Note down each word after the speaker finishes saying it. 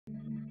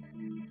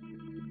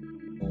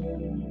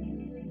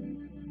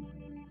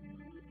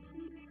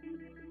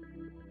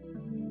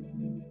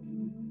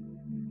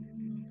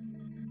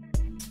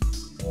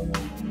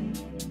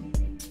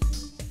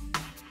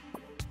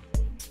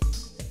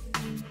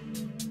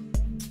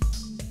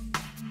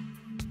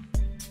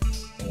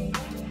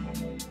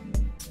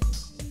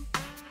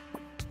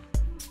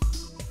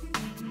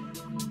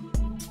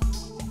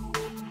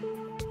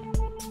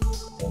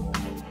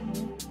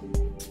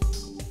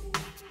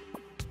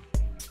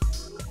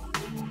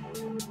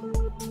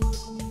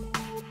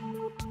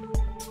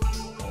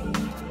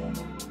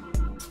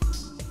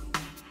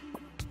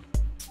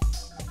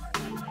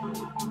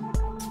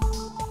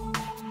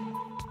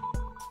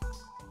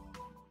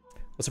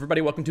What's up,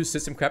 everybody? Welcome to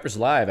System Crafters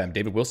Live. I'm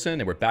David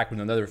Wilson, and we're back with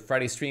another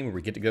Friday stream where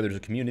we get together as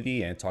a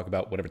community and talk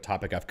about whatever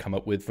topic I've come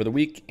up with for the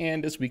week,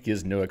 and this week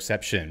is no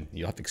exception.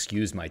 You'll have to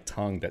excuse my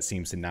tongue that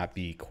seems to not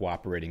be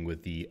cooperating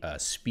with the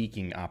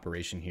speaking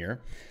operation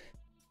here.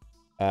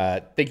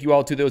 Thank you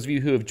all to those of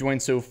you who have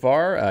joined so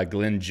far.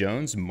 Glenn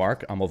Jones,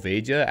 Mark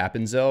Amalvedia,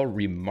 Appenzel,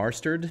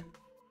 Remastered,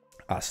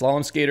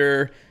 Slalom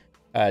Skater,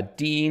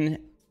 Dean,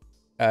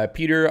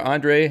 Peter,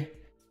 Andre,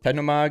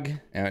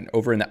 Technomag, and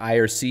over in the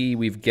IRC,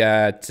 we've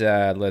got,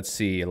 let's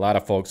see, a lot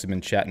of folks have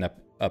been chatting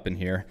up in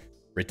here.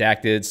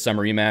 Redacted,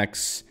 Summer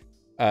Emacs,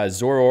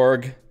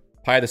 Zororg,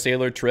 Pie the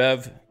Sailor,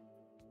 Trev.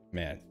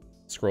 Man,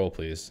 scroll,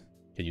 please.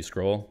 Can you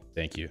scroll?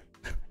 Thank you.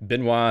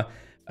 Benoit,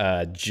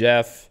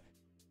 Jeff,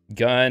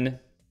 Gun,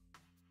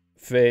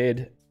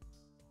 Fade.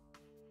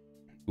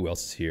 Who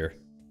else is here?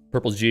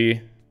 Purple G.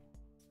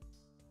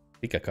 I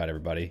think I caught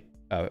everybody.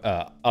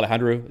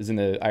 Alejandro is in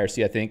the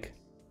IRC, I think.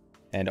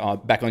 And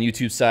back on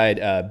YouTube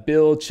side,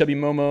 Bill, Chubby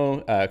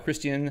Momo,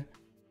 Christian,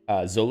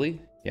 Zoli.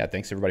 Yeah,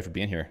 thanks everybody for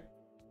being here.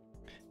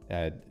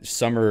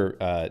 Summer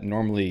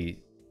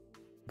normally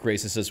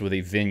graces us with a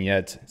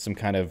vignette, some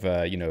kind of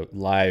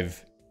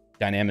live,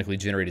 dynamically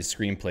generated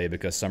screenplay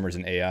because Summer's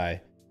an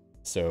AI.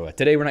 So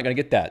today we're not gonna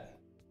get that.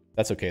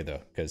 That's okay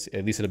though, because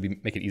at least it'll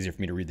make it easier for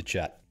me to read the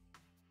chat.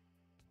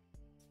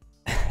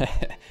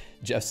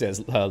 Jeff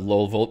says,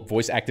 lol,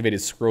 voice activated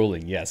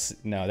scrolling. Yes,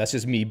 no, that's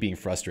just me being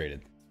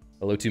frustrated.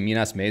 Hello to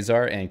Minas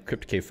Mazar and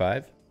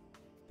CryptK5.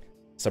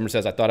 Summer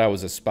says, I thought I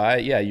was a spy.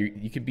 Yeah,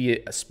 you could be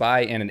a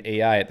spy and an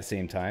AI at the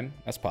same time.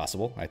 That's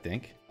possible, I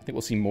think. I think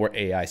we'll see more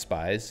AI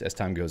spies as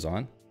time goes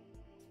on.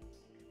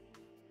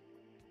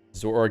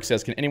 Zororg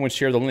says, can anyone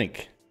share the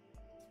link?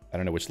 I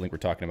don't know which link we're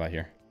talking about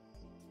here.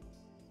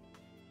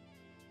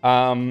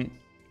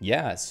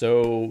 Yeah,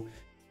 so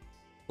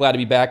glad to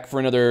be back for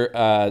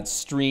another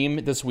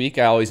stream this week.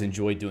 I always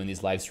enjoy doing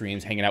these live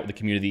streams, hanging out with the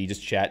community,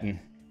 just chatting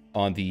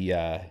on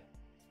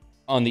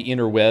the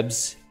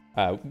interwebs.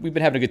 We've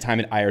been having a good time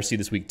in IRC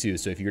this week too.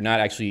 So if you're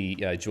not actually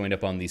joined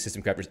up on the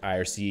System Crafters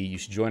IRC, you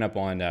should join up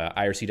on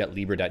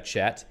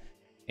irc.libra.chat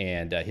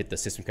and hit the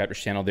System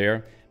Crafters channel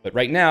there. But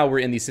right now we're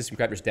in the System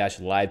Crafters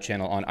Live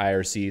channel on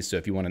IRC. So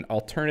if you want an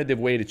alternative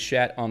way to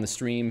chat on the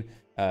stream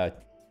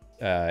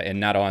and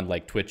not on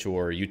like Twitch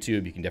or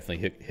YouTube, you can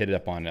definitely hit it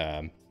up on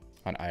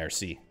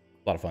IRC. A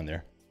lot of fun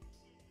there.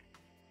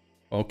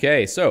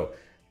 Okay, so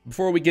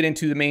before we get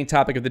into the main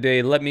topic of the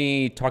day, let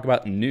me talk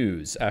about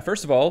news.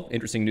 First of all,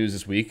 interesting news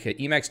this week.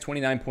 Emacs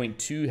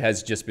 29.2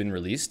 has just been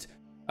released.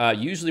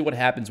 Usually what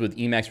happens with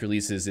Emacs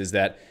releases is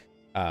that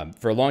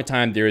for a long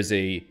time there is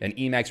an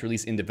Emacs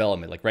release in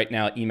development. Like right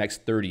now, Emacs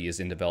 30 is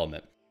in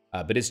development,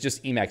 but it's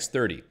just Emacs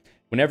 30.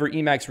 Whenever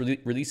Emacs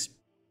release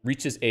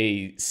reaches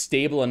a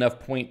stable enough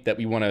point that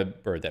we want to,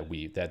 or that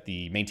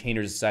the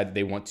maintainers decide that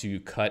they want to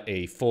cut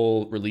a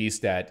full release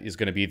that is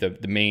going to be the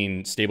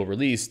main stable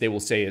release, they will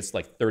say it's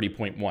like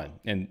 30.1.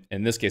 And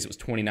in this case, it was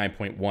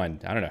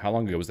 29.1. I don't know, how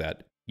long ago was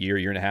that? Year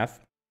and a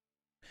half?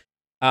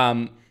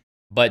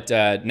 But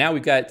now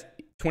we've got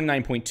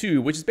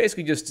 29.2, which is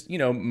basically just,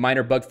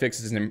 minor bug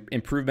fixes and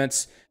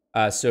improvements.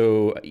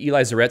 So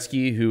Eli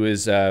Zaretsky, who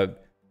is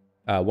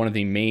one of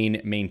the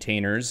main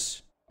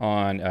maintainers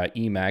on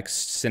Emacs,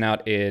 sent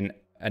out an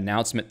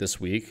announcement this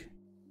week.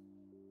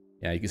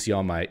 Yeah, you can see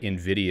all my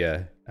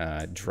NVIDIA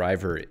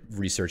driver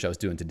research I was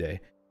doing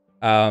today.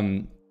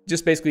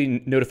 Just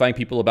basically notifying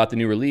people about the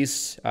new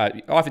release.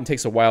 It often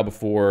takes a while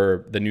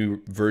before the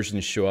new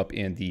versions show up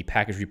in the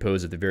package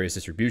repos of the various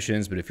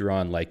distributions, but if you're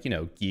on like,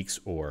 Geeks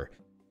or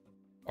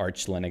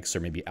Arch Linux or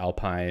maybe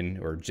Alpine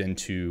or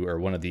Gentoo or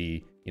one of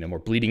the more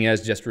bleeding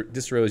edge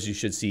distros, you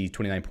should see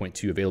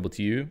 29.2 available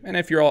to you. And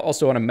if you're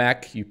also on a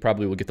Mac, you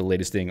probably will get the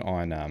latest thing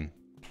on,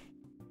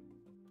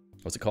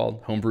 what's it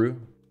called? Homebrew?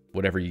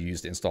 Whatever you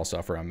use to install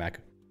software on Mac.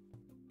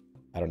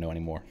 I don't know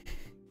anymore.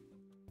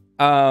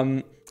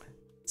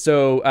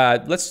 So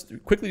let's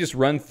quickly just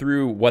run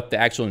through what the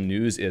actual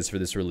news is for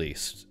this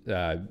release.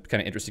 Kind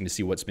of interesting to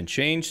see what's been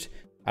changed.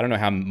 I don't know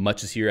how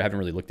much is here. I haven't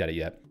really looked at it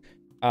yet.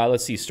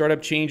 Let's see,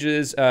 startup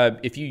changes.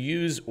 If you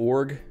use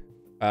org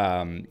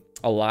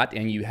a lot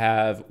and you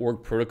have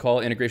org protocol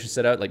integration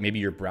set up, like maybe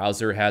your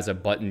browser has a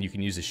button you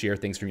can use to share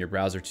things from your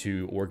browser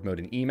to org mode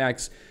in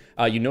Emacs,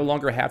 you no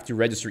longer have to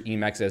register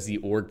Emacs as the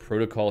org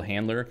protocol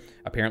handler.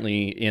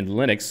 Apparently in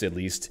Linux, at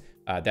least,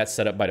 that's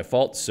set up by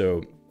default.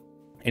 So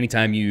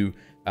anytime you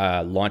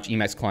launch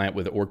Emacs client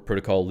with the org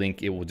protocol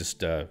link, it will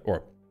just,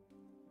 or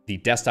the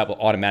desktop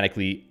will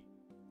automatically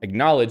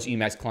acknowledge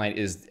Emacs client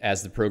is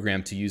as the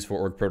program to use for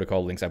org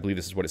protocol links. I believe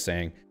this is what it's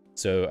saying.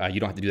 So you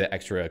don't have to do that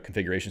extra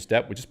configuration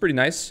step, which is pretty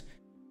nice.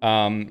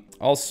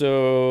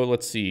 Also,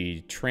 let's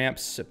see,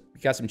 Tramps,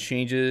 we got some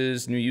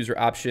changes, new user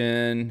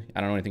option. I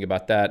don't know anything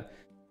about that.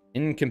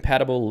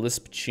 Incompatible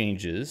Lisp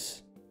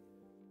changes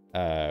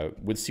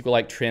with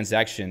SQLite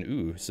transaction.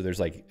 Ooh, so there's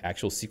like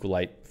actual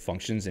SQLite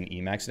functions in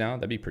Emacs now.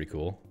 That'd be pretty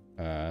cool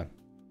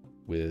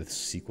with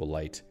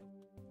SQLite.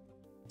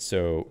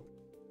 So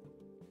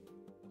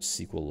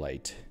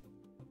SQLite.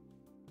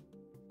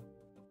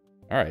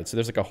 All right, so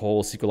there's like a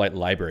whole SQLite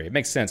library. It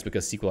makes sense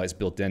because SQLite's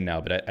built in now,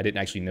 but I didn't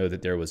actually know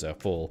that there was a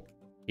full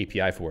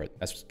API for it.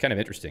 That's kind of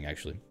interesting,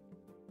 actually.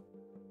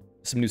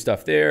 Some new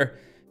stuff there.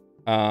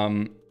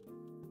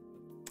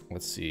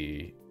 Let's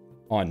see.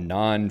 On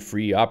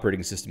non-free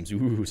operating systems.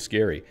 Ooh,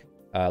 scary.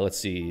 Let's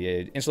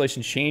see.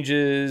 Installation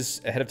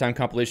changes. Ahead of time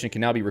compilation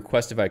can now be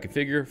requested via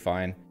configure.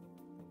 Fine.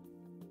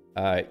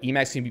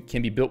 Emacs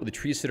can be built with a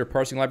tree sitter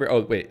parsing library.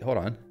 Oh, wait, hold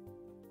on.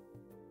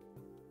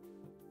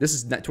 This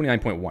is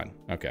 29.1.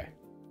 Okay.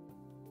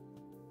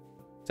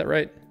 Is that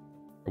right?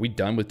 Are we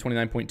done with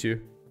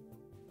 29.2?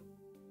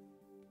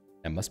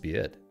 That must be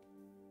it.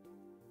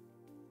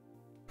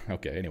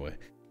 Okay, anyway.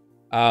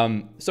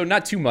 So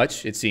not too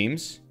much, it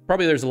seems.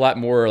 Probably there's a lot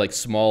more like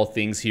small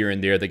things here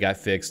and there that got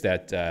fixed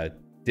that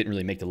didn't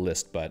really make the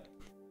list, but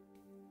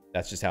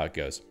that's just how it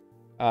goes.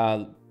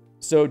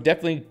 So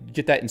definitely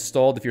get that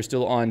installed if you're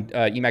still on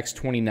Emacs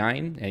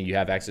 29 and you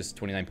have access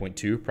to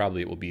 29.2.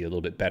 Probably it will be a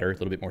little bit better, a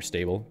little bit more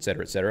stable, et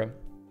cetera, et cetera.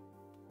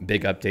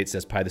 Big update,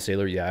 says Pi the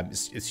Sailor. Yeah,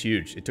 it's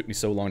huge. It took me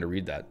so long to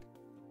read that.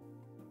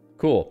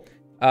 Cool.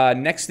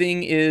 Next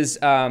thing is,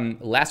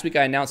 last week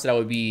I announced that I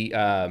would be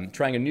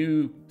trying a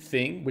new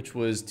thing, which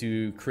was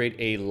to create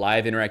a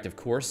live interactive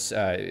course.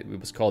 It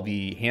was called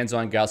the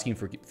Hands-On Guile Scheme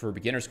for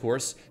Beginners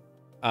course.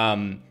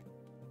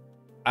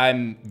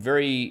 I'm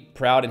very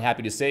proud and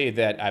happy to say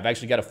that I've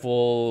actually got a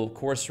full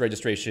course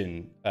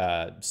registration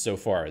so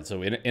far.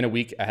 So in a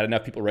week, I had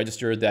enough people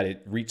registered that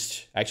it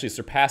actually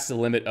surpassed the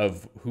limit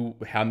of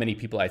how many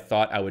people I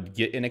thought I would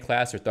get in a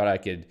class or thought I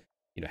could,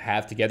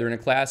 have together in a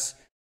class.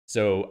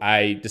 So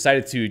I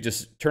decided to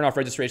just turn off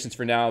registrations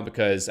for now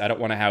because I don't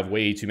want to have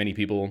way too many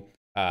people.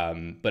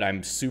 But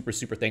I'm super,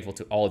 super thankful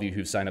to all of you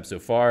who've signed up so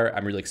far.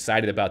 I'm really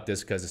excited about this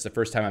because it's the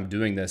first time I'm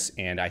doing this,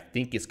 and I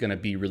think it's going to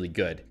be really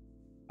good.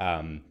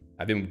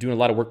 I've been doing a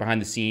lot of work behind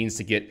the scenes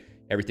to get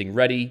everything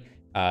ready.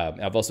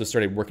 I've also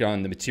started working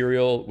on the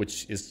material,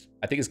 which is,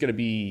 I think it's going to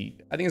be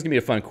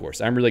a fun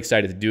course. I'm really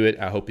excited to do it.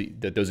 I hope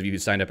that those of you who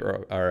signed up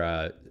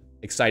are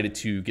excited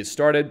to get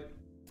started.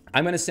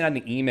 I'm going to send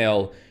out an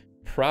email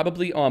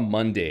probably on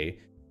Monday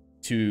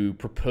to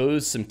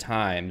propose some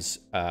times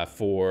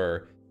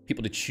for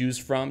people to choose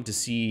from to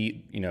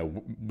see,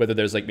 whether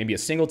there's like maybe a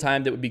single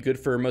time that would be good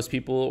for most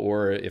people,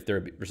 or if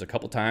there's a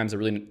couple times. I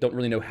really don't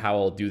really know how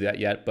I'll do that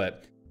yet,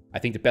 but I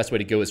think the best way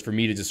to go is for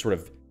me to just sort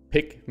of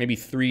pick maybe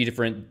 3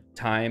 different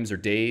times or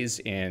days,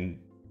 and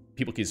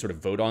people can sort of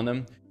vote on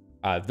them.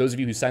 Those of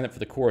you who sign up for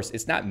the course,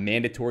 it's not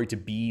mandatory to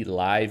be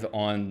live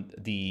on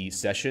the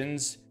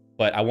sessions,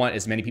 but I want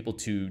as many people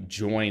to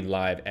join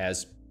live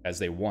as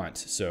they want.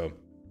 So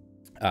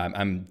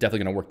I'm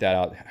definitely going to work that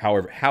out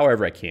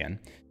however I can.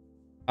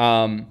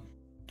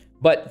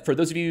 But for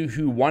those of you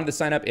who wanted to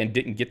sign up and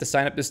didn't get to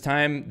sign up this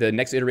time, the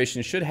next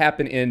iteration should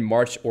happen in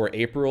March or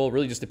April. It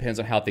really just depends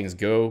on how things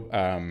go.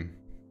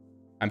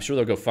 I'm sure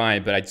they'll go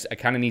fine, but I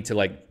kind of need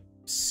to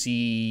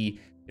see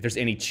if there's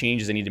any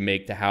changes I need to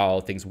make to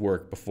how things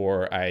work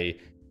before I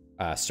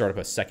start up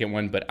a second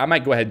one. But I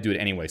might go ahead and do it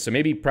anyway. So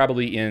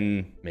probably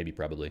in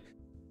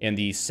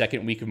the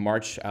second week of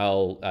March,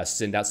 I'll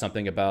send out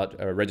something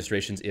about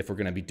registrations if we're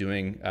going to be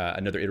doing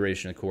another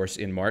iteration of the course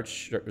in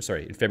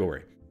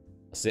February.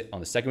 On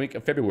the second week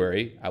of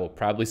February, I will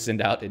probably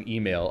send out an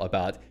email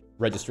about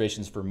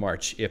registrations for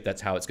March if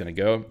that's how it's going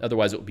to go.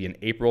 Otherwise, it will be in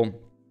April.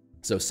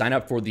 So sign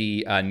up for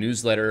the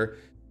newsletter,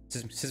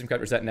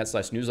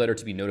 systemcrafters.net/newsletter,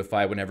 to be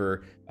notified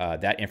whenever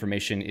that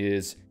information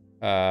is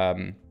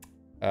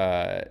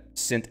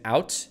sent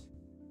out.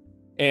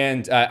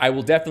 And I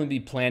will definitely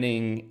be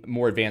planning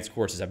more advanced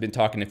courses. I've been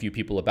talking to a few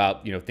people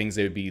about things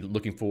they would be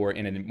looking for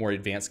in a more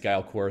advanced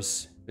Guile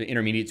course,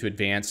 intermediate to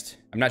advanced.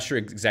 I'm not sure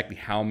exactly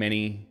how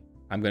many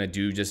I'm going to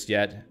do just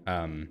yet.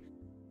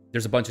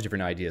 There's a bunch of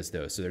different ideas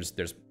though, so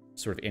there's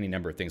sort of any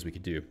number of things we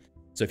could do.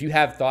 So if you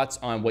have thoughts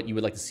on what you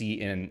would like to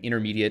see in an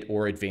intermediate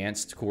or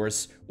advanced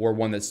course, or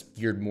one that's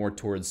geared more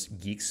towards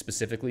geeks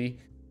specifically,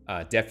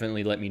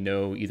 definitely let me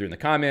know either in the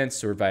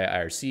comments or via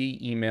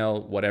IRC,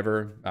 email,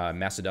 whatever,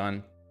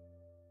 Mastodon,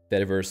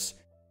 Fediverse.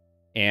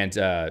 And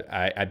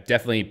I'm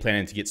definitely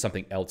planning to get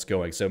something else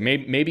going. So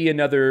maybe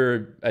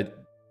another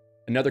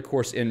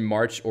course in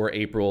March or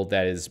April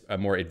that is a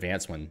more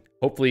advanced one.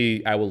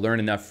 Hopefully I will learn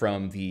enough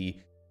from the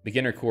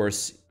beginner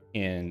course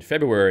in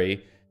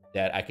February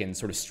that I can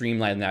sort of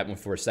streamline that one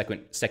for a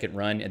second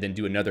run and then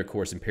do another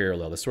course in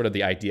parallel. That's sort of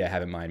the idea I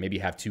have in mind. Maybe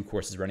have 2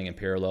 courses running in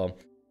parallel.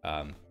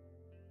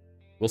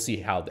 we'll see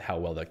how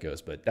well that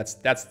goes. But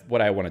that's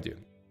what I want to do.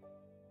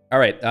 All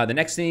right, the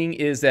next thing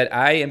is that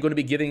I am going to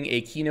be giving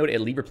a keynote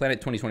at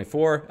LibrePlanet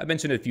 2024. I've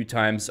mentioned it a few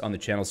times on the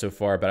channel so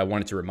far, but I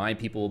wanted to remind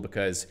people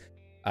because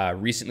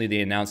recently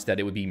they announced that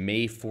it would be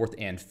May 4th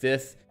and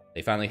 5th.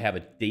 They finally have a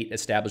date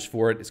established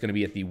for it. It's going to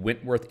be at the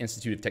Wentworth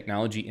Institute of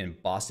Technology in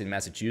Boston,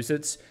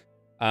 Massachusetts.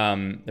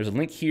 There's a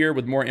link here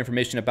with more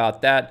information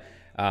about that.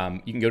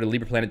 You can go to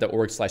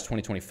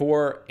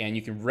libreplanet.org/2024, and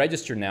you can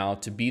register now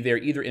to be there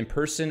either in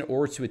person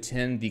or to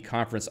attend the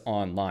conference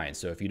online.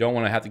 So if you don't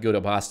want to have to go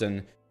to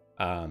Boston,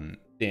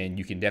 then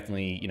you can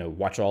definitely,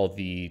 watch all of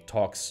the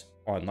talks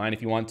online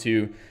if you want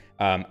to.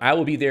 I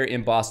will be there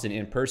in Boston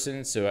in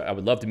person, so I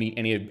would love to meet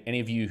any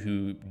of you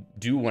who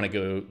do want to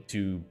go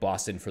to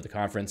Boston for the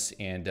conference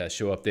and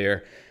show up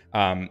there.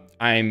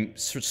 I'm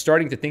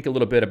starting to think a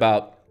little bit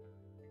about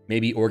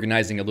maybe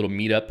organizing a little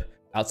meetup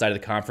outside of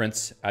the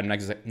conference. I'm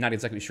not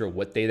exactly sure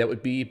what day that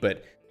would be,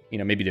 but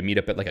maybe to meet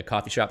up at like a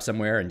coffee shop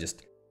somewhere and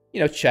just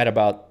chat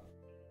about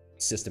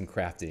system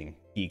crafting,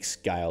 geeks,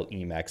 Guile,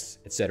 Emacs,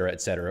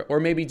 etc., or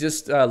maybe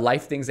just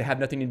life things that have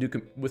nothing to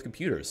do with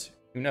computers.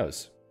 Who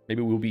knows?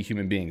 Maybe we'll be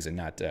human beings and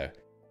not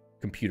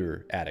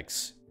computer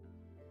addicts.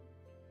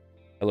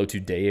 Hello to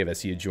Dave. I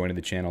see you joining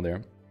the channel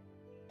there.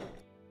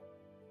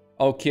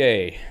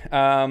 Okay,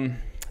 I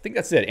think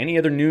that's it. Any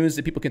other news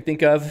that people can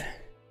think of?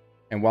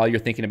 And while you're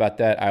thinking about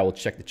that, I will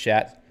check the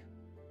chat.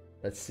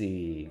 Let's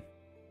see.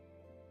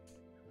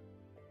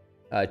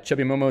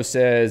 Chubby Momo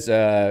says,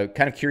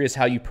 kind of curious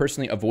how you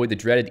personally avoid the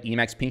dreaded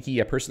Emacs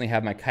pinky. I personally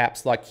have my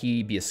caps lock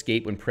key be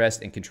escape when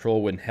pressed and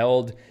control when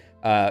held.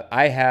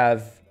 I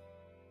have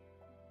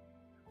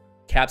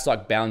caps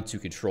lock bound to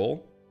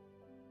control.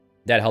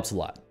 That helps a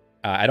lot.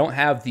 I don't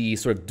have the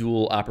sort of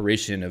dual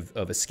operation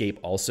of escape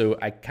also.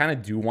 I kind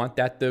of do want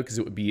that though, because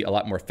it would be a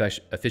lot more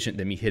efficient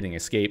than me hitting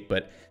escape,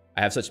 but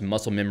I have such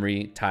muscle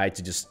memory tied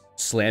to just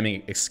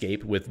slamming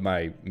escape with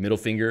my middle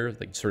finger,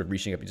 like sort of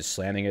reaching up and just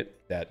slamming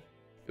it, that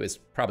it's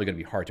probably going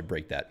to be hard to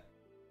break that.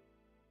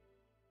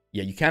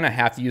 Yeah, you kind of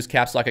have to use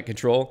caps lock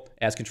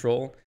as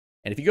control.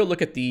 And if you go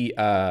look at the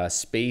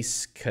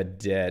Space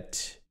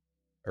Cadet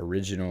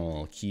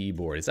original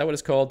keyboard, is that what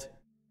it's called?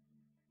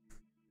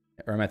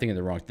 Or am I thinking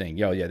the wrong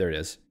thing? Oh, yeah, there it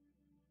is.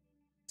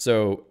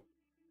 So,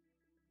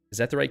 is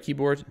that the right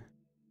keyboard?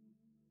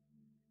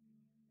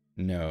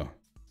 No.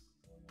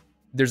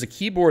 There's a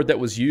keyboard that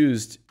was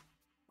used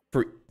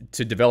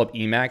to develop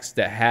Emacs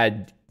that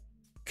had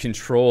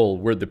control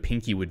where the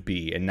pinky would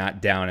be and not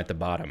down at the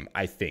bottom,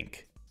 I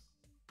think.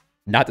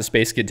 Not the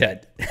Space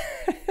Cadet.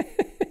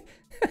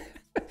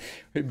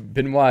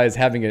 Benoit is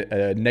having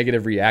a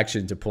negative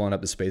reaction to pulling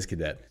up the Space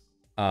Cadet.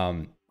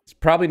 It's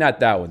probably not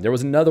that one. There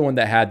was another one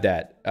that had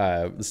that.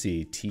 Let's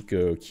see,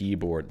 Tico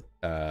keyboard.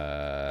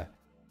 Caps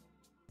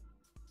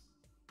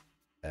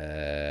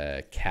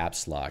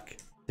lock.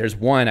 There's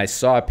one, I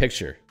saw a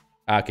picture.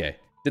 Okay.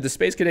 Did the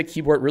Space Cadet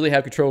keyboard really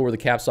have control where the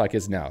caps lock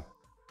is now?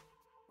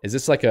 Is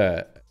this like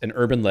an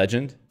urban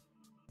legend?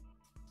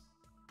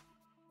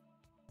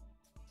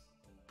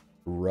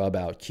 Rub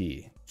out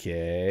key.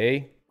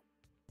 Okay.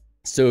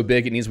 So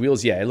big it needs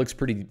wheels. Yeah, it looks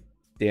pretty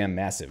damn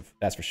massive.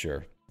 That's for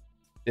sure.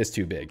 It's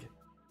too big.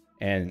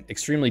 And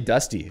extremely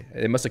dusty.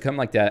 It must have come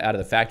like that out of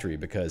the factory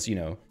because,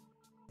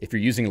 if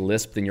you're using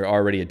Lisp, then you're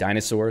already a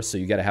dinosaur. So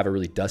you got to have a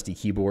really dusty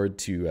keyboard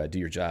to do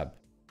your job,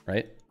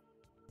 right?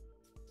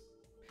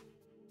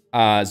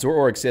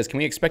 Zororg says, can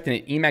we expect an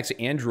Emacs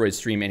Android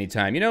stream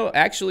anytime?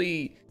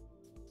 Actually,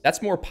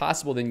 that's more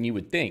possible than you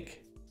would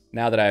think.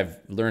 Now that I've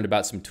learned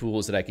about some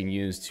tools that I can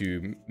use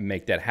to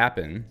make that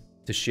happen,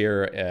 to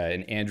share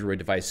an Android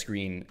device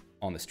screen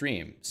on the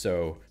stream.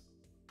 So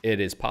it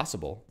is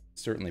possible,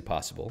 certainly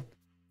possible.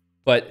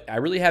 But I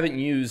really haven't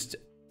used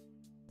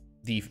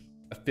the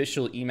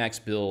official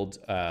Emacs build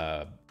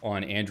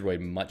on Android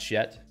much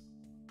yet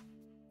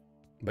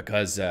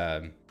because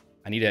I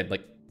need to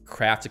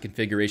craft a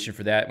configuration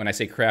for that. When I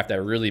say craft, I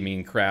really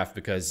mean craft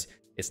because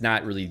it's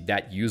not really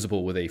that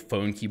usable with a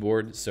phone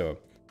keyboard. So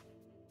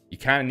you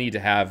kind of need to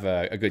have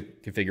a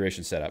good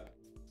configuration set up.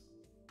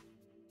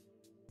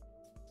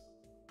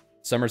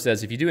 Summer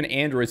says, if you do an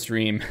Android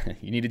stream,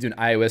 you need to do an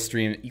iOS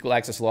stream, equal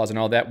access laws and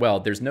all that. Well,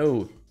 there's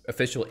no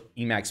official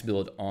Emacs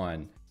build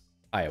on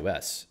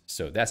iOS.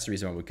 So that's the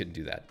reason why we couldn't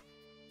do that.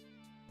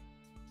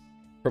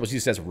 Purple C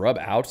says, rub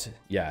out.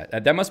 Yeah,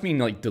 that must mean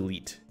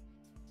delete.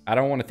 I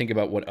don't want to think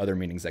about what other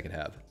meanings that could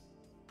have.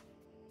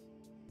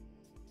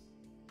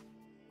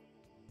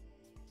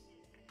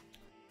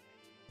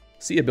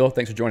 See ya, Bill.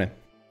 Thanks for joining.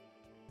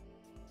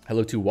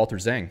 Hello to Walter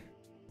Zhang.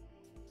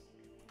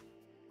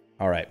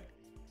 All right.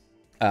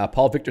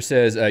 Paul Victor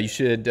says, you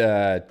should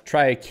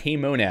try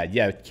Kmonad.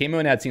 Yeah,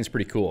 Kmonad seems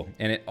pretty cool.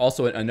 And it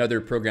also another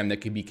program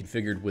that could be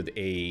configured with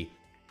a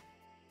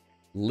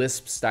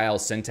Lisp-style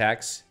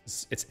syntax.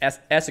 It's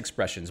S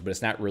expressions, but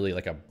it's not really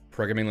like a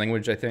programming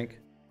language, I think.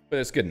 But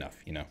it's good enough,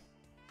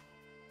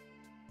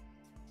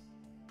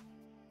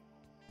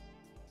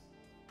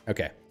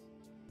 Okay.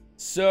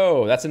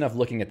 So, that's enough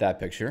looking at that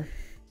picture.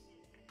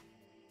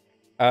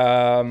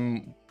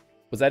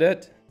 Was that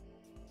it?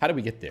 How did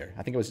we get there?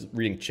 I think I was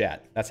reading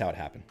chat. That's how it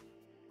happened.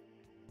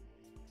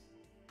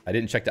 I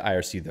didn't check the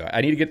IRC, though. I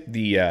need to get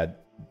the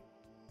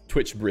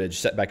Twitch bridge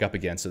set back up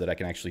again so that I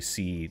can actually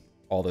see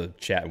all the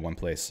chat in one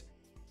place.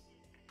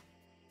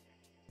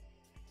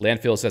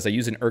 Landfill says, I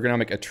use an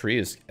ergonomic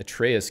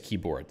Atreus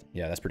keyboard.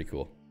 Yeah, that's pretty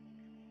cool.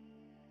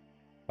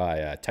 By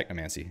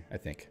Technomancy, I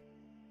think.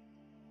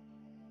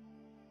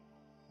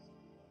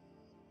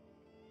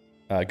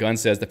 Gunn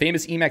says, the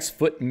famous Emacs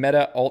foot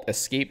meta alt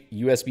escape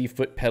USB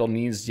foot pedal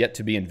needs yet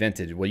to be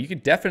invented. Well, you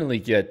could definitely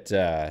get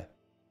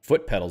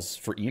foot pedals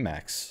for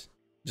Emacs.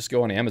 Just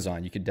go on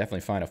Amazon. You could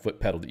definitely find a foot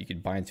pedal that you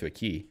could bind to a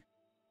key.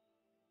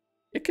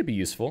 It could be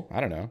useful. I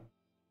don't know.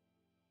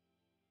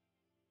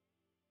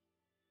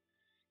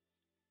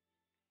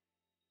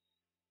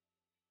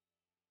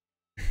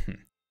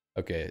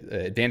 Okay,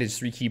 Advantage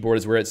 3 keyboard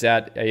is where it's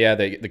at. Yeah,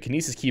 the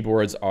Kinesis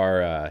keyboards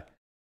are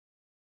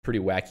pretty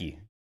wacky.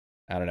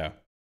 I don't know.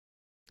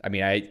 I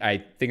mean, I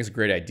think it's a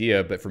great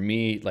idea, but for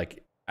me,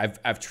 like,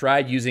 I've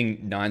tried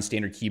using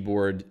non-standard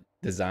keyboard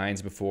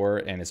designs before,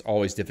 and it's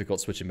always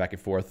difficult switching back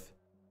and forth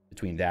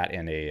between that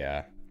and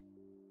a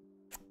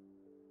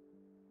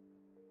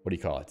what do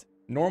you call it?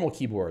 Normal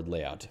keyboard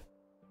layout.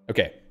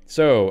 Okay,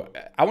 so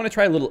I want to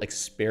try a little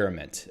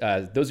experiment.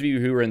 Those of you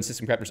who were in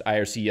System Crafters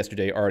IRC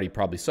yesterday already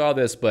probably saw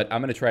this, but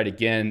I'm going to try it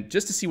again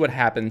just to see what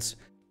happens.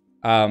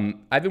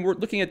 I've been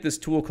looking at this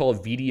tool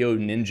called Video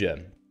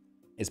Ninja.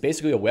 It's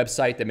basically a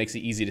website that makes it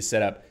easy to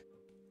set up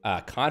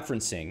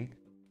conferencing.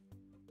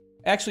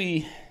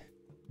 Actually,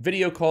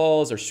 video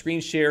calls or screen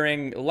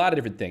sharing, a lot of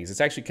different things.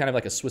 It's actually kind of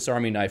like a Swiss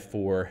Army knife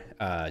for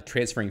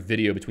transferring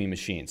video between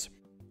machines.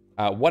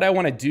 What I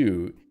want to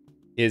do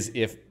is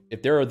if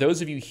there are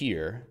those of you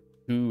here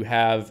who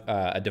have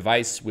a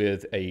device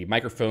with a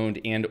microphone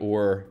and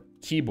or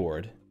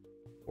keyboard,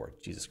 or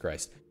Jesus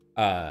Christ,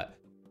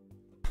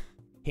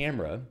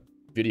 camera,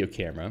 video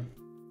camera,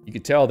 you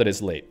can tell that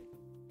it's late.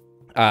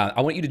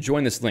 I want you to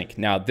join this link.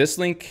 Now, this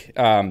link,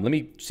 let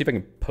me see if I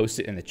can post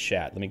it in the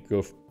chat. Let me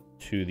go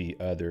to the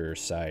other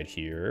side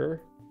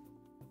here.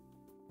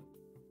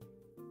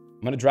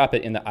 I'm going to drop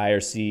it in the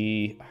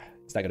IRC.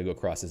 It's not going to go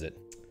across, is it?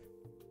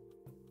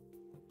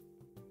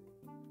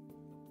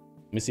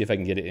 Let me see if I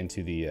can get it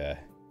into the...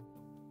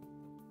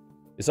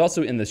 It's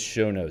also in the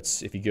show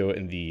notes if you go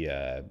in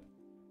the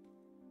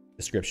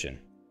description.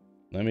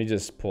 Let me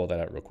just pull that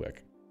out real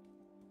quick.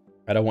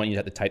 I don't want you to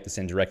have to type this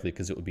in directly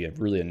because it would be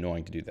really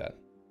annoying to do that.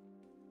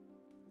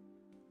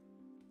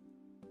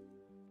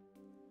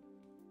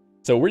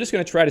 So we're just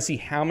going to try to see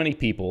how many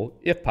people,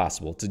 if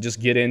possible, to just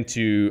get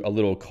into a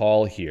little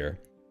call here.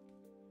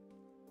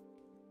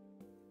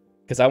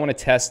 Because I want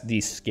to test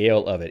the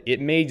scale of it. It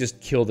may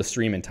just kill the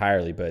stream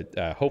entirely, but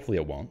hopefully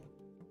it won't.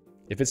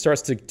 If it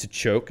starts to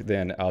choke,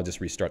 then I'll just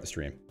restart the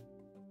stream.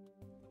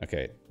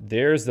 Okay,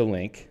 there's the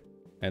link.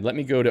 And let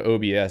me go to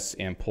OBS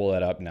and pull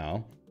that up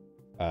now.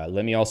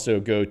 Let me also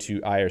go to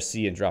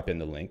IRC and drop in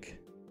the link.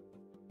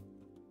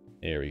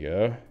 There we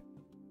go.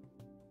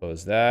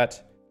 Close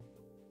that.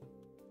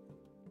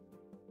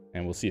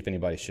 And we'll see if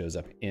anybody shows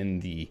up in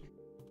the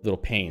little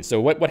pane.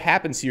 So what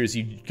happens here is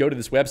you go to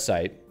this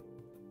website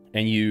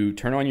and you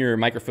turn on your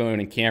microphone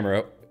and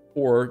camera,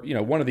 or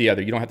one or the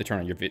other. You don't have to turn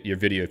on your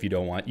video if you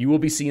don't want. You will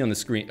be seen on the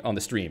screen on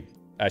the stream.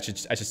 I should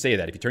say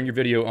that if you turn your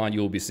video on,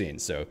 you will be seen.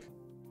 So,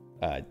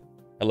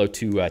 hello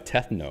to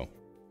Tethno.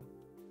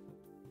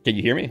 Can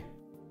you hear me?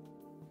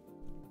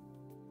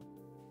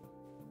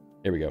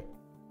 There we go.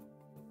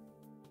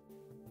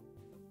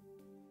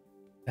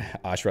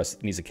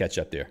 Ashras needs to catch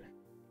up there.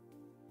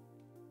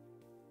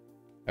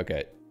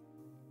 Okay.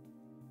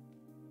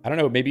 I don't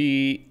know,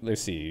 maybe,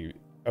 let's see.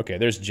 Okay,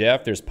 there's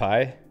Jeff, there's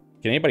Pi.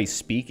 Can anybody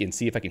speak and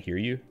see if I can hear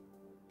you?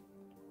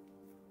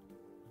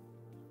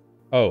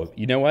 Oh,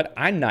 you know what?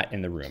 I'm not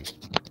in the room.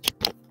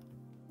 Can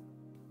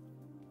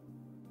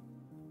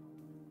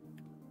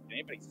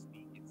anybody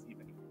speak and see if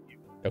I can hear you?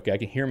 Okay, I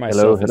can hear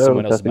myself and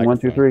someone else's microphone. 1,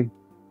 2, 3.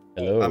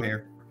 Hello. I'm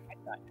here.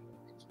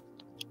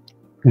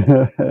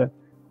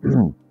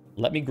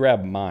 Let me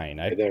grab mine.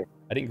 I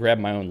didn't grab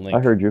my own link.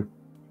 I heard you.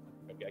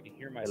 Okay, I can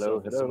hear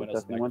myself and someone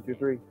else's microphone. 1, 2,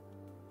 3.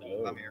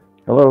 Hello. I'm here.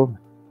 Hello.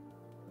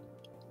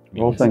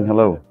 We're all saying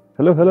hello.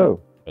 Hello,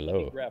 hello.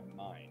 Hello.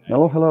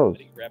 Hello, hello. I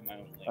didn't grab my own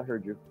link. I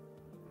heard you.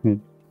 All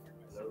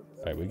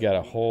right, we got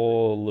a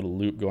whole little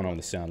loop going on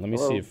with the sound. Let me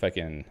see if I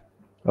can...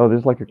 Oh,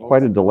 there's like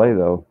quite a delay,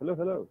 though. Hello,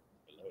 hello.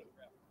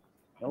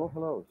 Hello,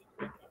 hello.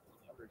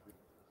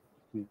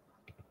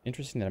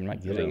 Interesting that I'm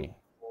not getting...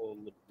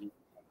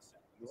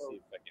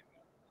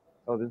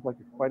 Oh, there's like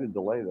quite a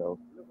delay, though.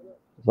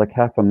 It's like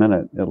half a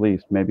minute, at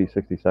least, maybe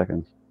 60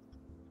 seconds.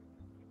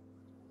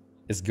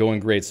 It's going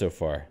great so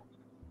far.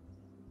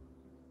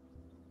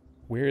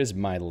 Where is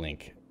my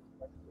link?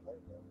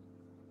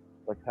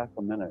 Like half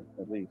a minute,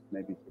 at least,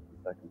 maybe 60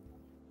 seconds.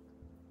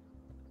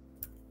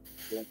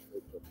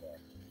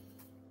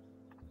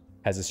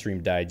 Has the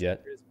stream died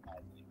yet?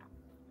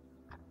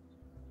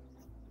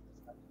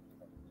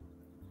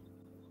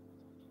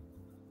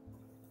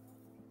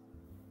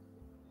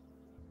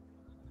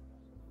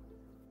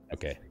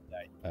 Okay.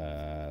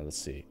 Let's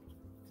see.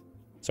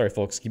 Sorry,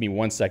 folks. Give me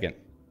 1 second.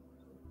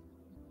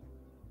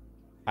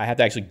 I have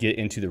to actually get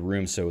into the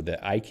room so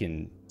that I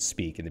can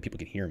speak and that people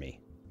can hear me.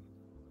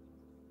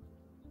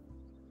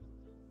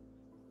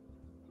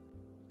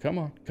 Come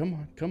on, come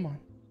on, come on.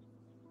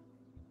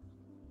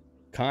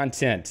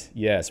 Content.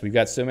 Yes, we've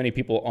got so many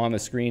people on the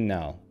screen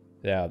now.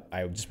 Yeah,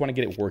 I just want to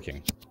get it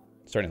working.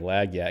 Starting to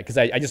lag, yeah, because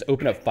I just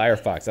opened up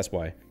Firefox, that's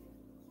why.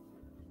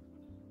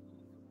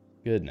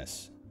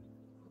 Goodness.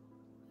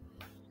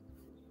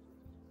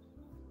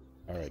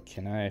 All right,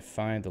 can I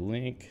find the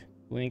link?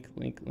 Link.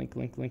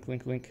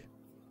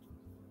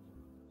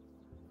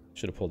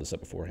 Should have pulled this up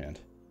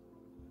beforehand.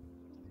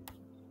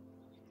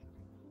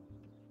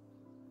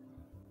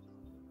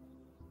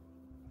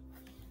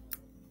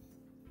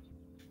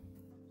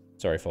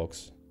 Sorry,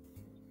 folks.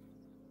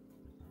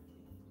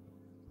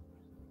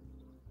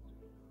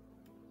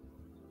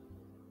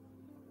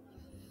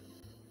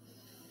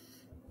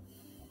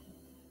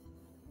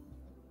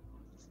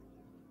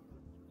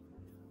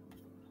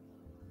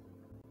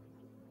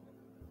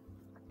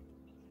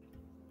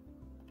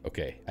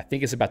 Okay, I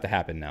think it's about to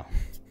happen now.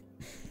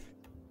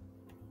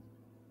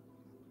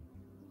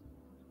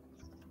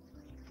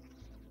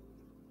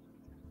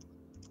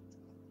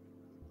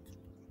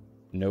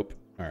 Nope.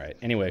 All right.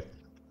 Anyway,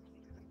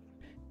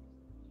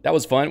 that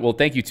was fun. Well,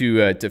 thank you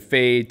to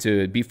Faye,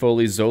 to B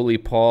Foley,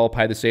 Zoli, Paul,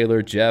 Pie the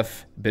Sailor,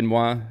 Jeff,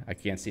 Benoit. I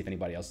can't see if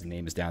anybody else's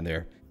name is down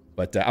there,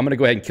 but I'm gonna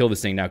go ahead and kill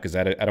this thing now because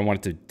I don't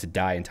want it to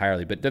die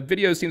entirely. But the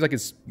video seems like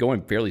it's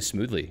going fairly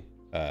smoothly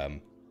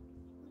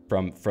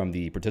from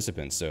the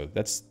participants, so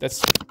that's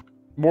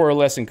more or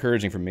less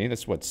encouraging for me.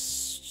 That's what,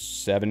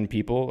 7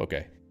 people.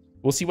 Okay,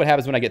 we'll see what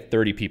happens when I get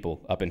 30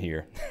 people up in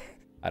here.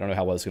 I don't know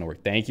how well it's gonna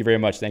work. Thank you very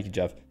much. Thank you,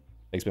 Jeff.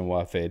 Thanks,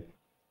 Benoit, Fade.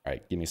 All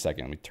right, give me a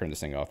second. Let me turn this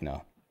thing off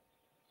now.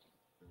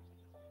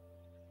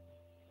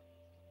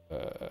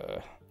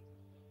 Let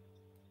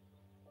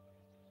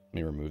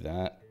me remove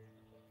that.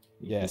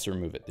 Yes,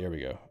 remove it. There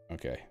we go.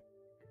 Okay.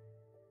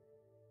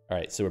 All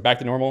right, so we're back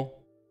to normal.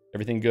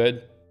 Everything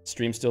good?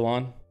 Stream still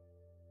on?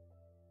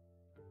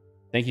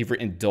 Thank you for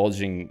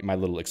indulging my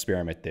little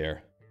experiment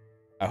there.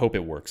 I hope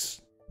it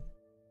works.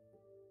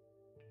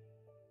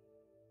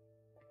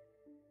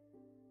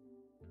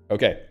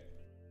 Okay.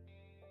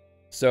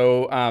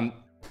 So,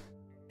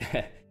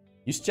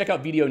 you should check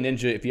out Video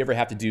Ninja if you ever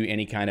have to do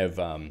any kind of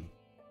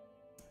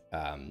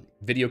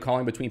video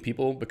calling between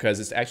people, because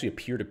it's actually a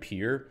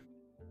peer-to-peer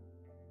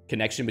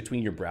connection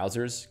between your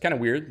browsers. Kind of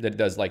weird that it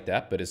does like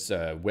that, but it's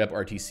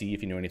WebRTC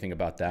if you know anything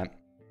about that.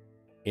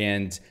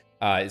 And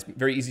it's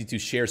very easy to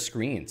share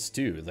screens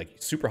too, like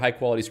super high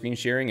quality screen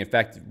sharing. In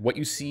fact, what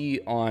you see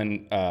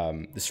on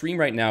the stream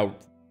right now,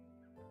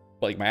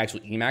 like my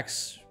actual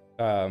Emacs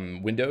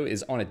window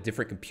is on a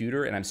different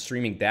computer, and I'm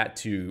streaming that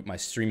to my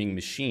streaming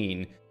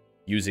machine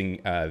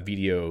using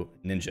Video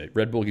Ninja.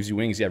 Red Bull gives you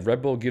wings. Yeah,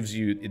 Red Bull gives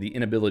you the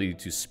inability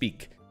to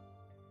speak.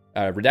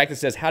 Redacted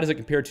says, how does it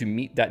compare to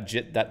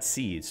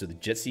meet.jit.c? So the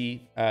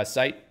Jitsi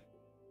site.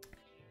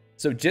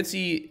 So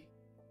Jitsi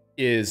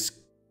is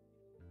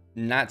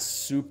not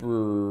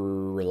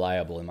super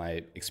reliable in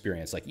my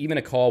experience. Like even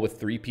a call with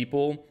 3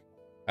 people,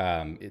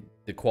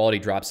 the quality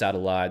drops out a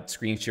lot.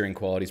 Screen sharing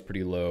quality is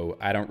pretty low.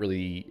 I don't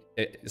really,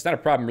 it's not a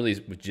problem really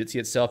with Jitsi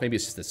itself. Maybe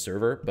it's just the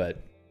server,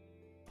 but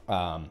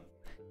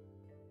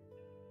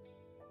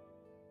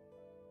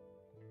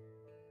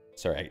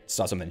sorry, I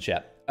saw something in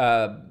chat.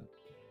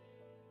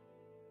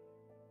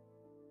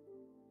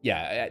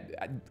 Yeah,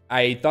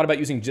 I thought about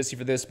using Jitsi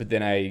for this, but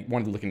then I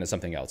wanted to look into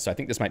something else. So I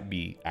think this might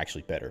be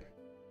actually better.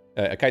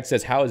 A Kite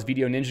says, how is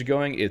Video Ninja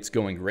going? It's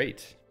going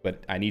great,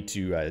 but I need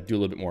to do a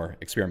little bit more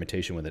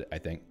experimentation with it, I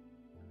think.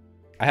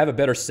 I have a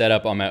better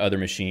setup on my other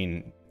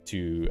machine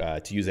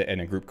to use it in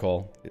a group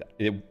call.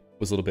 It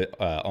was a little bit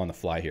on the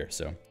fly here.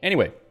 So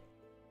anyway,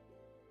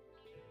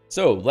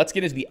 so let's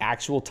get into the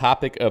actual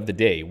topic of the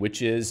day,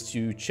 which is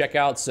to check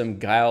out some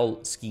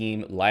Guile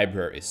Scheme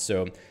libraries.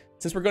 So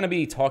since we're going to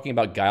be talking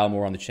about Guile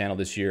more on the channel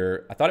this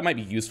year, I thought it might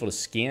be useful to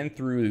scan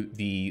through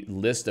the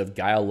list of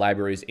Guile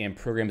libraries and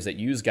programs that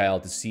use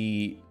Guile to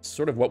see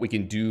sort of what we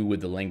can do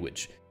with the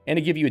language, and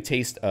to give you a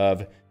taste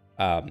of,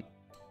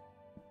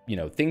 you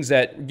know, things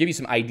that give you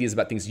some ideas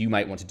about things you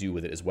might want to do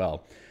with it as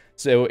well.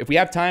 So if we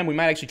have time, we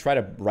might actually try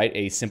to write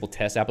a simple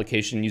test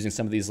application using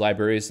some of these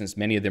libraries, since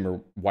many of them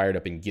are wired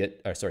up in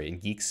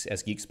Geeks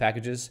as Geeks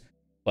packages.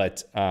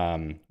 But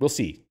we'll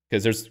see,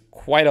 because there's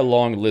quite a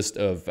long list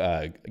of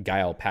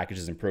Guile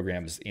packages and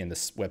programs in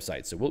this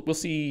website. So we'll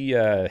see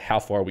how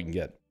far we can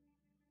get.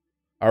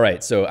 All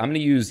right, so I'm going to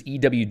use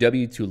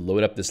EWW to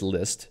load up this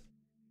list.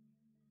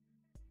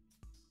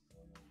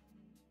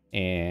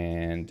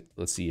 And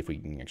let's see if we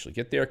can actually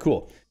get there.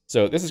 Cool.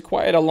 So this is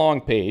quite a long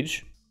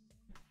page,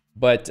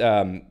 but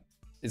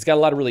it's got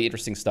a lot of really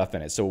interesting stuff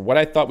in it. So what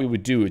I thought we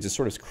would do is just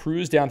sort of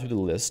cruise down through the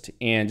list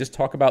and just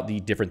talk about the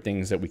different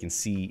things that we can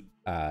see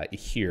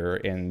here,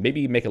 and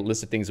maybe make a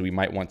list of things that we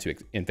might want to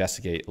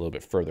investigate a little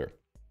bit further.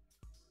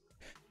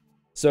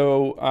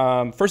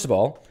 So first of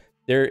all,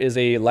 there is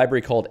a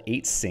library called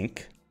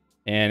 8sync.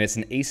 And it's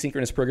an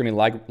asynchronous programming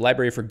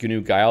library for GNU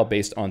Guile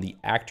based on the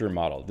actor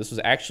model. This was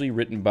actually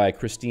written by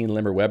Christine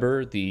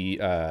Limmer-Weber,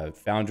 the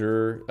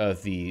founder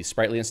of the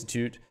Sprightly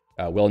Institute,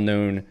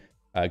 well-known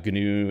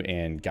GNU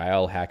and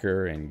Guile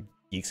hacker and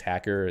Geeks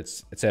hacker, et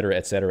cetera,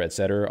 et cetera, et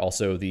cetera.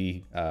 Also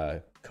the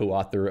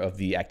co-author of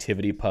the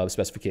ActivityPub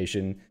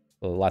specification.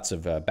 Lots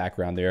of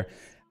background there.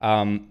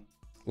 Let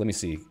me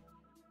see.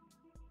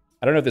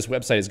 I don't know if this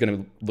website is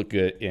going to look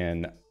good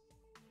in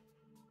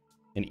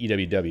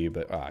EWW,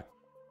 but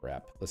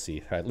crap. Let's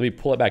see. All right, let me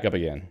pull it back up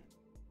again.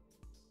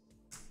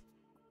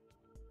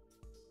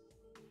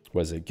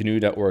 What is it?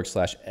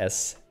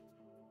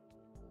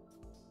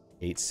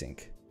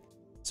 GNU.org/s8sync.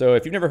 So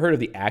if you've never heard of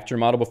the actor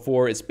model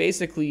before, it's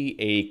basically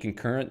a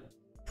concurrent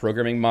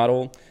programming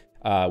model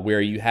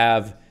where you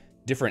have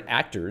different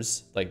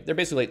actors. Like they're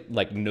basically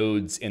like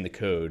nodes in the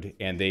code,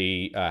 and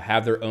they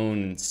have their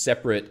own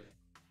separate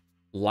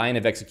line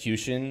of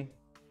execution.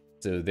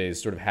 So they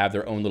sort of have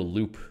their own little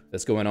loop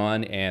that's going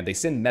on, and they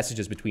send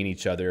messages between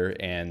each other.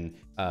 And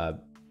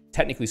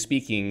technically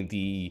speaking,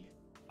 the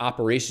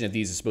operation of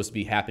these is supposed to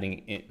be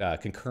happening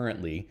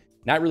concurrently,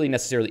 not really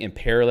necessarily in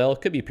parallel.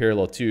 It could be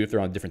parallel too if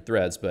they're on different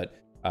threads, but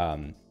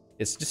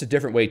it's just a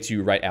different way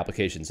to write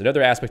applications.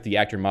 Another aspect of the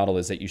actor model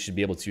is that you should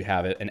be able to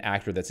have an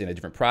actor that's in a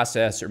different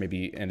process or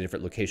maybe in a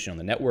different location on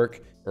the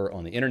network or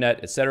on the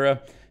internet,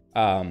 etc.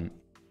 And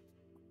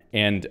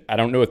I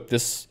don't know if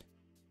this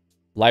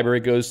library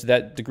goes to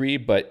that degree,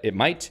 but it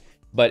might.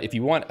 But if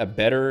you want a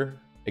better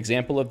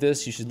example of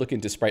this, you should look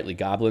into Sprightly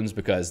Goblins,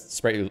 because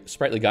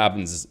Sprightly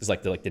Goblins is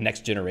like the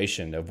next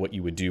generation of what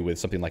you would do with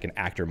something like an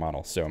actor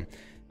model. So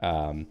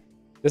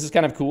this is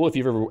kind of cool. If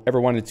you've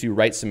ever wanted to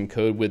write some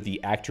code with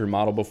the actor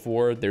model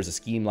before, there's a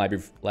scheme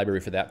library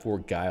for that for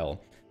Guile.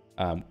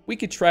 We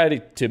could try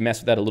to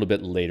mess with that a little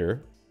bit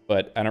later,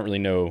 but I don't really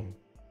know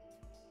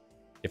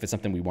if it's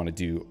something we want to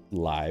do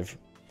live.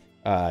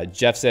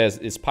 Jeff says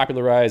it's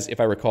popularized, if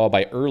I recall,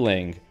 by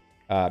Erlang.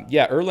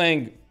 Yeah,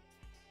 Erlang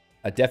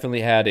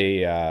definitely had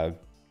a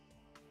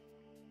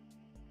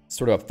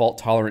sort of a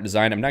fault-tolerant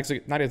design. I'm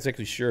not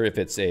exactly sure if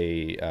it's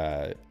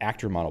a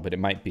actor model, but it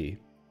might be.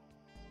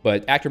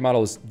 But actor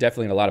model is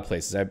definitely in a lot of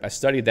places. I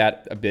studied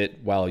that a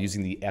bit while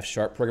using the F#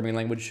 programming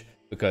language,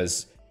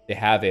 because they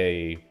have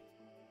it's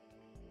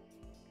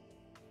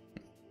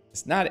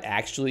not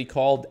actually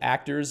called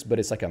actors, but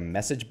it's like a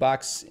message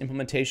box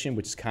implementation,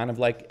 which is kind of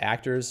like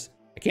actors.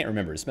 I can't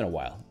remember. It's been a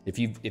while. If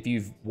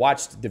you've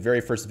watched the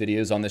very first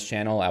videos on this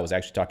channel, I was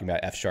actually talking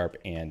about F#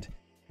 and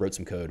wrote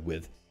some code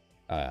with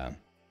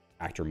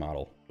actor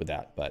model with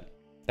that, but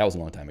that was a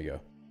long time ago.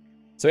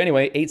 So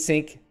anyway,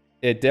 8sync,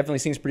 it definitely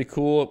seems pretty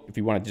cool if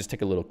you want to just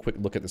take a little quick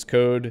look at this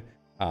code.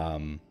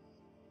 So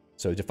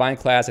define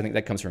class, I think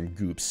that comes from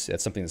Goops.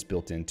 That's something that's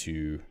built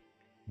into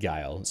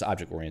Guile. It's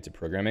object-oriented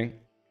programming.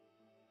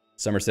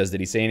 Summer says, did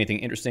he say anything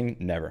interesting?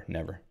 Never,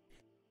 never.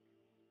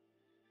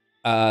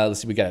 Let's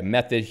see, we got a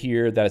method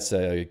here. That's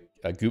a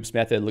Goops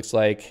method, looks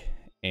like.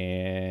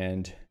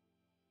 And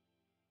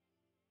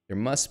there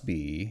must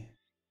be,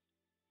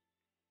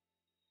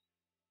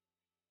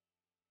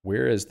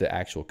 where is the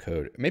actual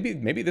code?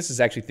 Maybe this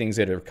is actually things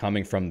that are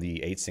coming from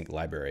the 8sync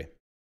library.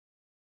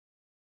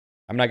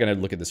 I'm not going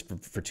to look at this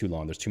for too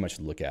long. There's too much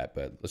to look at,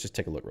 but let's just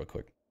take a look real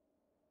quick.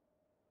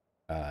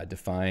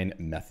 Define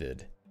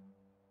method.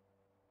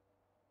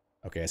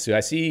 Okay, so I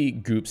see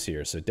Goops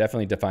here. So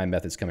definitely define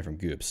methods coming from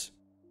Goops.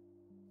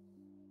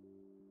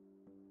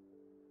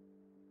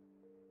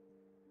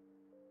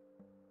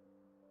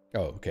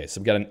 Oh, okay.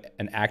 So we've got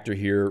an actor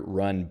here,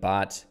 run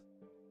bot,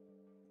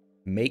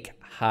 make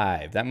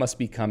hive. That must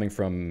be coming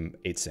from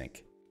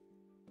 8sync.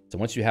 So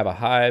once you have a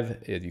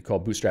hive, you call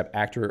bootstrap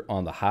actor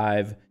on the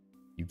hive,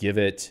 you give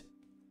it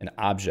an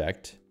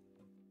object.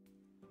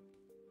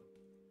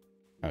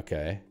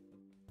 Okay.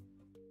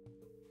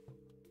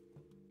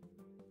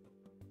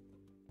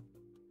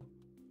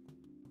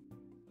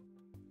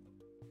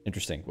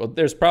 Interesting. Well,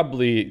 there's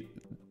probably,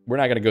 we're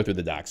not going to go through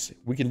the docs.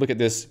 We can look at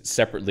this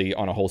separately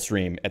on a whole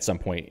stream at some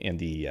point in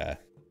the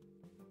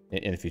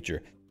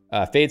future.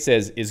 Fade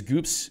says, is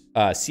Goops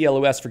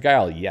CLOS for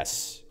Guile?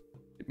 Yes,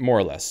 more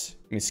or less.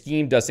 I mean,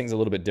 Scheme does things a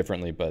little bit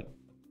differently, but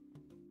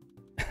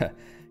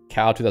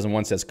Cal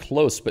 2001 says,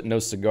 close but no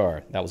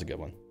cigar. That was a good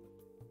one.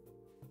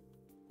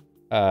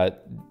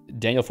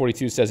 Daniel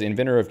 42 says,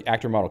 inventor of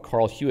actor model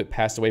Carl Hewitt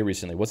passed away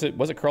recently. Was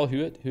it Carl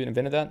Hewitt who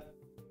invented that?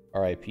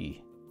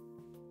 R.I.P.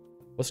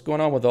 What's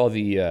going on with all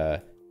the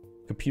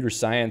computer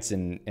science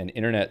and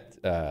internet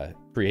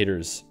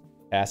creators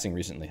passing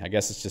recently? I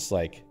guess it's just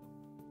like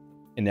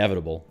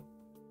inevitable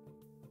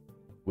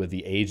with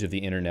the age of the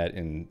internet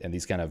and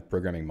these kind of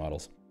programming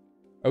models.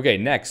 Okay,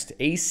 next,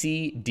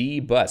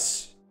 ACD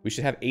bus. We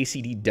should have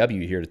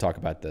ACDW here to talk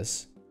about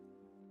this.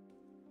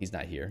 He's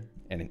not here,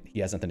 and he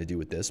has nothing to do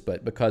with this,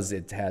 but because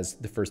it has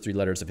the first 3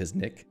 letters of his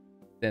nick,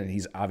 then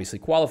he's obviously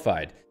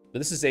qualified. So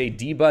this is a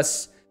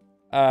dbus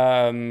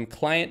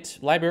client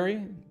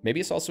library. Maybe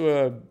it's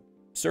also a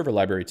server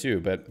library too,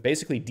 but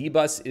basically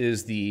dbus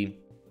is the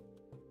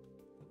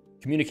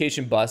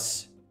communication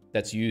bus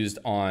that's used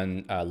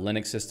on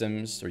Linux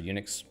systems or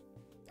Unix.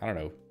 I don't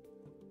know.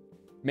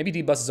 Maybe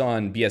dbus is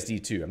on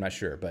BSD too, I'm not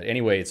sure. But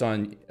anyway, it's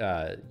on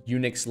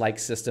Unix-like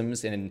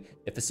systems, and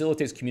it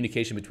facilitates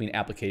communication between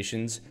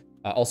applications.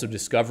 Also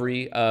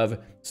discovery of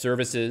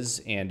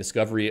services and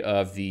discovery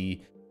of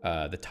the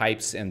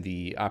types and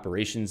the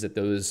operations that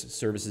those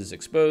services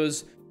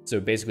expose. So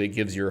basically it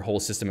gives your whole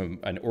system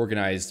an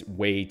organized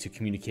way to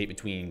communicate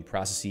between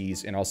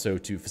processes and also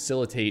to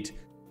facilitate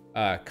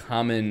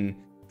common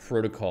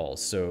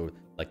protocols. So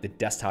like the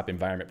desktop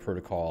environment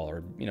protocol,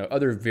 or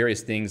other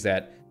various things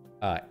that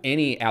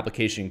any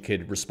application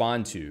could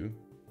respond to,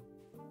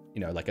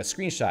 like a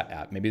screenshot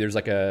app. Maybe there's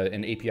like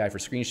an API for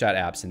screenshot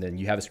apps, and then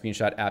you have a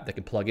screenshot app that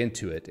can plug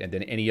into it. And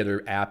then any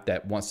other app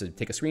that wants to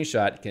take a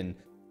screenshot can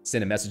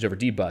send a message over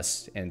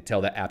dbus and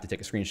tell that app to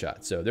take a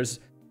screenshot. So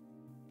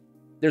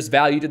there's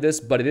value to this,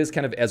 but it is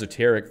kind of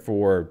esoteric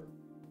for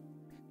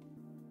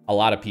a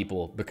lot of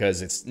people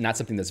because it's not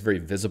something that's very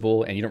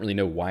visible, and you don't really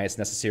know why it's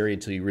necessary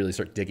until you really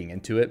start digging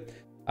into it.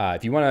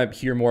 If you want to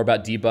hear more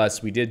about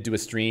dbus, we did do a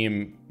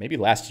stream maybe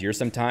last year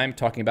sometime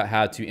talking about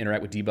how to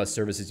interact with dbus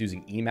services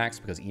using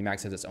Emacs, because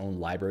Emacs has its own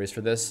libraries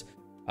for this.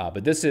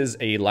 But this is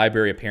a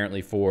library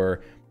apparently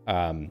for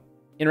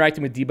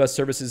interacting with dbus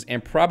services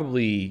and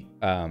probably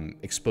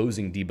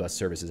exposing dbus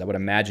services. I would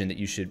imagine that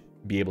you should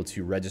be able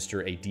to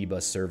register a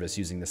dbus service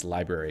using this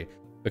library.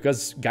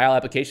 Because Guile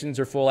applications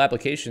are full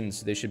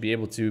applications, they should be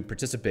able to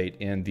participate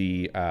in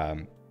the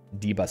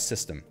dbus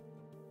system.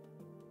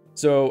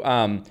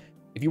 So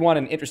if you want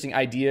an interesting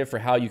idea for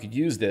how you could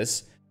use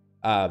this,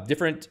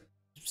 different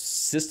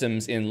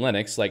systems in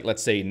Linux, like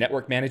let's say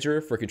Network Manager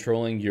for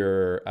controlling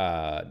your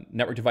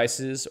network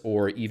devices,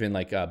 or even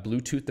like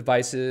Bluetooth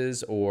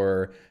devices,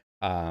 or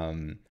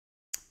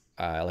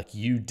like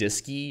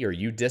UDisky or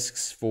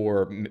UDisks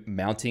for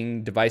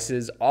mounting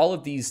devices. All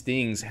of these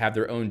things have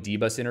their own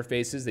dbus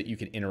interfaces that you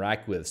can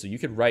interact with. So you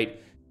could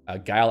write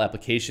Guile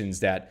applications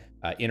that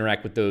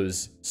interact with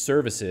those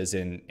services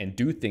and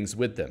do things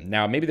with them.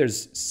 Now, maybe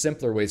there's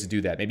simpler ways to do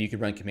that. Maybe you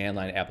could run command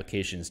line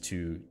applications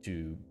to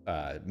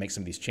make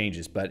some of these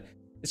changes, but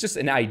it's just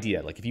an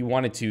idea. Like if you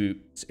wanted to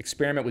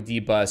experiment with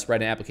dbus,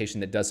 write an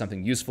application that does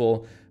something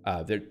useful,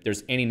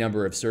 there's any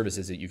number of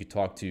services that you could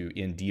talk to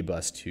in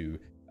dbus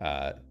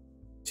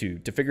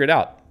to figure it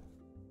out.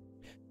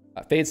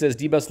 Fade says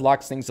dbus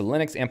locks things to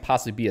Linux and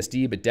possibly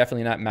BSD, but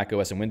definitely not Mac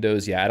OS and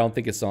Windows. Yeah, I don't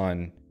think it's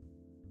on.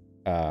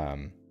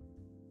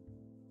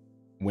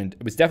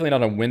 It's definitely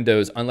not on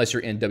Windows unless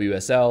you're in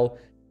WSL.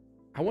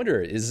 I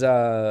wonder, is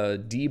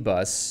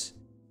dbus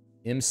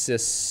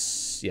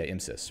MSys? Yeah,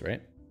 MSys,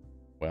 right?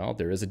 Well,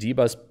 there is a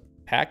dbus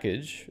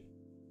package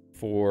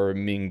for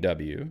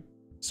MingW.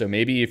 So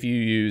maybe if you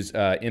use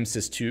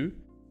MSys2,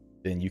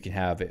 then you can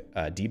have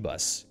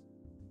dbus.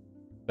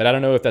 But I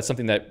don't know if that's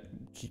something that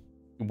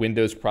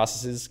Windows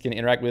processes can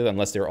interact with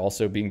unless they're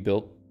also being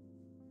built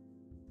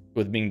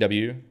with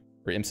MingW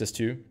or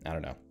MSys2. I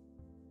don't know.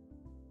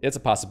 It's a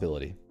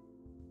possibility.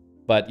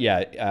 But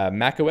yeah,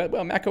 macOS,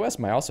 well, macOS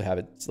might also have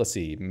it. So let's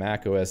see,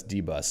 macOS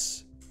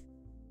dbus.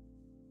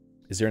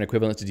 Is there an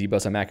equivalent to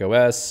dbus on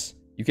macOS?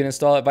 You can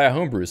install it via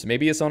Homebrew, so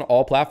maybe it's on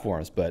all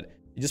platforms, but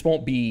it just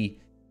won't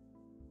be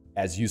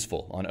as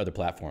useful on other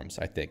platforms,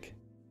 I think,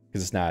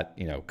 because it's not,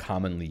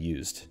 commonly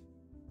used.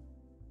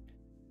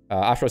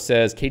 Ashra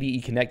says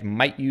KDE Connect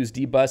might use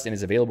dbus and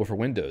is available for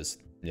Windows.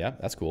 Yeah,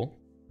 that's cool.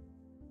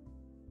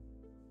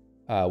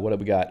 What have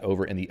we got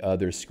over in the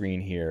other screen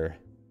here?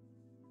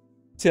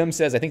 Tim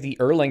says, I think the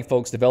Erlang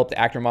folks developed the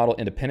actor model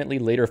independently.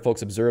 Later,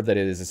 folks observed that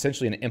it is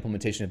essentially an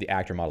implementation of the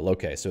actor model.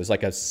 Okay, so it's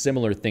like a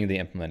similar thing they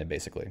implemented,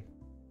 basically.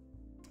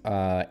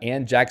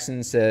 Ann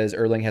Jackson says,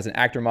 Erlang has an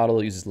actor model.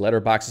 It uses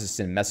letterboxes to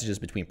send messages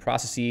between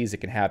processes.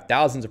 It can have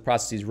thousands of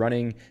processes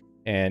running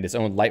and its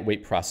own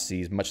lightweight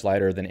processes, much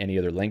lighter than any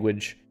other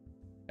language.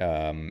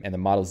 And the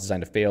model is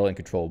designed to fail in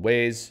controlled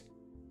ways.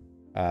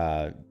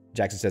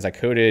 Jackson says, I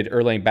coded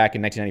Erlang back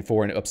in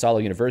 1994 in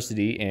Uppsala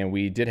University, and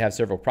we did have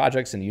several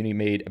projects, and the uni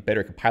made a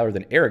better compiler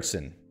than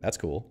Ericsson. That's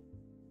cool.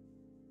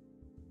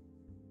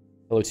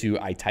 Hello to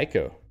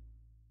Itaiko.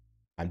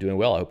 I'm doing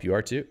well. I hope you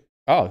are too.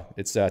 Oh,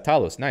 it's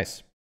Talos.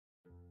 Nice.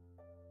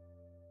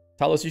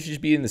 Talos, you should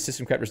just be in the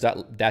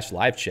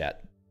systemcrafters.live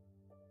chat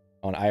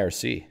on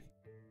IRC.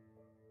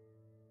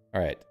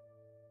 All right.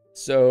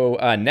 So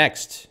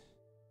next,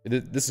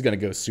 this is going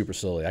to go super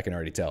slowly. I can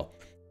already tell.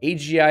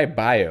 AGI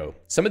Bio.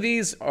 Some of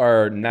these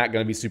are not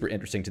going to be super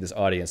interesting to this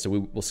audience, so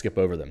we'll skip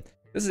over them.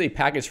 This is a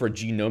package for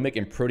genomic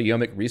and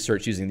proteomic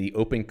research using the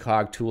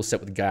OpenCog toolset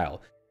with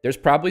Guile. There's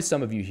probably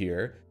some of you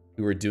here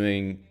who are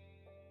doing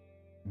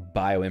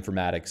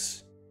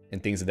bioinformatics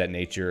and things of that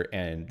nature,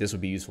 and this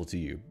would be useful to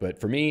you. But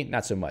for me,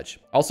 not so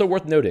much. Also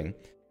worth noting,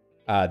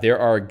 there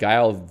are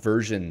Guile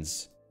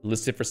versions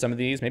listed for some of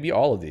these, maybe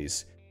all of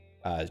these.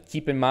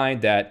 Keep in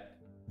mind that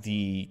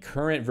the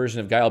current version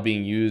of Guile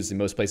being used in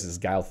most places is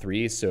Guile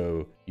 3,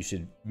 so you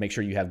should make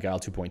sure you have Guile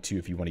 2.2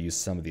 if you want to use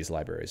some of these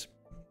libraries.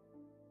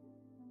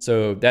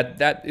 So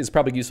that is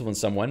probably useful in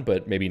someone,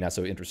 but maybe not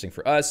so interesting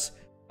for us.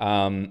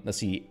 Let's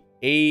see,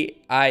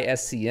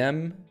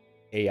 AISCM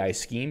AI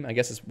Scheme, I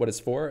guess is what it's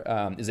for,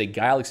 is a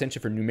Guile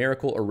extension for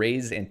numerical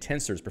arrays and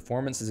tensors.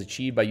 Performance is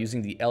achieved by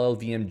using the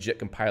LLVM JIT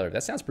compiler.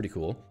 That sounds pretty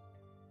cool.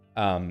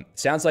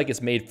 Sounds like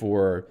it's made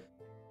for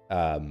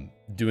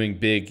doing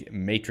big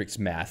matrix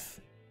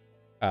math.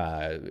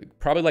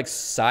 Probably like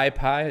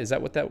SciPy. Is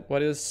that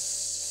what is?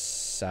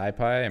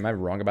 SciPy? Am I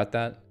wrong about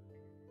that?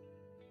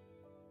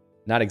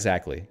 Not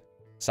exactly.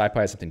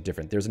 SciPy is something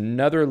different. There's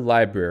another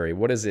library.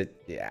 What is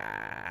it?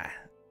 Yeah.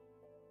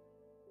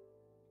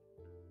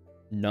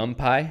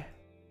 NumPy?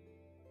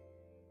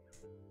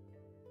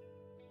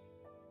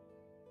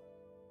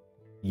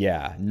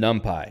 Yeah,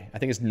 NumPy. I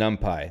think it's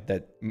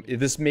NumPy.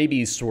 This may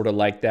be sort of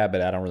like that,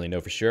 but I don't really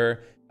know for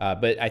sure.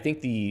 But I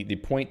think the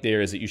point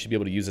there is that you should be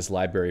able to use this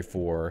library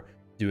for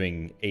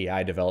doing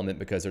AI development,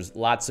 because there's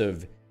lots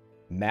of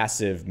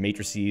massive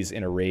matrices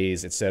and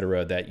arrays,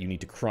 etc., that you need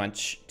to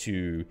crunch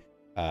to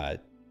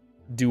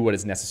do what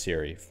is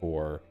necessary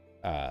for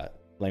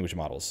language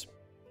models.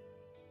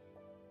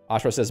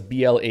 Ashra says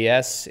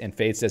BLAS, and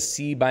Fade says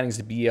C bindings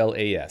to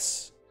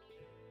BLAS.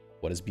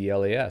 What is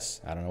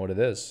BLAS? I don't know what it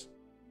is.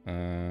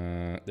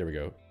 There we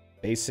go.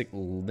 Basic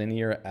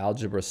linear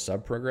algebra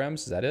subprograms.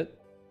 Is that it?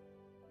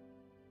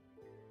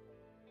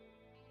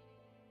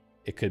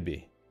 It could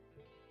be.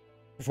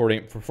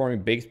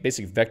 Performing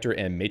basic vector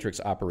and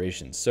matrix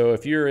operations. So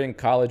if you're in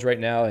college right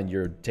now and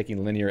you're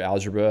taking linear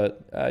algebra,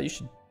 you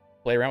should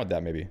play around with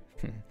that maybe.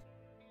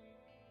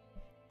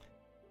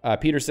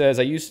 Peter says,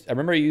 I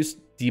remember I used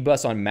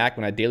dbus on Mac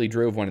when I daily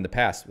drove one in the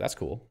past. That's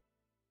cool.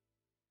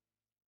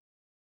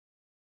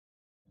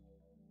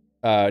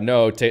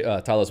 No,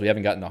 Talos, we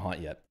haven't gotten to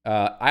Haunt yet.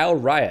 Isle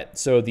Riot.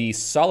 So the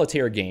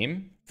solitaire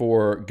game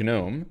for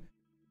GNOME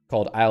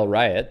called Isle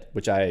Riot,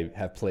 which I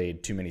have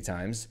played too many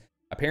times,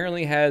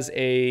 apparently has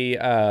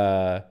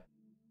a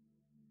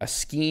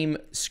Scheme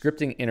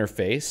scripting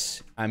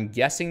interface. I'm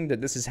guessing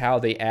that this is how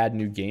they add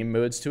new game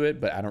modes to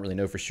it, but I don't really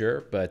know for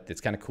sure. But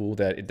it's kind of cool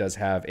that it does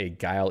have a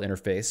Guile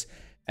interface.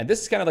 And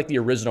this is kind of like the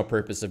original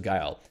purpose of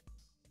Guile.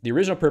 The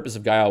original purpose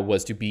of Guile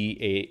was to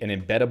be an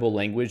embeddable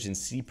language in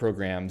C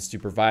programs to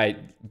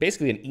provide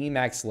basically an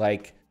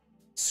Emacs-like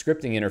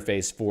scripting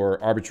interface for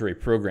arbitrary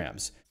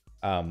programs.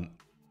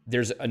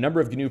 There's a number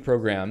of GNU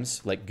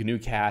programs like GNU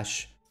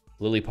Cache,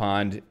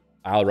 LilyPond,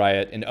 Isle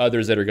Riot, and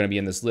others that are going to be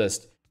in this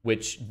list,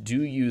 which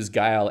do use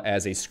Guile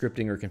as a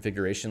scripting or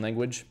configuration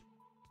language.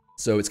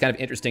 So it's kind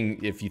of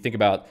interesting if you think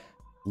about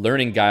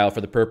learning Guile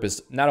for the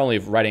purpose not only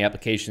of writing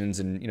applications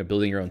and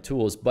building your own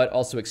tools, but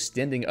also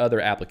extending other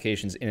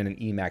applications in an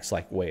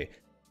Emacs-like way.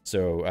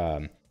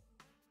 So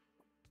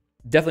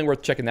definitely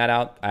worth checking that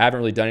out. I haven't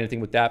really done anything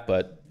with that,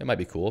 but it might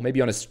be cool.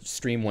 Maybe on a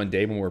stream one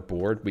day when we're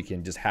bored, we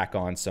can just hack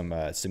on some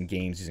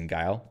games using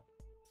Guile.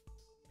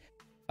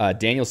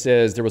 Daniel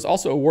says, there was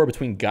also a war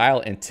between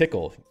Guile and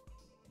Tickle.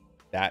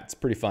 That's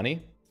pretty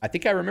funny. I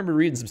think I remember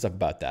reading some stuff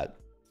about that.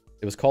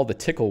 It was called the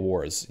Tickle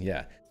Wars.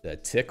 Yeah, the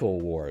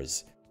Tickle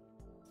Wars.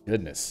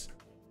 Goodness.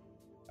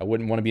 I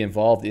wouldn't want to be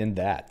involved in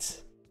that.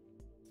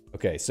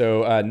 Okay,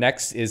 so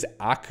next is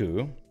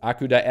Aku.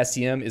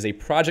 Aku.sem is a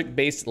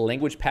project-based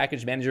language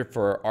package manager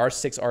for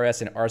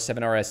R6RS and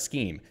R7RS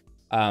Scheme.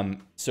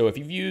 So if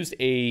you've used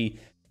a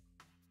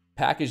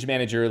package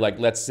manager like,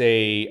 let's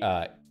say,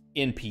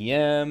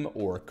 NPM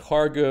or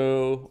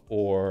Cargo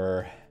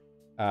or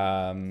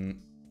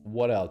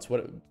what else?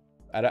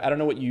 I don't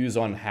know what you use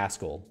on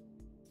Haskell.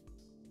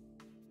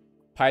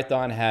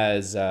 Python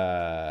has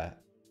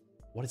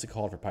what is it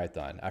called for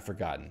Python? I've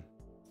forgotten.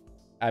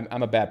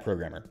 I'm a bad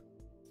programmer.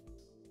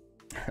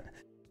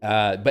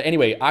 But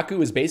anyway,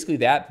 Aku is basically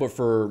that, but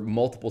for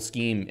multiple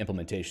Scheme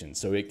implementations.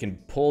 So it can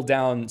pull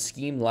down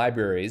Scheme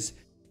libraries,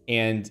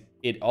 and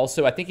it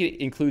also, I think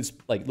it includes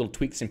like little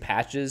tweaks and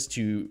patches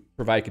to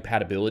provide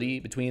compatibility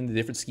between the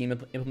different Scheme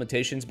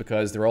implementations,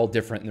 because they're all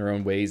different in their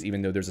own ways,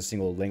 even though there's a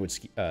single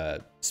language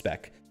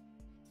spec.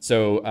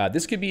 So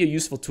this could be a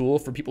useful tool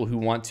for people who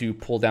want to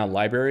pull down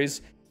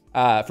libraries.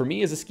 For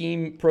me as a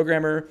Scheme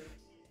programmer,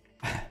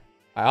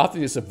 I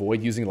often just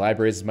avoid using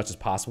libraries as much as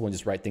possible and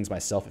just write things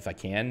myself if I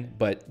can.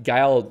 But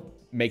Guile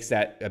makes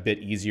that a bit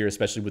easier,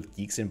 especially with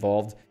geeks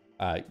involved.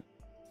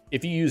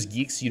 If you use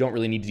geeks, you don't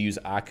really need to use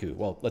Aku.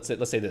 Well, let's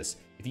say this.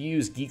 If you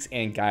use geeks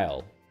and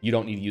Guile, you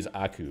don't need to use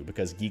Aku,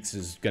 because geeks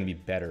is going to be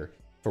better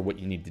for what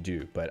you need to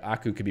do. But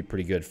Aku could be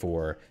pretty good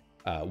for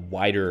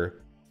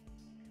wider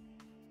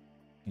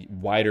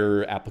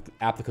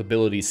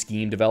applicability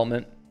Scheme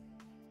development.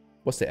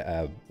 What's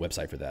the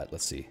website for that?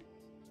 Let's see.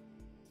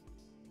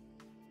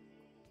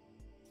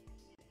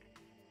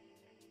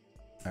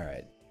 All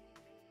right.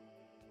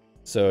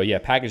 So yeah,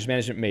 package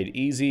management made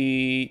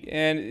easy,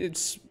 and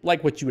it's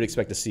like what you would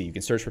expect to see. You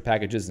can search for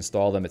packages,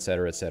 install them,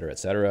 etc., etc.,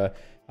 etc.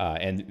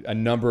 And a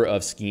number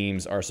of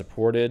schemes are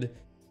supported.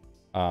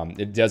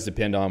 It does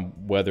depend on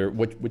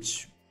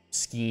which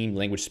Scheme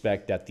language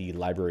spec that the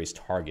libraries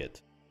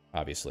target,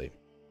 obviously.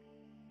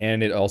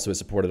 And it also is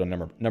supported on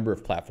a number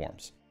of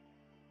platforms.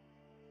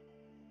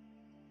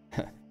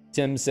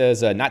 Tim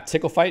says, not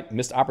Tickle Fight,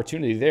 missed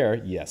opportunity there.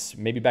 Yes,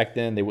 maybe back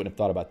then they wouldn't have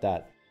thought about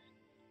that.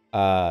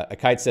 A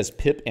Kite says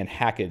pip and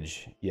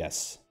hackage.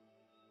 Yes.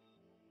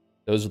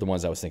 Those are the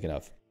ones I was thinking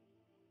of.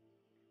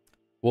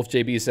 Wolf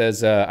JB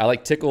says, I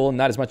like Tickle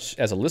not as much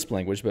as a Lisp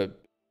language,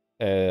 but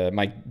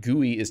my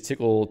GUI is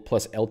Tickle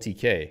plus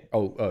LTK.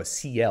 Oh,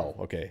 CL.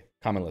 Okay.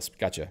 Common Lisp.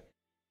 Gotcha.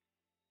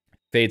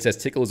 Fade says,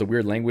 Tickle is a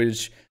weird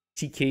language.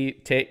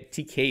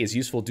 TK is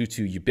useful due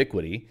to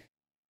ubiquity.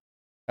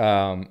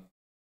 I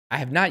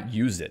have not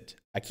used it.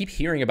 I keep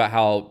hearing about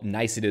how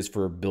nice it is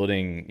for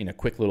building, you know,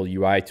 quick little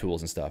UI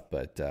tools and stuff,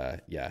 but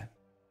yeah.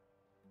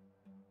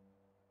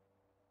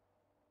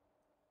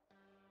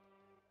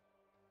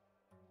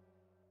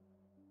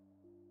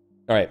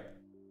 All right.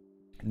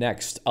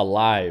 Next,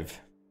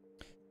 Alive.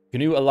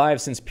 GNU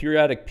Alive sends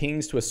periodic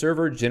pings to a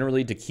server,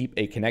 generally to keep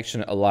a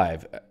connection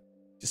alive.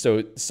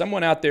 So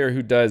someone out there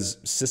who does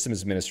system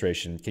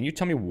administration, can you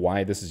tell me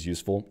why this is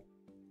useful?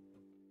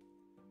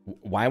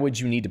 Why would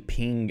you need to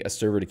ping a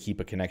server to keep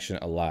a connection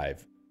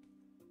alive?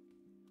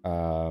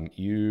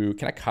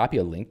 Can I copy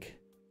a link?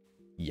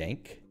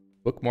 Yank?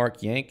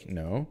 Bookmark yank?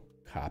 No.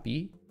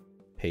 Copy.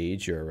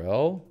 Page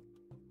URL.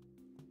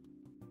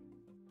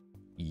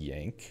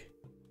 Yank.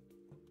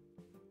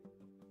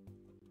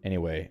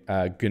 Anyway,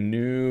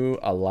 GNU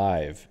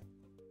Alive.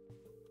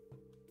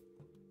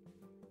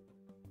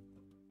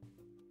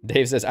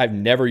 Dave says, I've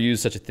never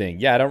used such a thing.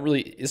 Yeah, I don't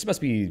really... This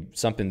must be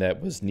something that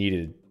was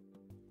needed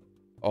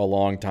a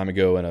long time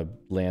ago in a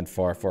land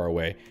far, far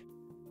away.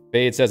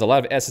 Fade says, a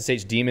lot of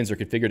SSH daemons are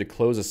configured to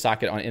close a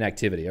socket on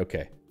inactivity.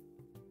 Okay.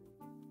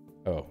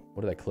 Oh,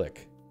 what did I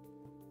click?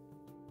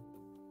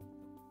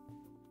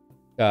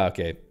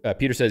 Okay.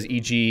 Peter says,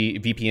 e.g.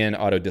 VPN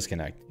auto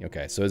disconnect.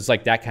 Okay, so it's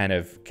like that kind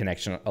of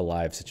connection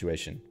alive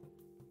situation.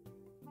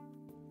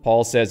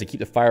 Paul says to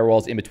keep the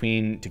firewalls in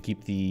between to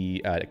keep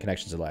the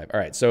connections alive. All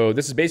right, so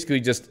this is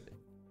basically just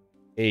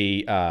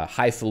a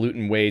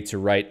highfalutin way to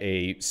write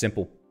a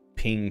simple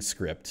ping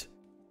script.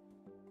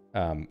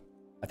 I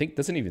think,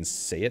 doesn't even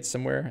say it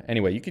somewhere.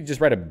 Anyway, you could just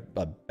write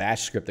a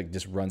bash script that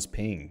just runs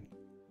ping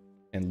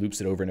and loops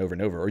it over and over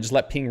and over. Or just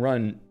let ping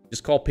run,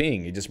 just call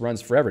ping. It just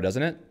runs forever,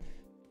 doesn't it?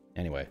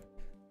 Anyway.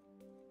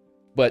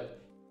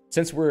 But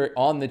since we're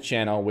on the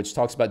channel, which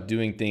talks about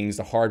doing things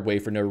the hard way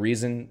for no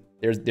reason,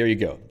 there you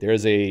go.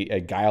 There's a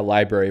Guile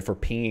library for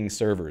pinging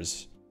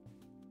servers.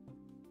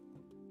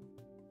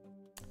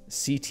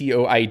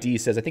 CTOID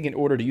says, I think in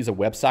order to use a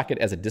WebSocket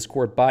as a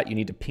Discord bot, you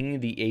need to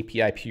ping the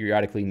API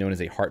periodically, known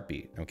as a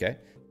heartbeat. Okay.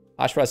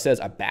 Ashra says,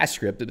 a bash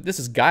script, but this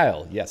is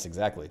Guile. Yes,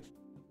 exactly.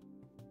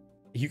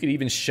 You could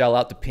even shell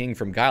out the ping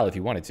from Guile if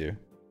you wanted to.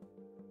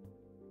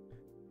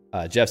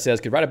 Jeff says,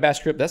 could write a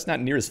bash script. That's not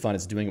near as fun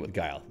as doing it with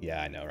Guile.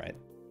 Yeah, I know, right?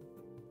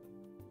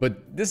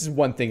 But this is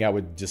one thing I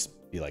would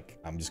just be like,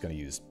 I'm just going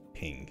to use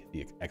ping,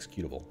 the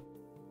executable.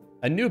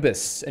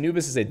 Anubis.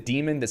 Anubis is a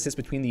daemon that sits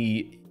between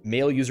the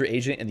mail user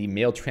agent and the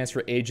mail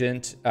transfer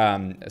agent.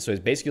 So it's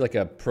basically like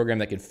a program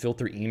that can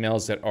filter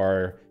emails that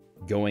are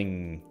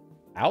going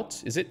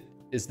out.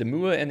 Is the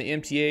MUA and the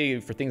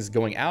MTA for things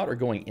going out or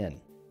going in?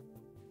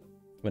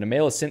 When a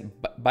mail is sent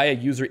by a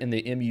user in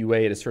the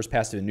MUA, it is first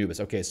passed to Anubis.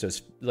 Okay, so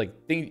it's like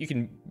you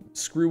can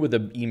screw with the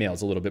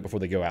emails a little bit before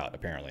they go out,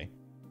 apparently.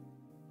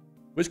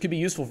 Which could be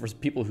useful for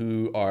people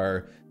who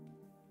are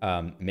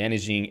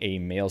managing a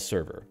mail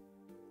server.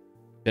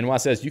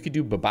 Benoit says, you could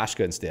do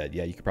Babashka instead.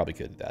 Yeah, you probably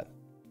could do that.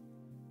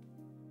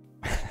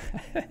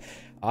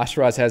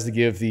 Ashraz has to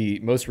give the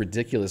most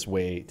ridiculous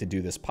way to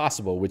do this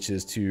possible, which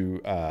is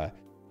to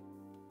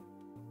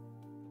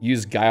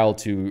use Guile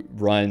to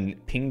run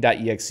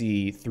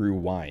ping.exe through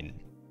wine.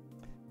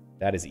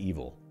 That is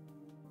evil.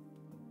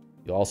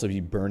 You'll also be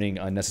burning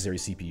unnecessary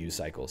CPU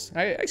cycles.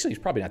 Actually,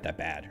 it's probably not that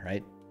bad,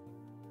 right?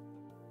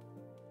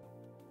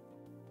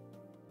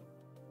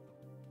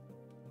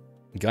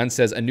 Gun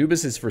says,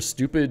 Anubis is for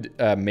stupid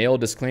mail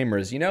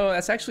disclaimers. You know,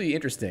 that's actually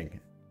interesting.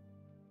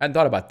 I hadn't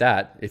thought about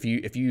that. If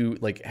you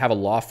like have a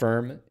law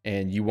firm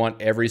and you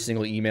want every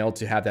single email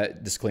to have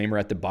that disclaimer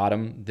at the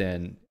bottom,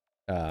 then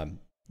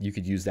you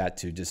could use that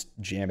to just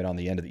jam it on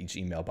the end of each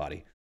email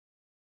body.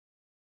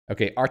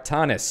 Okay,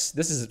 Artanis.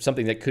 This is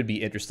something that could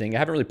be interesting. I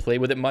haven't really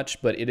played with it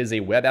much, but it is a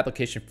web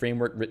application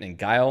framework written in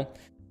Guile.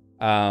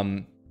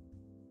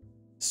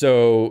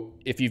 So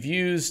if you've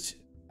used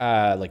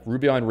like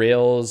Ruby on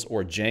Rails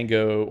or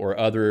Django or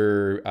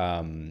other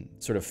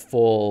sort of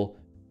full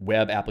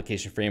web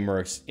application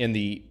frameworks in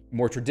the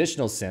more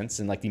traditional sense,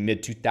 in like the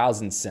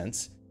mid-2000s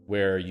sense,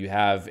 where you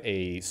have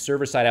a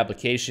server-side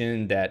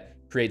application that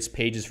creates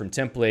pages from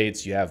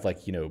templates, you have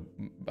like, you know,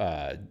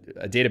 a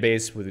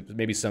database with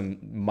maybe some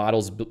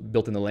models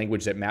built in the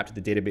language that map to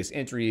the database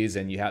entries,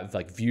 and you have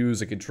like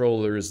views and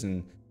controllers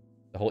and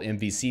the whole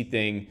MVC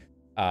thing.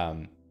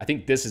 I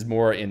think this is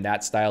more in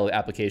that style of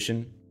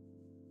application.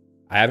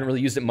 I haven't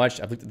really used it much.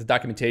 I've looked at the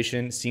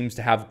documentation. Seems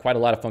to have quite a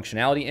lot of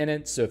functionality in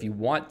it. So if you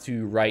want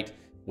to write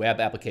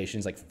web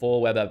applications, like full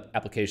web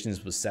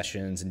applications with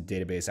sessions and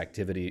database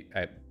activity,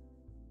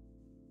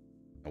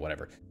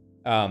 whatever,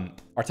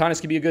 Artanis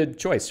could be a good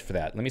choice for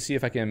that. Let me see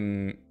if I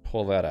can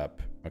pull that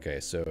up. Okay,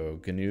 so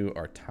GNU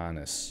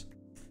Artanis.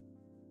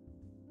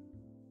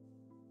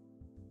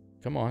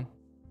 Come on.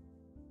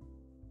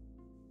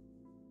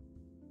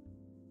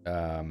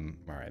 All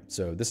right,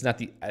 so this is not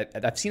the,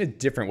 I've seen a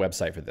different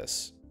website for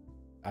this.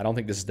 I don't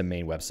think this is the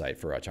main website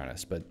for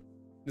Archanus, but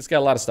it's got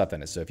a lot of stuff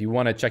in it. So if you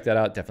want to check that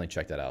out, definitely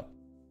check that out.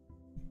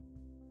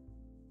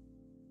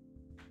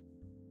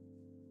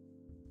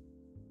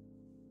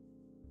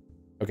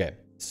 Okay,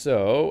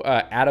 so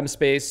Atom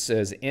Space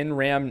says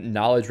NRAM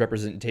knowledge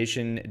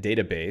representation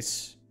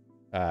database,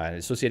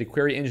 associated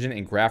query engine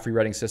and graph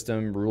rewriting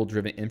system,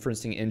 rule-driven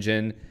inferencing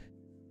engine.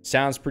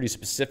 Sounds pretty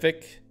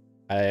specific.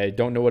 I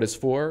don't know what it's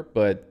for,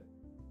 but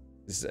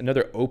this is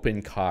another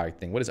OpenCog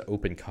thing. What is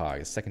OpenCog?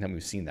 It's the second time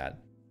we've seen that.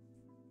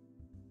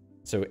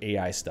 So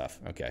AI stuff.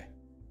 Okay.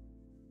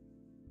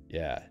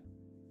 Yeah.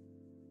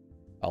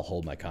 I'll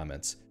hold my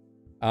comments.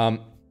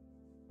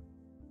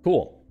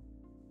 Cool.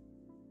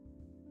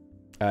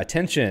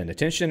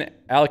 Attention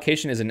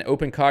allocation is an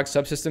OpenCog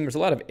subsystem. There's a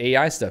lot of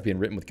AI stuff being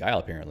written with Guile,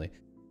 apparently.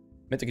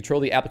 Meant to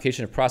control the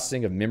application of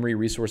processing of memory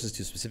resources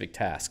to specific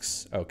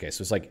tasks. Okay,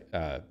 so it's like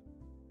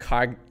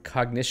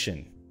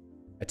cognition.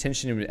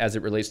 Attention as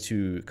it relates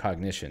to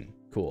cognition.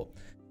 Cool.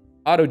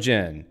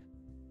 Autogen.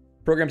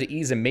 Program to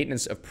ease the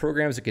maintenance of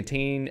programs that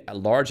contain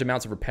large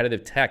amounts of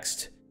repetitive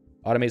text.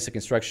 Automates the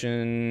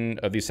construction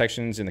of these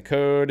sections in the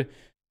code.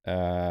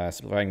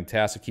 Simplifying the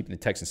task of keeping the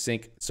text in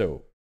sync.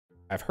 So,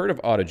 I've heard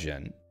of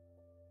Autogen.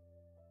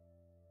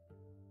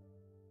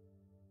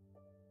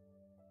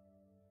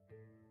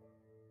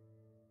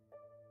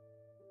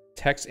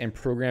 Text and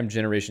program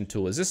generation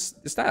tool. Is this,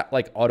 it's not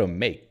like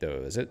automake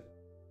though, is it?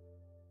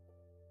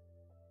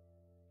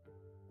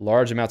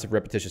 Large amounts of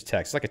repetitious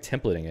text. It's like a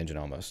templating engine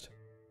almost.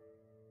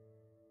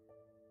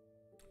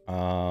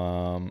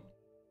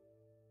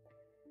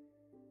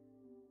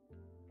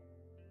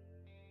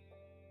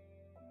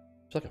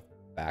 It's like a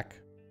FAQ.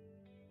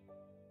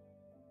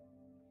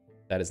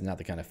 That is not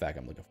the kind of FAQ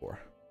I'm looking for.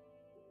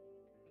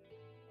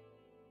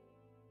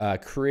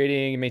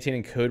 Creating and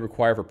maintaining code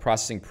required for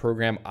processing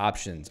program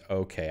options.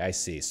 Okay, I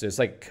see. So it's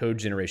like a code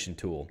generation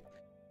tool.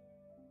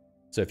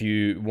 So if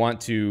you want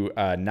to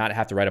not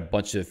have to write a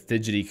bunch of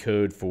fidgety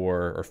code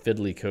for, or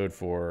fiddly code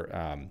for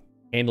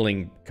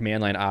handling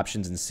command line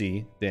options in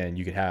C, then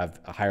you could have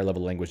a higher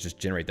level language just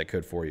generate that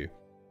code for you.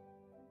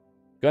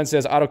 Gun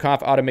says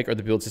AutoConf, Automake are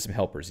the build system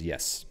helpers.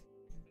 Yes.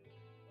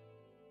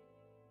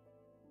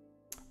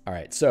 All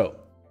right, so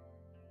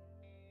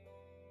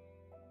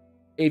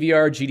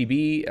AVR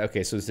GDB.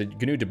 Okay, so it's a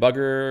GNU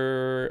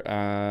debugger.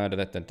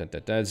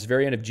 This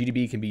variant of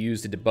GDB can be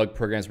used to debug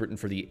programs written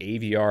for the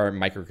AVR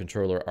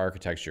microcontroller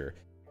architecture.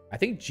 I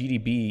think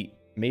GDB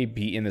may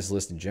be in this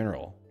list in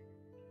general.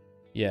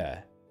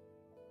 Yeah.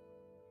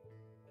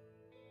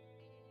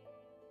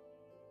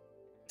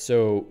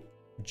 So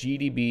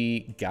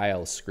GDB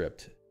Guile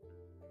script.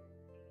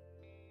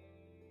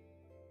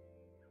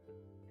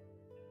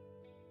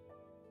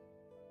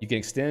 You can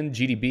extend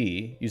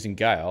GDB using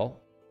Guile.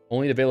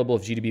 Only available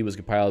if GDB was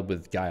compiled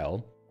with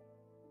Guile.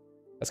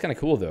 That's kind of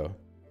cool, though.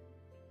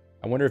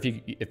 I wonder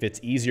if it's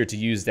easier to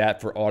use that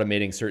for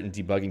automating certain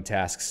debugging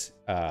tasks,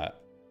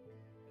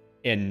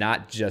 and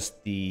not just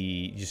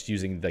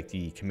using like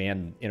the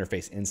command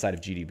interface inside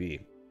of GDB.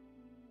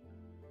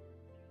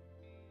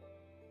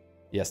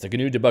 Yes, the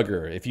GNU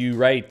debugger. If you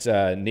write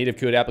native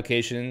code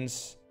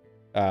applications,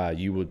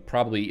 you would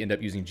probably end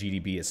up using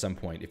GDB at some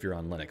point if you're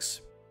on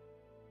Linux.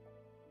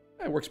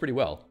 It works pretty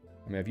well.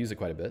 I mean, I've used it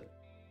quite a bit.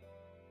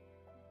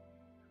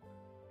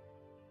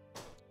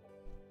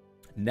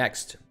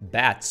 Next,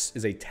 BATS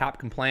is a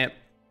TAP-compliant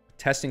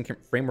testing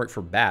framework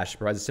for Bash. It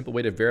provides a simple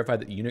way to verify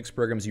that the Unix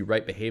programs you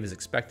write behave as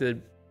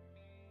expected.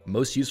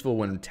 Most useful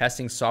when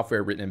testing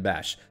software written in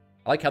Bash.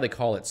 I like how they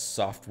call it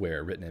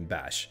software written in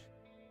Bash.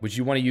 Would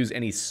you want to use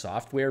any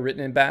software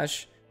written in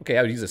Bash? Okay,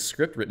 I would use a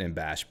script written in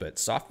Bash, but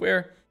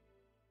software?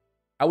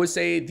 I would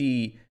say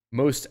the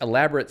most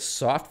elaborate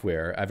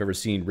software I've ever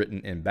seen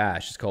written in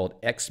Bash is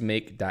called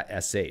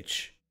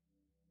xmake.sh.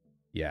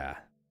 Yeah.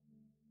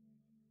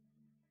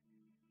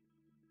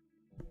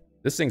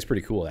 This thing's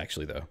pretty cool,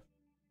 actually, though.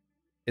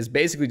 It's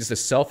basically just a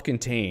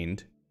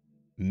self-contained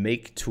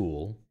make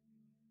tool.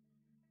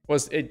 Well,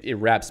 it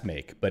wraps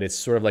make, but it's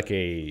sort of like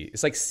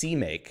it's like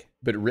CMake,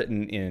 but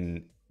written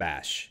in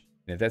Bash.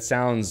 And if that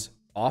sounds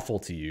awful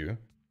to you,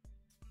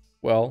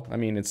 well, I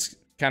mean, it's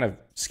kind of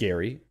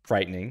scary,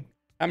 frightening.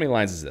 How many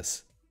lines is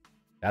this?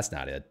 That's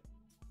not it.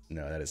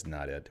 No, that is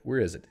not it. Where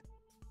is it?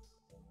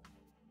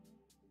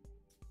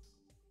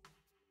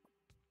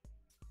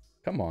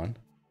 Come on.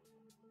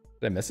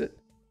 Did I miss it?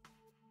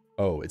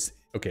 Oh, it's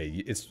okay.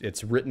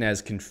 It's written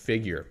as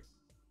configure.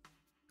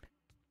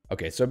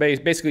 Okay, so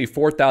basically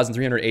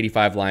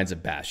 4,385 lines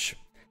of Bash.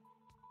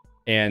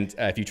 And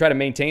if you try to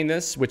maintain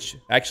this, which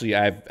actually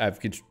I've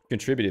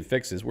contributed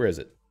fixes. Where is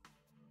it?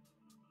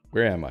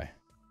 Where am I?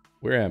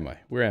 Where am I?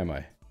 Where am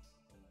I?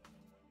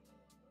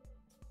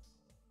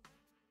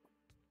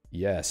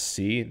 Yes,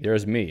 see,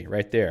 there's me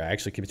right there. I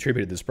actually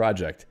contributed this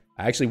project.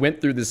 I actually went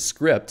through this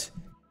script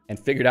and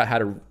figured out how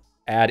to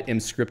add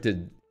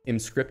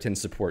mscripton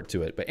support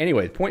to it. But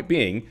anyway, the point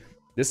being,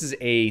 this is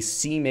a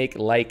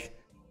CMake-like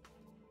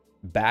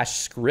Bash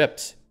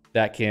script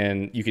that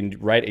you can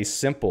write a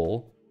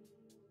simple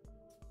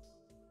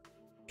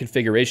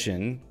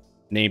configuration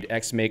named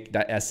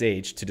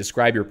xmake.sh to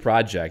describe your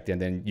project, and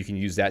then you can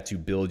use that to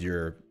build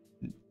your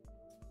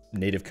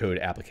native code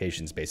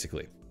applications,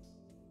 basically.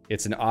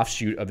 It's an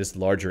offshoot of this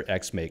larger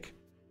xmake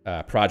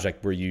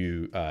project where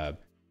you,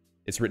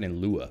 it's written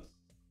in Lua,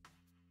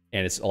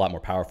 and it's a lot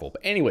more powerful.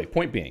 But anyway,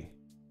 point being,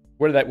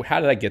 how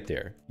did I get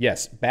there?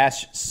 Yes,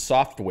 Bash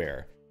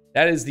software.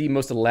 That is the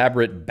most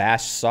elaborate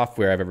Bash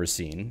software I've ever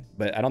seen,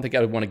 but I don't think I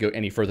would want to go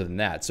any further than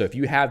that. So if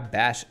you have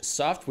Bash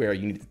software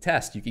you need to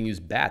test, you can use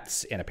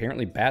bats, and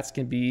apparently bats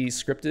can be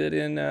scripted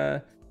in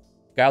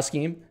Guile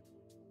Scheme.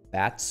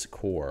 Bats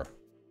core.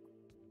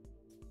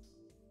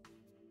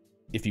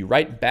 If you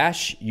write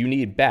Bash, you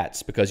need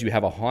bats because you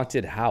have a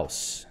haunted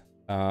house.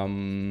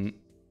 TAP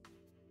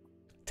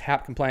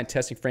compliant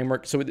testing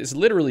framework. So it's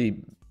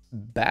literally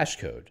Bash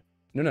code.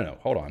 No,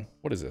 hold on.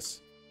 What is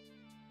this?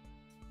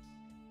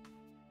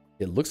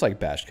 It looks like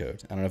Bash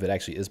code. I don't know if it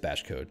actually is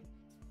Bash code.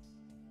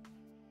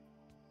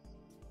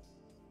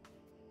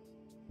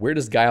 Where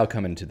does Guile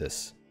come into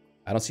this?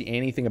 I don't see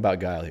anything about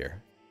Guile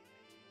here.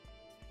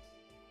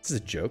 This is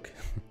a joke.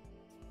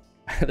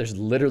 There's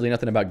literally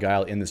nothing about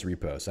Guile in this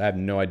repo, so I have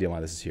no idea why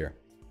this is here.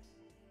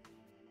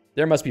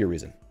 There must be a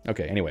reason.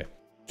 Okay, anyway.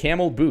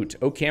 Camel boot.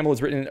 OCaml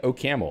is written in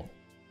OCaml.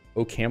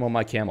 OCaml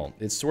my camel.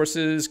 Its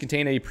sources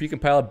contain a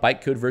precompiled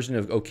bytecode version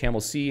of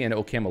OCaml-C and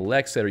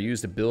OCaml-Lex that are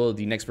used to build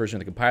the next version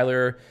of the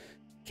compiler.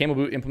 Camel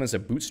boot implements a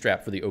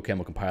bootstrap for the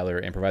OCaml compiler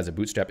and provides a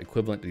bootstrap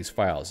equivalent to these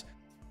files.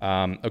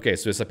 Okay,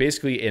 so it's like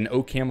basically an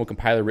OCaml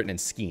compiler written in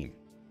Scheme,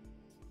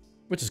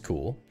 which is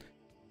cool.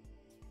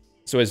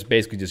 So it's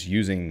basically just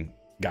using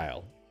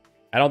Guile.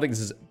 I don't think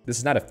this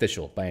is not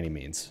official by any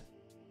means.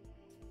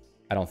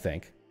 I don't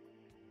think.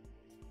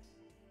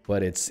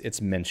 But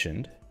it's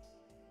mentioned.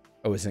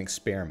 Oh, it's an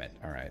experiment.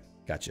 All right,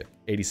 gotcha.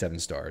 87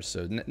 stars.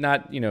 So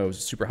not,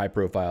 super high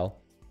profile.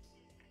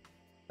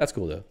 That's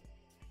cool though.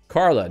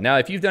 Carla. Now,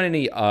 if you've done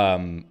any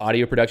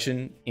audio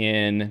production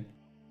in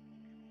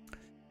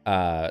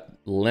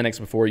Linux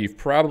before, you've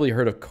probably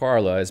heard of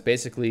Carla. It's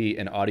basically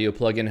an audio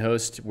plugin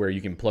host where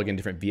you can plug in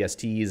different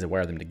VSTs and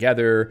wire them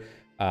together.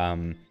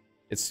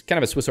 It's kind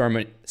of a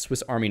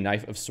Swiss Army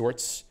knife of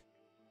sorts.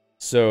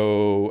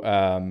 So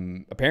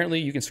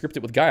apparently you can script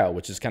it with Guile,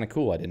 which is kind of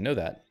cool. I didn't know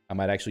that. I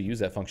might actually use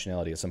that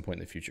functionality at some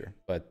point in the future.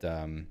 But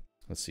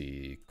let's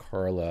see,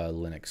 Carla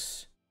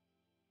Linux.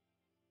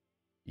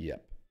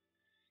 Yep.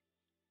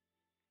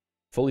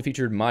 Fully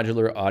featured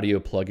modular audio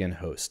plugin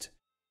host.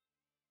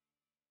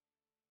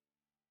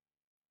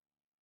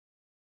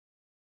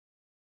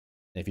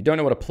 And if you don't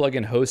know what a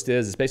plugin host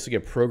is, it's basically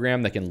a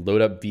program that can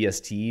load up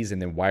VSTs and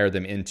then wire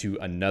them into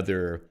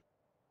another.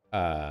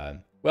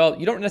 Well,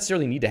 you don't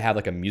necessarily need to have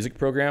like a music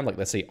program, like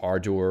let's say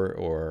Ardor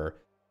or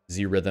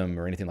Z-Rhythm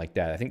or anything like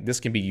that. I think this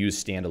can be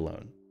used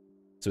standalone.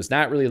 So it's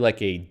not really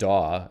like a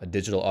DAW, a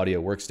digital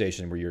audio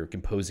workstation where you're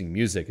composing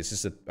music. It's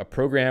just a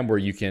program where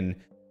you can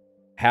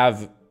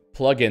have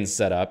plugins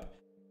set up,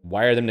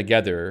 wire them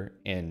together,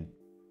 and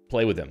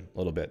play with them a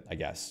little bit, I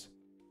guess.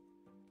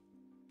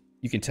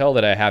 You can tell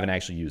that I haven't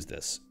actually used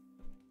this.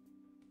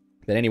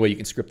 But anyway, you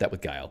can script that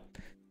with Guile.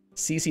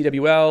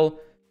 CCWL.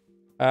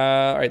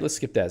 All right, let's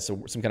skip that.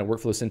 So some kind of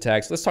workflow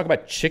syntax. Let's talk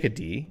about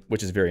Chickadee,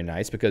 which is very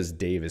nice because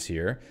Dave is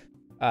here.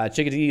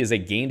 Chickadee is a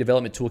game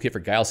development toolkit for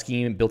Guile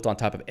Scheme built on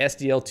top of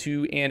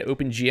SDL2 and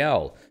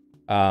OpenGL.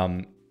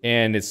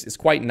 And it's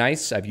quite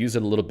nice. I've used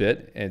it a little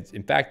bit. And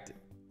in fact,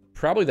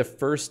 probably the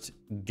first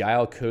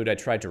Guile code I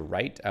tried to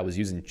write, I was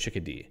using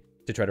Chickadee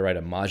to try to write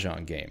a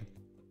Mahjong game.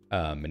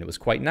 And it was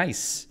quite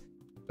nice.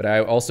 But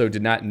I also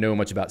did not know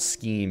much about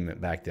Scheme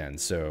back then,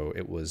 so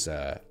it was...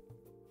 I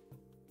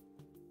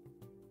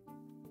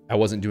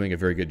wasn't doing a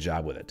very good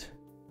job with it.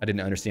 I didn't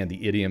understand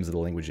the idioms of the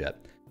language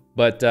yet.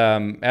 But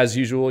as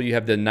usual, you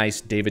have the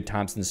nice David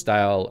Thompson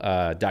style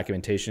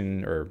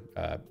documentation or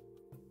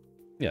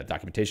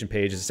documentation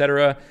page,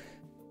 etc.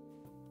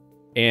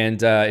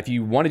 And if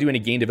you want to do any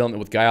game development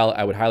with Guile,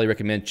 I would highly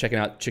recommend checking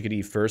out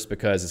Chickadee first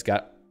because it's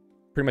got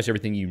pretty much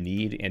everything you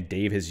need. And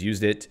Dave has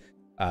used it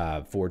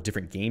for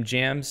different game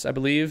jams, I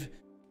believe.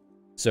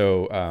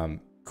 So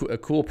a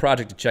cool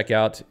project to check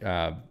out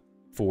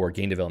for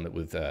game development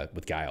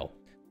with Guile.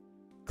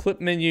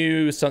 Clip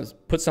menu,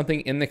 put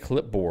something in the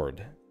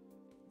clipboard.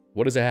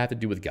 What does that have to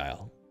do with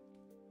Guile?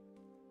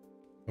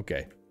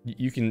 Okay,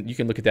 you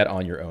can look at that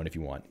on your own if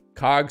you want.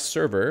 Cog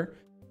server,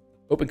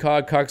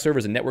 OpenCog server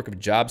is a network of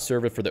job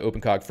server for the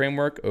OpenCog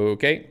framework.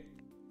 Okay.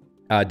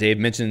 Dave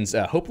mentions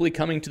hopefully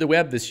coming to the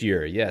web this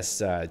year.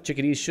 Yes,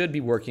 Chickadee should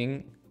be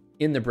working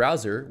in the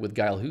browser with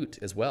Guile Hoot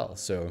as well.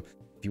 So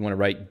if you want to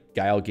write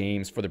Guile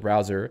games for the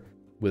browser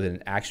with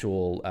an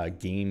actual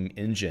game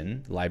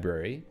engine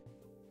library,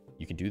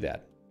 you can do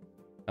that.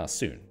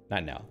 Soon,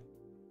 not now.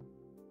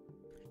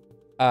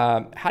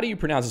 How do you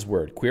pronounce this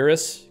word?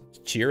 Quiris?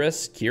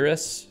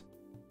 Kiris?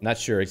 Not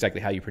sure exactly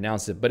how you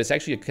pronounce it, but it's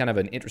actually kind of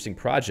an interesting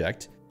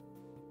project.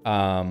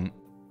 It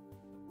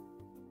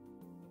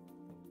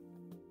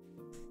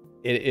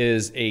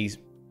is a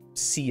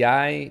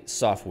CI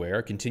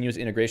software, continuous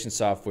integration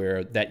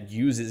software, that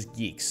uses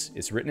Geeks.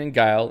 It's written in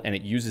Guile, and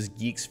it uses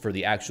Geeks for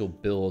the actual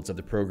builds of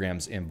the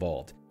programs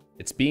involved.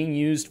 It's being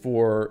used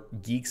for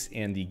Geeks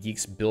and the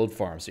Geeks build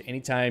farm. So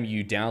anytime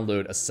you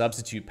download a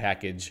substitute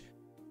package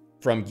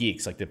from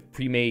Geeks, like the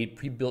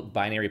pre-built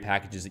binary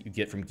packages that you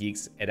get from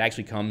Geeks, it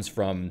actually comes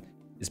from,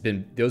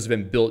 those have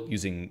been built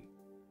using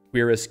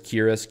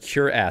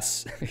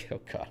Cure-S.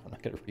 Oh God, I'm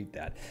not gonna read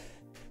that.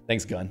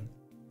 Thanks, Gun.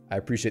 I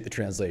appreciate the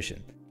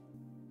translation.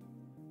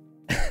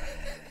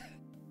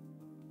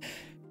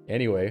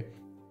 Anyway,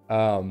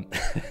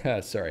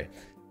 sorry.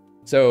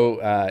 So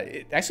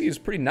it actually is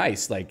pretty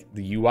nice. Like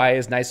the UI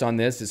is nice on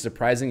this. It's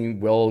surprisingly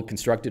well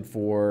constructed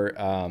for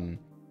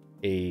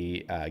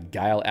a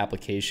Guile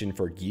application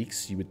for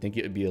Geeks. You would think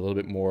it would be a little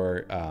bit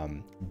more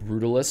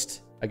brutalist,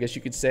 I guess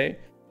you could say,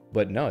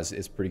 but no,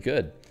 it's pretty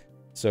good.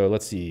 So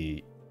let's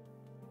see,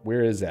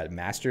 where is that?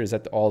 Master, is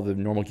that all the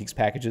normal Geeks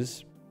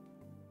packages?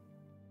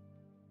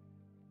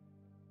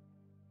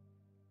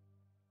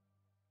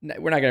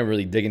 We're not going to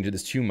really dig into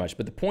this too much,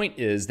 but the point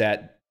is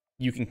that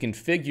you can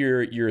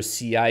configure your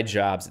CI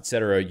jobs,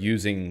 etc.,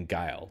 using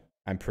Guile.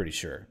 I'm pretty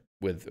sure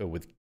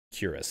with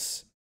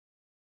Cure-S.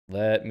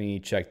 Let me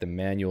check the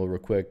manual real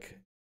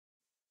quick.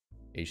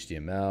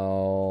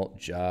 HTML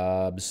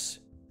jobs.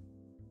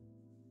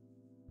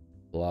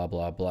 Blah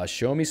blah blah.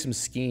 Show me some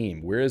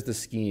scheme. Where is the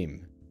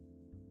scheme?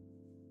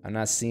 I'm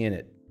not seeing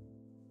it.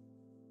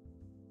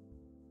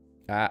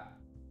 No,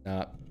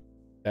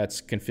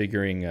 that's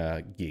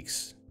configuring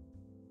Geeks.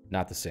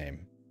 Not the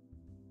same.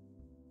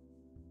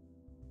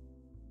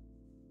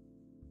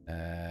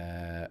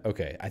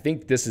 Okay, I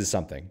think this is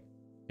something.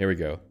 Here we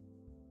go.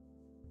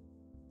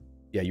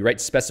 Yeah, you write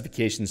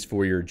specifications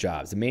for your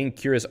jobs. The main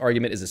Cure-S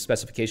argument is a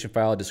specification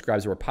file. It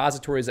describes the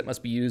repositories that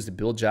must be used to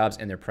build jobs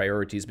and their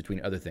priorities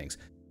between other things.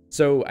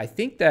 So I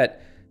think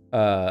that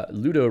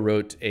Ludo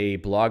wrote a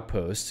blog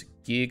post,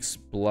 Geeks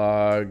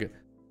blog,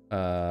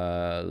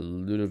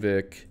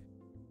 Ludovic,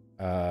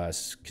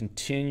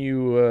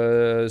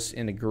 continuous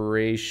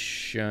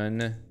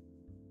integration.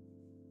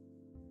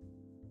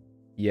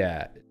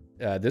 Yeah,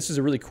 this is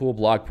a really cool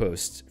blog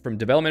post. From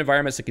development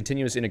environments to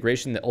continuous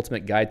integration, the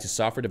ultimate guide to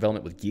software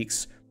development with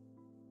Geeks.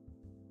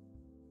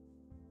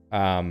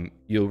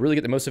 You'll really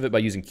get the most of it by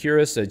using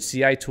Cure-S, a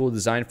CI tool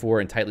designed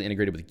for and tightly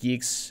integrated with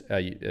Geeks.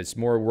 It's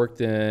more work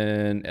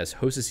than as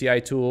host a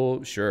CI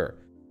tool, sure.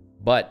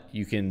 But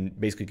you can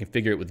basically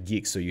configure it with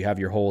Geeks, so you have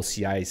your whole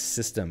CI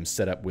system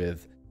set up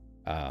with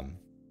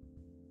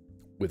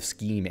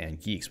Scheme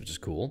and Geeks, which is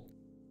cool.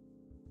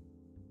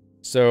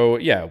 So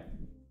yeah,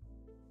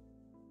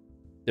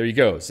 there you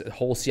go. It's a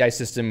whole CI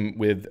system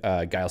with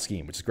Guile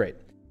Scheme, which is great.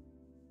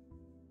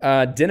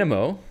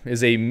 Dynamo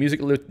is a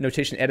music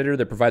notation editor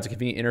that provides a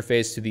convenient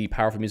interface to the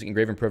powerful music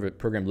engraving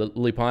program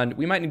Lilypond.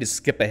 We might need to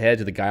skip ahead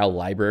to the Guile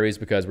libraries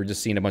because we're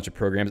just seeing a bunch of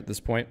programs at this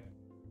point.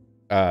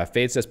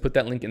 Fade says, put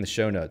that link in the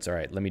show notes. All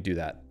right, let me do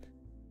that.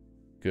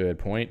 Good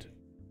point.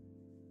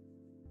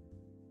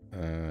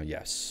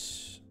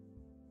 Yes.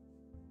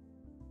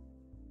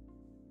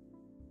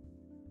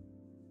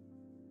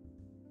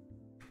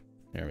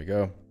 There we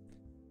go.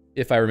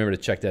 If I remember to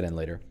check that in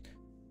later.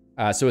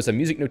 So it's a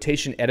music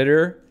notation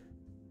editor.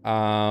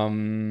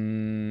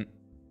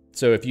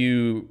 So if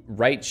you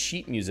write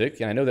sheet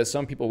music, and I know that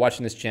some people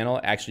watching this channel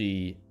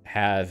actually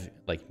have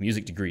like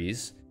music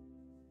degrees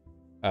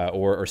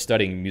or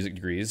studying music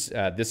degrees,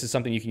 this is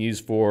something you can use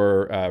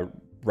for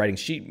writing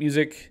sheet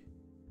music.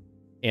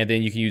 And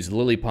then you can use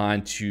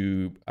Lilypond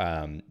to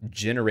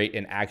generate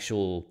an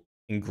actual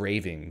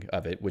engraving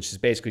of it, which is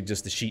basically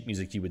just the sheet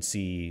music you would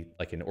see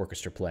like an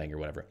orchestra playing or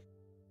whatever.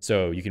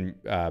 So you can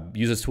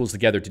use those tools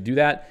together to do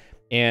that.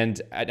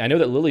 And I know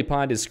that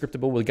Lilypond is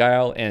scriptable with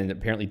Guile, and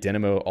apparently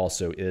Dynamo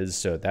also is,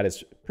 so that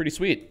is pretty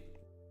sweet.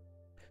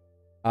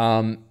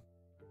 All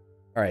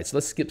right, so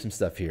let's skip some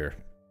stuff here.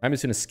 I'm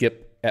just gonna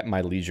skip at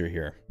my leisure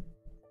here.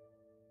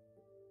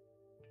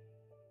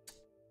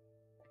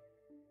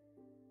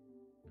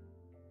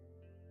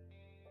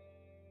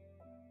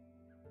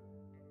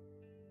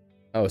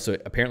 Oh, so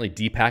apparently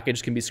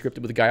depackaged can be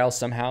scripted with Guile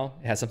somehow.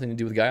 It has something to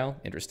do with Guile.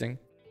 Interesting.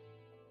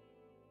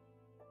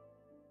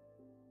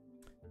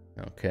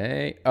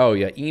 Okay. Oh,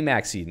 yeah,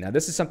 Emacsy. Now,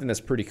 this is something that's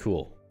pretty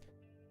cool.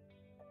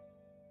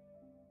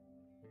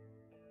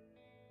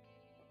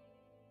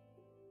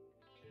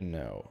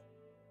 No.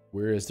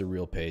 Where is the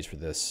real page for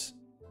this?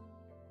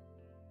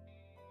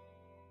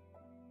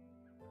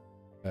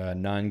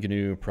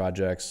 Non-GNU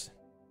projects.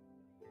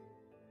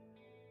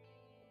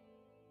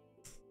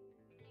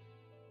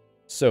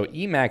 So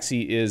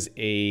Emacsy is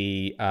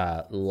a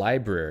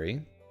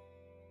library.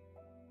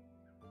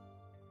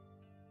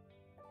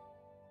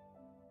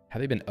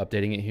 Have they been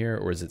updating it here,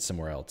 or is it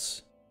somewhere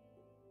else?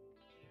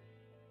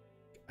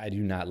 I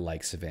do not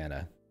like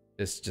Savannah.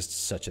 It's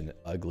just such an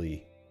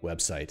ugly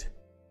website.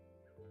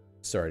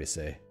 Sorry to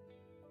say.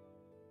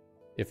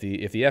 If the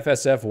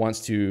FSF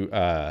wants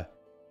to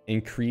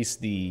increase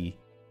the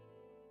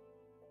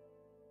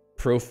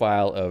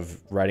profile of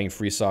writing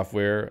free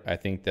software, I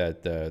think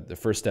that the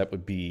first step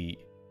would be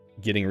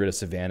getting rid of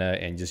Savannah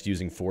and just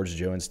using Forge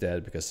Joe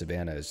instead, because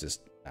Savannah is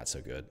just not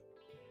so good.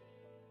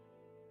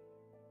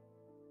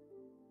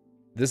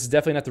 This is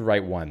definitely not the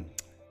right one.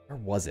 Where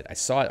was it? I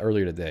saw it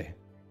earlier today.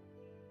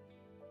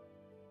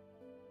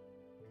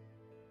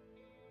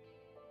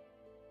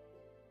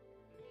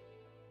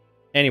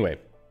 Anyway,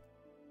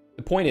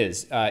 the point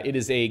is, it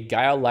is a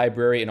Guile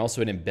library and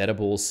also an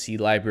embeddable C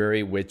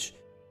library, which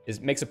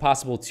makes it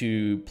possible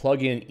to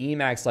plug in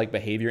Emacs-like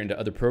behavior into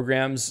other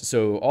programs.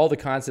 So all the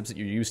concepts that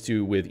you're used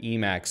to with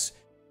Emacs,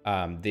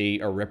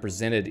 they are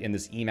represented in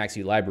this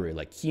Emacs library,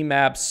 like key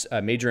maps,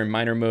 major and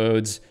minor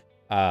modes,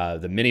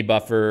 the mini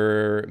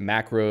buffer,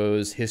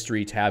 macros,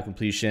 history, tab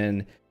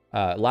completion,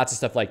 lots of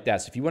stuff like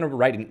that. So if you want to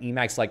write an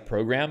Emacs-like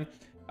program,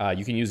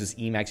 you can use this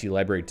Emacs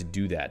library to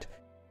do that.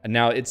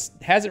 Now, it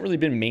hasn't really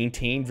been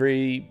maintained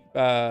very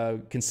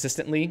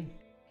consistently.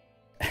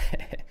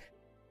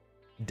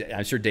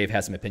 I'm sure Dave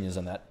has some opinions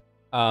on that.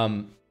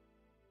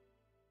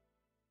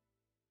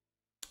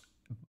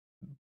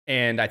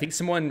 And I think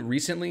someone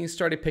recently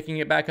started picking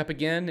it back up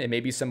again. It may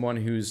be someone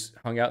who's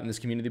hung out in this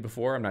community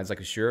before. I'm not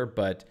exactly sure,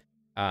 but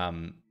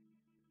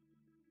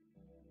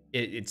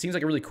it seems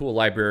like a really cool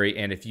library.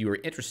 And if you are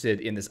interested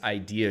in this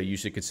idea, you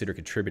should consider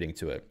contributing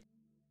to it.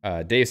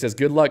 Dave says,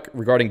 good luck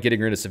regarding getting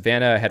rid of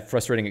Savannah. I had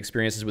frustrating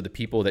experiences with the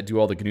people that do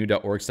all the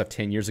GNU.org stuff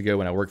 10 years ago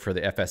when I worked for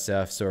the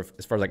FSF. So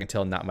as far as I can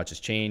tell, not much has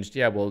changed.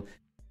 Yeah, well,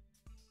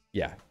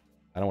 yeah,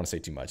 I don't want to say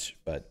too much,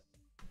 but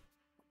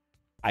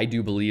I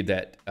do believe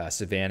that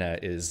Savannah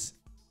is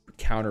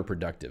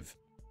counterproductive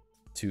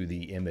to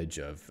the image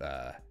of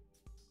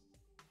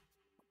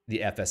the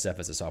FSF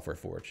as a software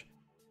forge.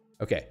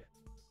 Okay.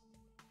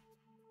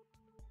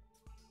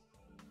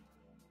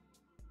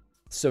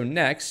 So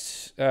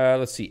next,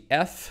 let's see,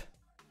 F.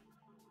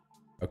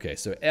 Okay,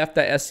 so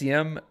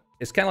F.scm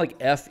is kind of like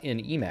F in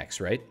Emacs,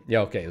 right?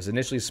 Yeah, okay. It was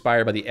initially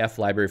inspired by the F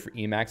library for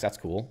Emacs. That's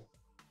cool.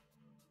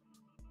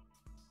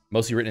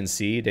 Mostly written in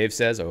C, Dave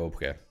says. Oh,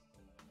 okay.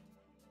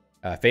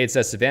 Fade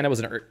says, Savannah was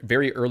a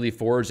very early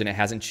forge and it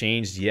hasn't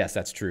changed. Yes,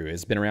 that's true.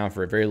 It's been around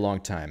for a very long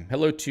time.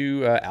 Hello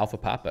to Alpha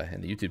Papa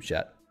in the YouTube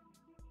chat.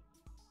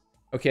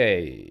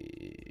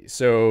 Okay,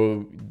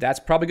 so that's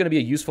probably going to be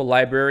a useful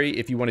library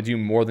if you want to do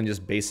more than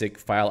just basic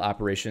file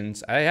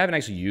operations. I haven't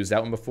actually used that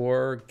one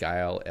before.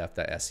 Guile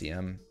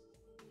F.scm.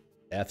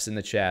 F's in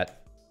the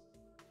chat.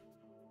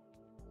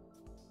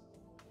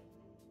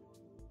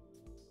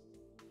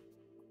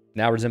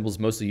 Now resembles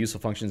mostly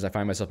useful functions I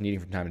find myself needing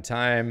from time to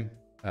time.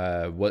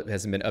 What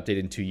hasn't been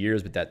updated in 2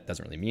 years, but that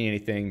doesn't really mean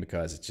anything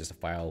because it's just a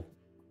file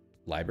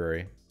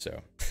library.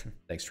 So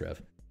thanks,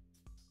 Trev.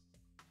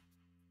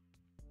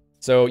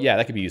 So yeah,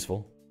 that could be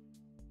useful.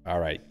 All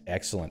right,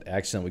 excellent,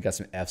 excellent. We got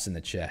some F's in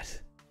the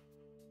chat.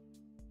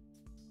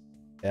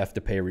 F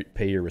to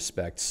pay your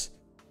respects.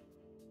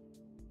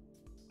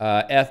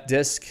 F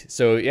disk.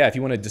 So yeah, if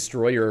you want to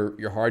destroy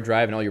your hard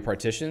drive and all your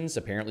partitions,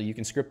 apparently you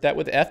can script that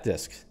with F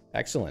disk.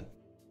 Excellent.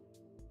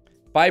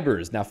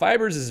 Fibers. Now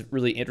Fibers is a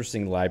really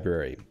interesting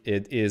library.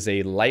 It is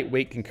a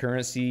lightweight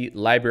concurrency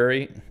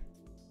library.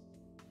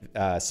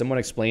 Someone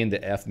explained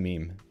the F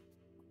meme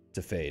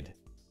to Fade.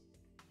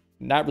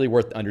 Not really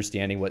worth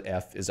understanding what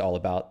F is all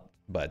about,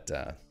 but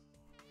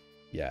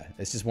yeah,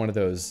 it's just one of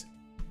those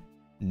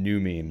new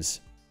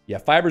memes. Yeah,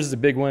 Fibers is a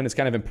big one. It's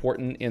kind of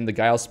important in the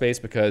Guile space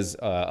because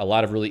a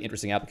lot of really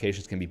interesting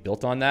applications can be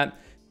built on that.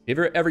 Have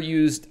you ever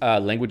used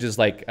languages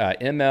like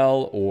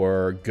ML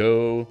or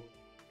Go,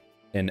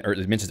 and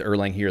it mentions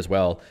Erlang here as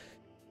well?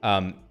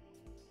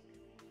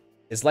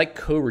 It's like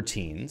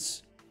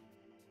coroutines,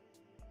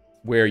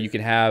 where you can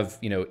have,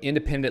 you know,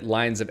 independent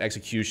lines of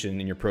execution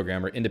in your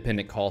program, or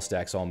independent call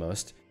stacks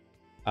almost.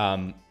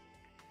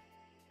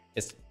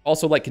 It's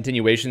also like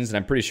continuations, and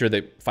I'm pretty sure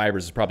that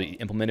Fibers is probably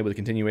implemented with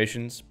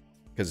continuations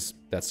because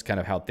that's kind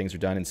of how things are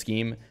done in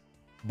Scheme.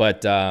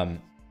 But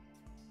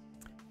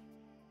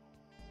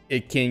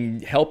it can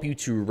help you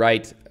to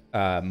write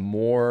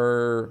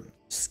more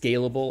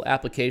scalable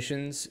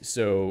applications.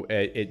 So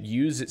it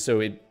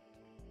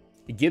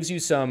gives you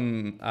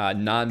some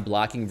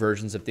non-blocking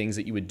versions of things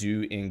that you would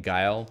do in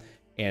Guile,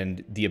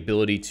 and the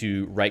ability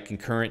to write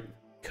concurrent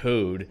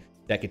code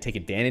that could take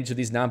advantage of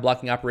these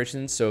non-blocking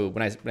operations. So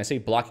when I say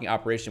blocking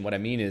operation, what I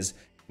mean is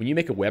when you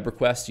make a web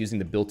request using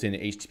the built-in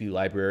HTTP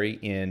library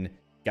in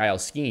Guile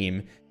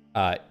Scheme,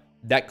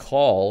 that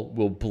call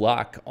will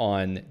block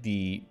on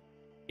the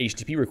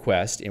HTTP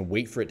request and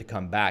wait for it to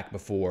come back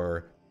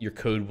before your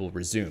code will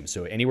resume.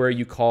 So anywhere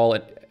you call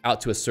it out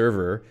to a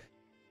server,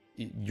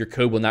 your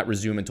code will not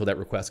resume until that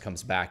request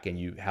comes back and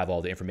you have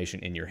all the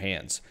information in your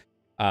hands.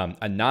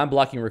 A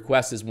non-blocking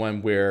request is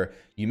one where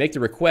you make the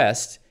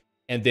request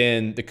and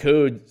then the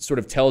code sort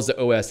of tells the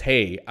OS,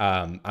 hey,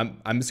 I'm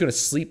just going to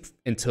sleep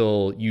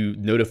until you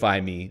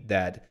notify me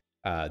that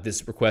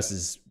this request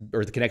is,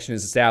 or the connection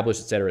is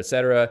established, et cetera, et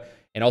cetera.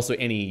 And also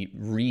any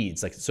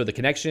reads, like, so the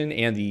connection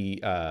and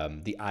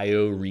the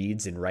IO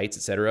reads and writes,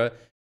 et cetera,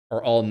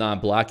 are all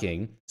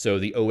non-blocking. So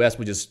the OS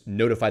would just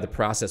notify the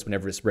process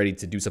whenever it's ready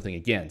to do something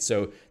again.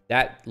 So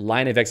that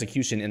line of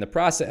execution in the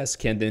process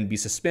can then be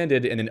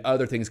suspended, and then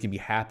other things can be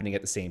happening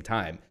at the same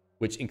time.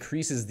 which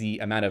increases the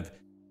amount of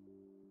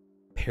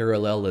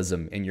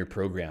parallelism in your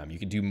program. You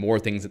can do more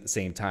things at the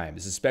same time.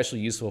 This is especially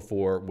useful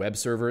for web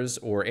servers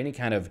or any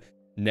kind of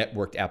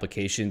networked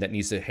application that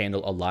needs to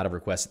handle a lot of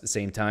requests at the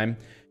same time,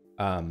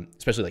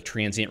 especially like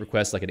transient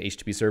requests like an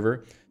HTTP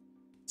server.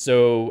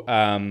 So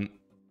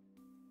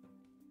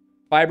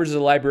Fibers is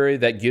a library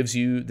that gives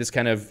you this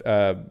kind of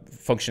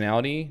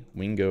functionality.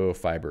 Wingo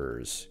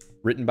Fibers,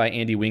 written by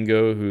Andy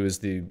Wingo, who is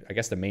I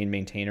guess the main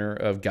maintainer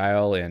of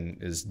Guile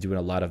and is doing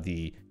a lot of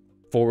the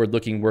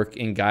forward-looking work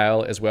in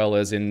Guile as well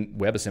as in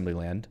WebAssembly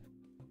land.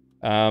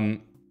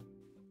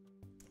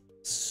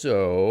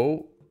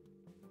 So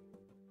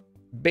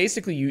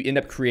basically you end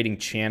up creating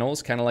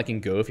channels, kind of like in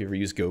Go, if you ever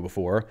used Go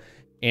before,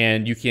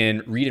 and you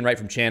can read and write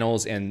from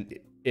channels, and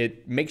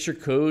it makes your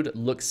code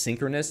look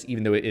synchronous,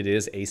 even though it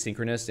is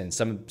asynchronous. And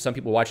some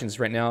people watching this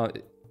right now,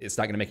 it's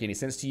not gonna make any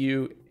sense to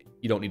you.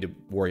 You don't need to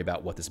worry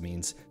about what this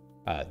means.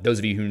 Those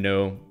of you who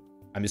know,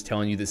 I'm just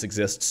telling you this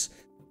exists.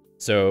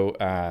 So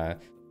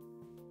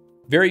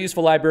very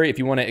useful library if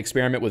you want to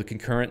experiment with a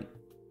concurrent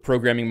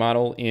programming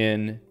model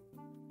in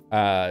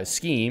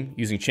Scheme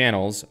using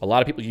channels. A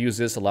lot of people use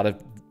this. A lot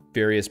of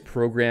various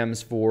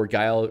programs for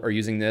Guile are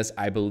using this.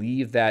 I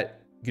believe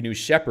that GNU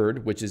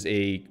Shepherd, which is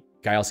a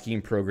Guile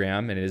Scheme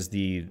program, and it is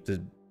the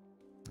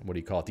what do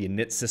you call it? The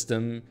init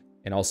system,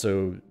 and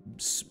also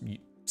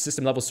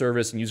system level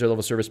service and user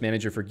level service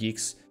manager for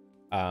geeks.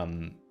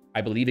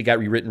 I believe it got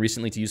rewritten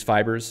recently to use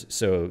Fibers.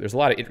 So there's a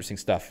lot of interesting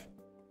stuff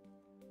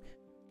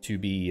to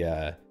be.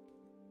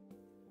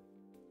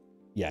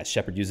 Yeah,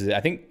 Shepherd uses it. I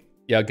think,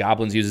 yeah,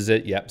 Goblins uses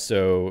it. Yep.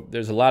 So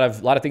there's a lot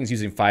of things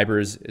using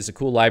Fibers. It's a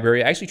cool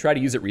library. I actually tried to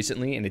use it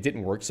recently and it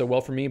didn't work so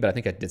well for me, but I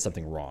think I did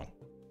something wrong.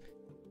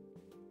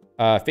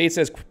 Faith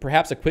says,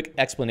 perhaps a quick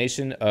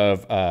explanation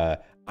of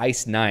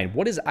ICE9.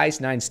 What does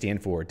ICE9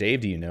 stand for?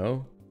 Dave, do you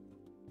know?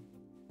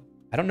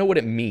 I don't know what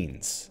it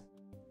means.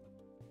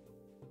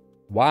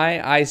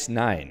 Why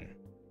ICE9?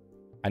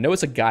 I know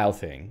it's a Guile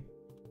thing.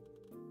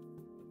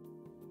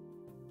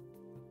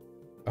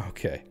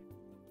 Okay.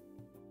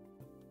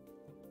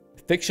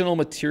 Fictional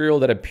material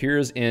that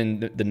appears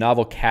in the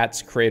novel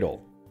Cat's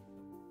Cradle.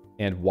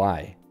 And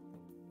why?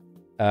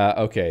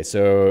 Okay,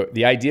 so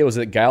the idea was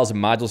that Guile's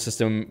module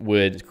system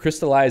would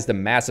crystallize the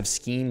massive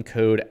Scheme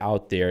code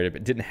out there.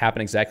 It didn't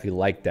happen exactly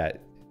like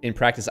that. In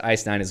practice,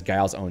 ICE9 is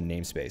Guile's own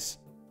namespace.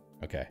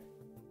 Okay.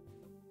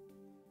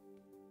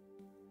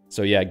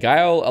 So yeah,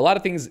 Guile, a lot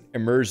of things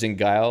emerged in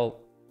Guile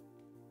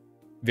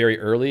very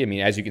early. I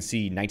mean, as you can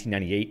see,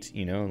 1998,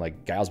 you know,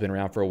 like Guile's been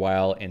around for a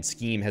while, and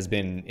Scheme has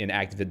been in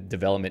active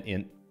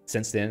development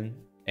since then.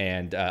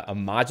 And a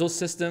module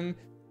system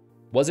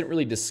wasn't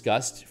really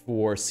discussed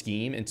for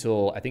Scheme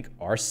until I think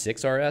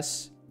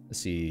R6RS. Let's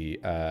see,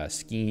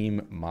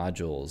 Scheme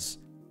modules.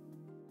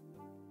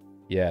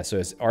 Yeah, so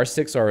it's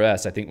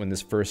R6RS, I think, when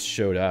this first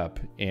showed up,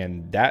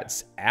 and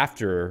that's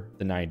after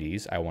the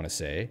 90s, I want to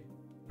say,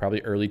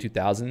 probably early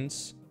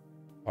 2000s.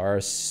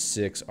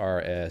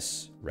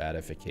 R6RS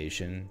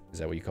ratification. Is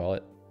that what you call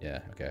it?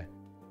 Yeah, okay.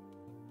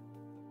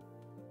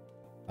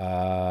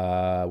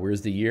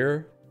 Where's the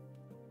year?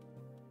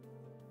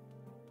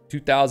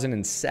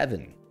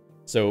 2007.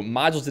 So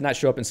modules did not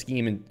show up in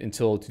Scheme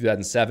until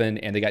 2007,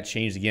 and they got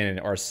changed again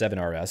in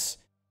R7RS.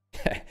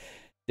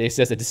 Dave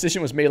says the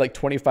decision was made like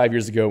 25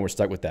 years ago, and we're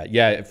stuck with that.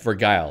 Yeah, for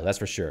Guile, that's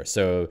for sure.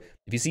 So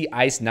if you see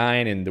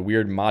ICE9 and the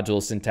weird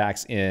module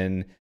syntax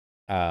in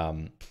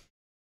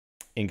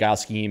Guile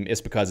Scheme,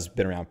 it's because it's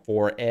been around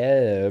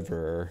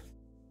forever.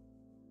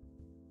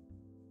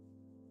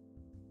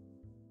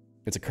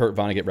 It's a Kurt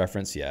Vonnegut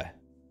reference, yeah.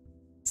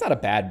 It's not a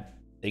bad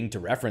thing to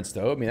reference,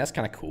 though. I mean, that's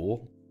kind of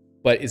cool.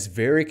 But it's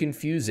very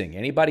confusing.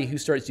 Anybody who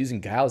starts using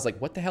Guile is like,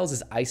 what the hell is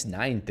this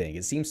ICE9 thing?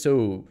 It seems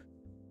so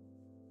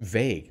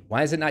vague.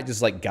 Why is it not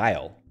just like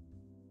Guile?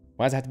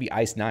 Why does it have to be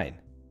ICE9?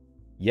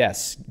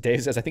 Yes,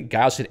 Dave says, I think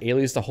Guile should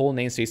alias the whole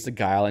namespace to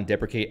Guile and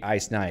deprecate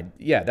ICE9.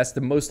 Yeah, that's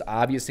the most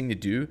obvious thing to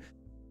do,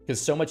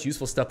 because so much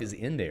useful stuff is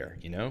in there,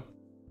 you know?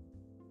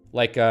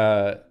 Like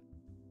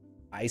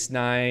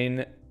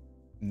ICE9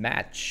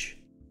 match.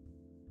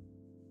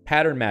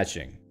 Pattern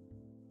matching.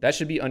 That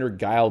should be under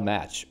Guile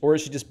match, or it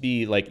should just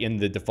be like in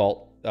the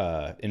default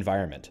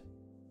environment,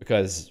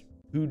 because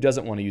who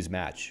doesn't want to use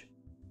match?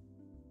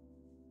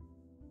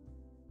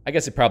 I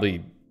guess it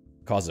probably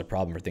causes a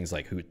problem for things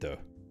like Hoot, though.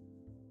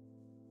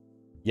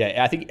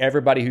 Yeah, I think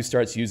everybody who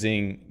starts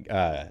using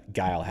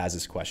Guile has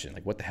this question,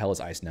 like, what the hell is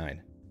ICE9?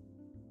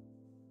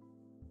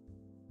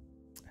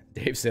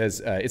 Dave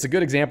says, it's a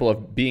good example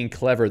of being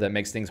clever that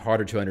makes things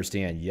harder to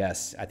understand.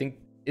 Yes, I think,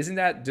 isn't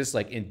that just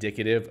like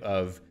indicative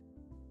of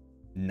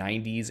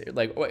 90s?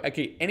 Like,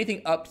 okay,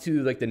 anything up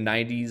to like the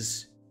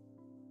 90s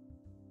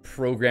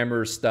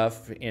programmer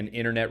stuff and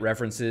internet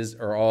references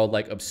are all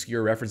like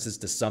obscure references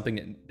to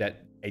something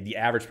that the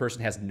average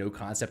person has no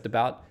concept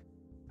about.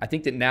 I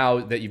think that now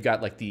that you've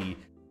got like the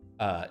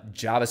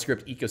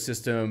JavaScript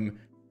ecosystem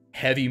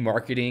heavy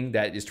marketing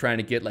that is trying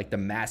to get like the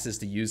masses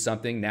to use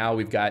something, now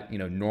we've got, you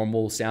know,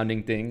 normal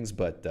sounding things.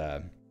 But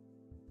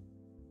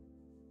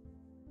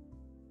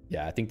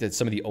yeah, I think that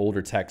some of the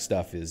older tech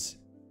stuff is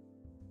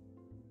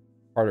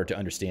harder to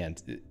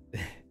understand.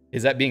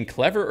 Is that being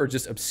clever or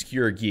just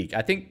obscure geek?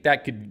 I think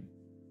that could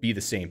be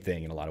the same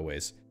thing in a lot of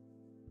ways.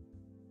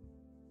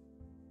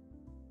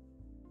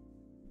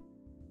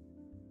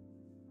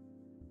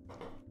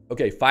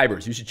 Okay,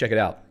 fibers. You should check it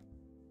out.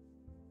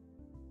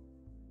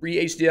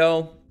 Free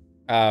HDL.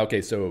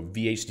 Okay, so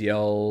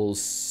VHDL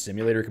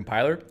simulator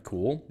compiler.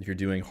 Cool. If you're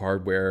doing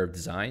hardware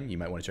design, you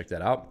might want to check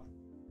that out.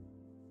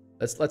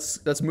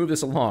 Let's move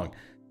this along.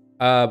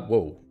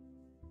 Whoa.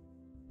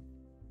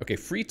 Okay,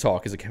 Free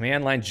Talk is a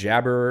command line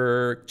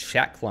Jabber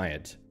chat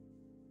client.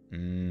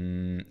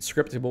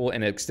 Scriptable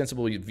and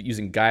extensible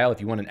using Guile.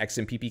 If you want an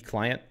XMPP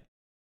client,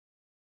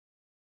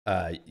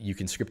 you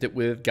can script it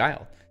with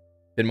Guile.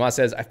 Benoit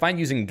says, I find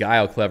using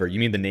Guile clever. You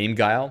mean the name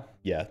Guile?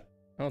 Yeah.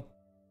 Well,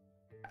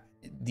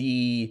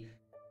 the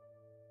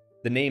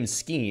name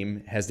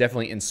Scheme has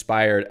definitely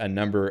inspired a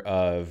number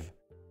of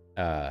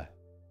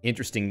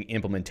interesting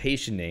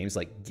implementation names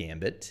like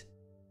Gambit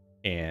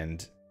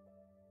and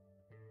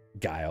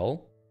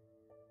Guile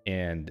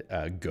and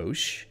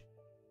Gauche.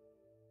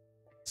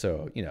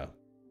 So, you know,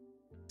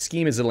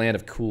 Scheme is a land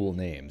of cool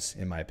names,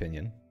 in my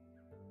opinion.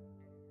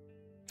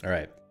 All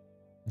right.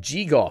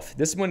 G-Golf.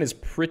 This one is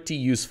pretty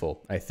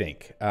useful, I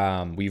think.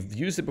 We've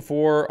used it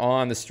before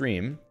on the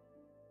stream,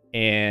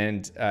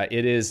 and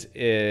it is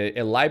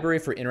a library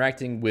for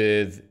interacting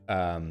with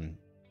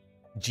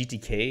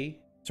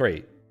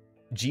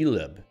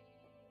glib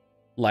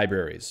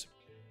libraries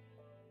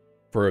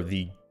for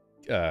the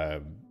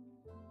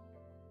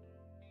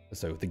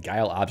so the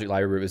Guile object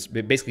library is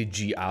basically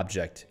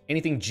G-object.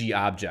 Anything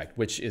G-object,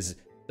 which is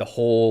the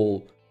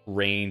whole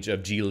range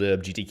of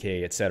glib,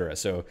 GTK, etc.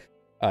 So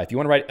if you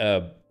want to write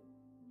a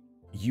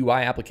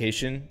UI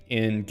application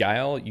in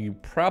Guile, you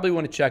probably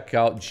want to check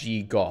out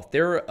G-Golf.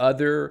 There are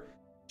other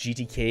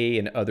GTK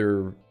and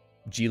other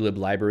glib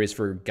libraries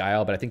for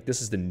Guile, but I think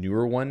this is the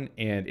newer one,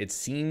 and it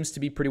seems to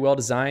be pretty well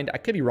designed. I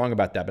could be wrong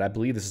about that, but I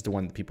believe this is the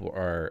one that people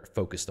are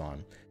focused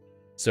on.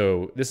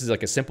 So this is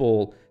like a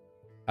simple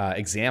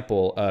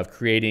example of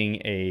creating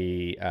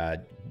a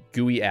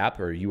GUI app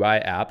or UI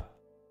app,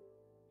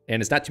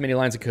 and it's not too many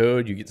lines of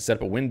code. You get to set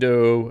up a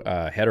window,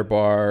 header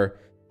bar,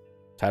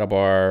 title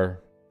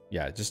bar.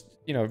 Yeah, just,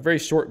 you know, a very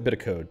short bit of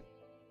code.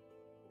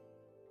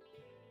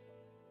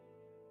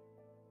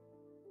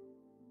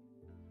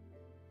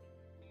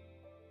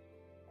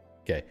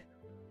 Okay.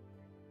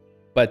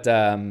 But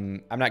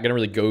I'm not gonna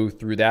really go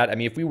through that. I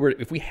mean,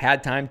 if we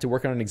had time to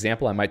work on an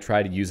example, I might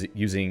try to use it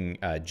using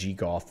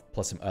G-Golf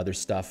plus some other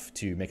stuff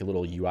to make a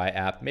little UI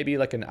app, maybe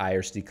like an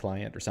IRC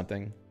client or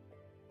something.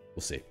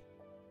 We'll see.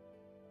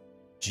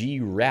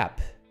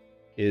 G-Wrap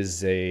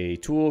is a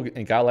tool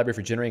in Guile library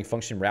for generating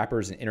function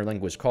wrappers and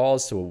interlanguage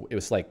calls. So it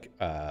was like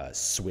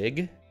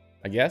Swig,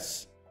 I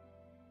guess.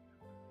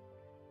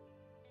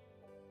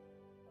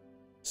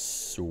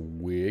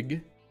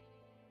 Swig.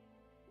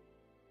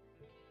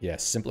 Yeah,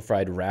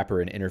 simplified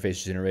wrapper and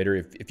interface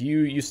generator. If you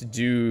used to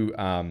do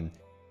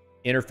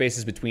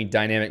interfaces between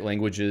dynamic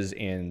languages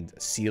and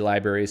C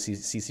libraries,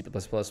 C++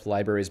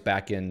 libraries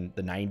back in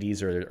the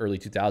 90s or early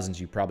 2000s,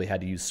 you probably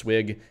had to use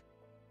Swig.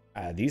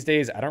 These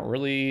days, I don't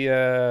really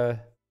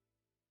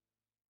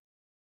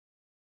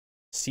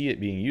see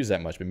it being used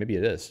that much, but maybe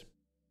it is.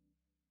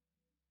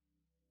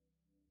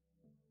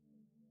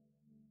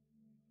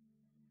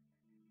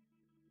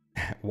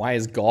 Why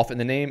is golf in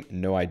the name?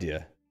 No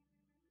idea.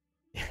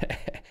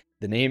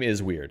 The name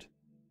is weird.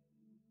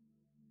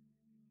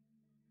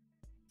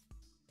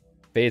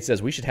 Fade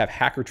says we should have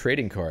hacker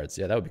trading cards.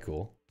 Yeah, that would be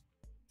cool.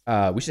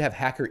 We should have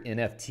hacker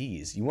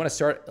NFTs. You want to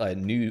start a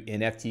new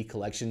NFT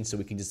collection so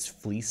we can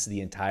just fleece the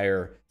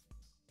entire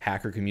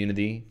hacker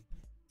community?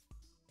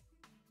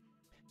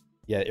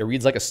 Yeah, it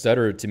reads like a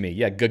stutter to me.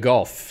 Yeah,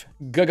 Gagolf.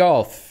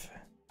 Gagolf.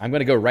 I'm going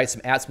to go write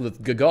some apps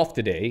with Gagolf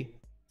today.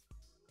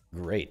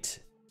 Great.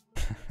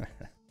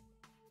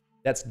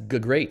 That's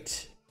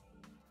great.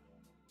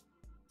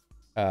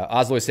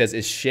 Osloy says,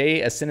 is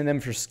Shay a synonym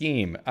for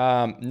scheme?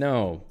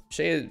 No.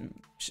 Shay,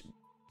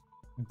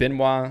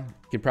 Benoit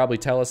could probably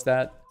tell us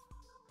that.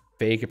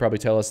 Faye could probably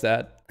tell us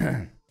that.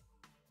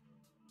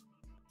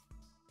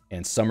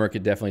 And Summer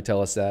could definitely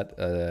tell us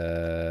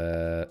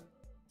that.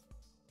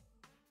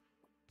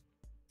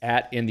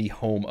 At in the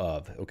home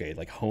of. Okay,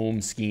 like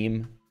home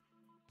scheme.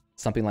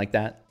 Something like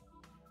that.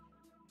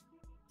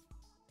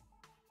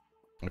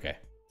 Okay.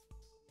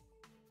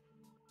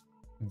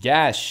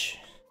 Gash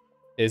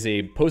is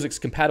a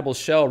POSIX-compatible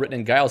shell written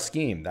in Guile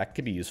Scheme. That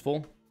could be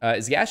useful.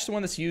 Is Gash the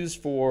one that's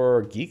used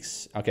for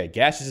Geeks? Okay,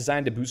 Gash is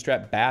designed to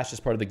bootstrap Bash as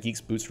part of the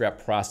Geeks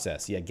bootstrap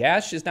process. Yeah,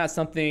 Gash is not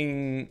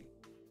something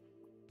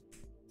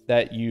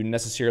that you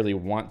necessarily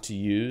want to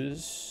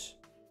use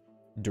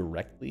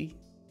directly,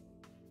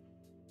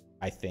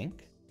 I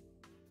think.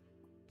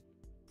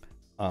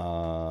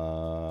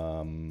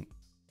 But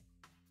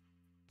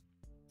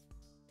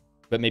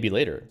maybe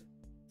later.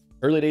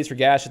 Early days for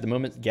Gash. At the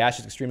moment, Gash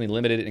is extremely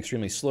limited and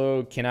extremely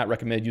slow. Cannot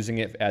recommend using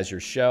it as your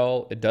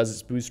shell. It does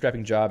its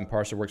bootstrapping job, and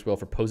parser works well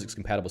for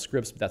POSIX-compatible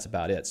scripts, but that's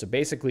about it. So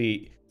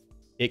basically,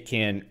 it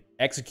can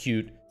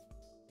execute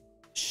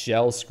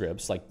shell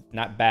scripts, like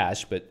not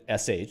bash, but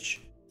sh.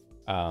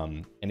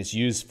 And it's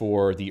used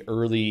for the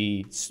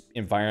early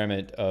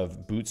environment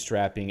of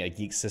bootstrapping a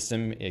geek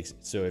system.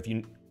 So if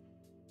you've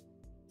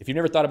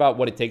never thought about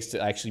what it takes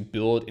to actually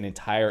build an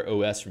entire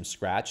OS from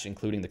scratch,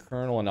 including the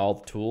kernel and all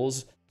the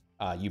tools,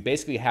 you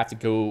basically have to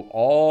go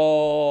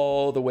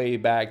all the way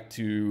back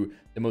to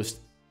the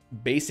most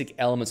basic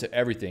elements of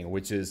everything,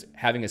 which is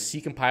having a C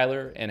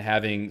compiler and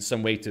having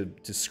some way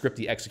to script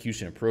the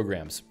execution of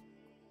programs.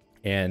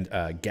 And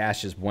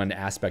Gash is one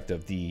aspect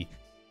of the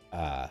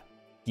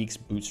Geek's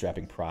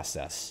bootstrapping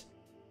process.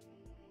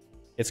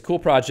 It's a cool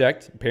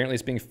project. Apparently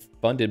it's being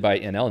funded by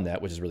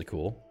NLNet, which is really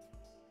cool.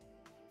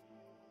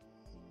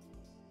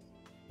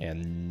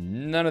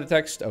 And none of the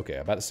text, okay,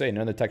 I'm about to say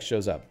none of the text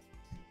shows up.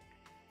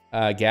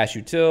 Gash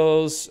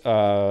utils,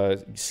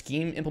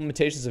 scheme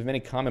implementations of many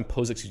common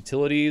POSIX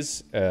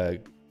utilities.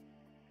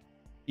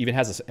 Even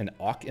has an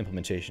awk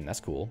implementation,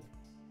 that's cool.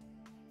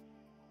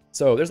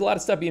 So there's a lot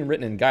of stuff being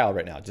written in Guile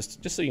right now,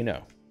 just so you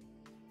know.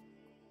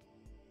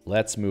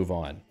 Let's move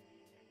on.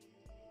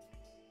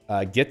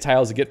 Git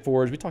tiles, Git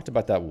forge. We talked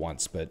about that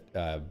once, but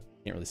can't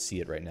really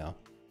see it right now.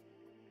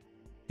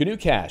 GNU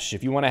Cache.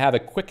 If you want to have a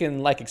quick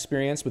and like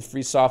experience with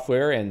free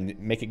software and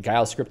make it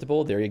Guile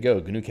scriptable, there you go,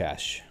 GNU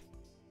Cache.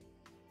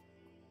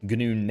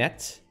 GNU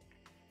Net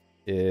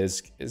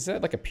is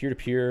that like a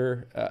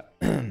peer-to-peer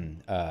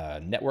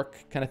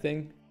network kind of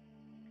thing?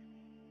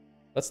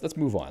 Let's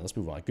move on. Let's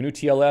move on. GNU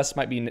TLS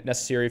might be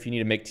necessary if you need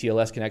to make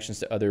TLS connections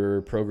to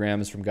other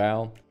programs from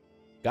Guile.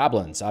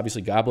 Goblins,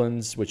 obviously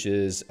Goblins, which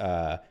is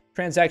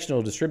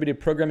transactional distributed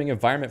programming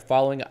environment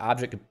following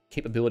object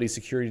capability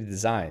security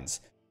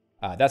designs.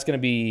 That's going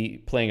to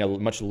be playing a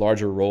much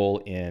larger role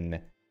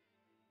in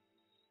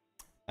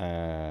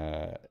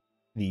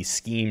the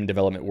scheme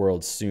development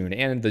world soon,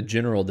 and the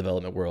general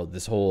development world.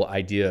 This whole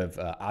idea of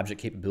object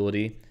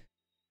capability.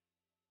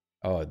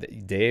 Oh,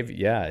 Dave,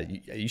 yeah,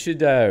 you should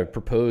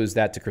propose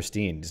that to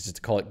Christine, just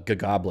to call it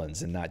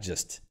Goblins and not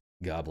just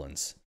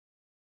Goblins.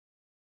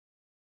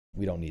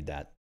 We don't need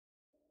that.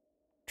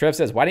 Trev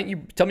says, why didn't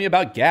you tell me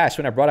about Gash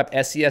when I brought up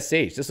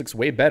SCSH? This looks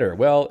way better.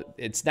 Well,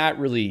 it's not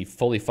really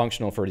fully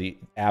functional for the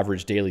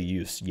average daily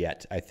use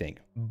yet, I think.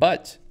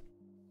 But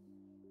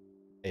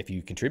if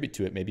you contribute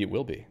to it, maybe it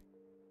will be.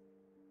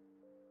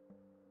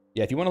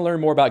 Yeah, if you want to learn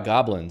more about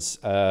goblins,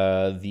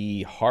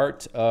 The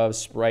Heart of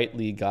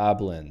Sprightly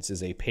Goblins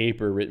is a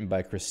paper written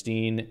by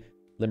Christine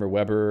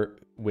Limmer-Weber,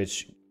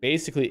 which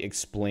basically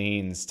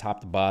explains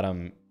top to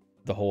bottom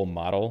the whole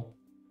model.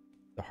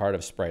 The Heart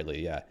of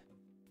Sprightly, yeah.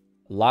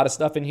 A lot of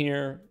stuff in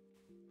here.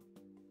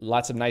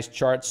 Lots of nice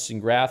charts and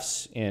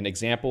graphs and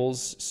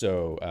examples.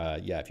 So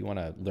yeah, if you want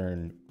to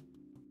learn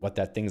what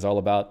that thing's all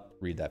about,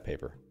 read that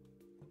paper.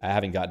 I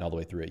haven't gotten all the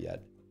way through it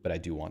yet, but I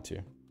do want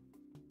to.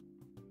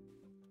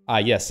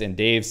 Yes, and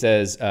Dave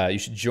says you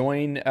should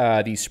join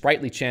the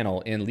Sprightly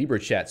channel in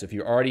LibreChat. So if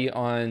you're already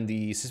on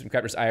the System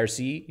Crafters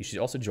IRC, you should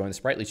also join the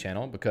Sprightly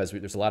channel because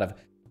there's a lot of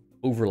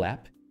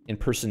overlap in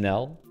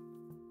personnel.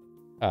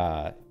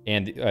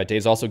 And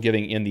Dave's also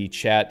giving in the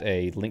chat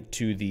a link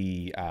to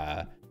the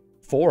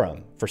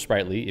forum for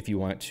Sprightly if you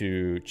want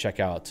to check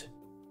out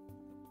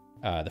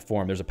the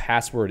forum. There's a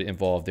password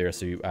involved there,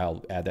 so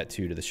I'll add that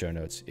to the show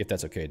notes, if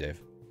that's okay,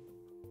 Dave.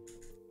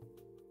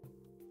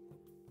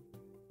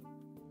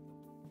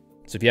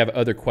 So if you have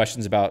other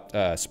questions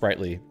about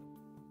Sprightly,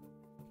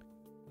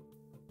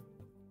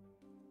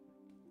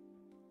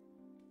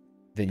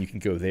 then you can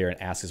go there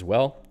and ask as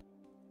well.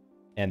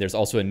 And there's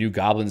also a new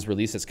Goblins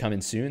release that's coming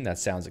soon. That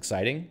sounds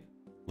exciting.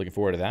 Looking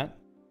forward to that.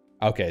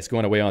 Okay, it's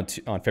going away on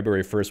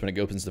February 1st when it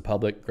opens to the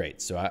public. Great.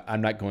 So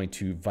I'm not going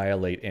to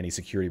violate any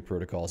security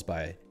protocols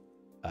by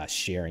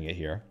sharing it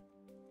here.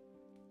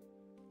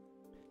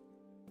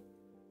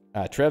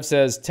 Trev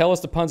says, tell us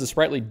the puns of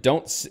Sprightly.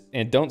 Don't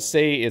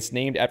say it's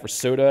named after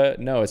soda.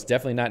 No, it's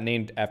definitely not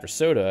named after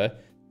soda.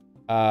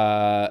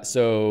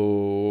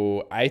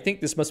 So I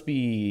think this must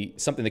be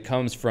something that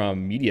comes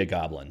from Media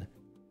Goblin.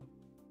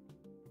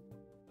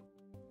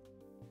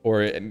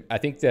 Or I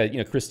think that,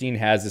 Christine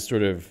has this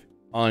sort of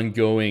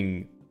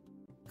ongoing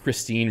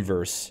Christine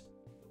verse.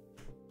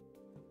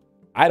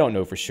 I don't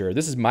know for sure.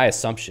 This is my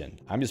assumption.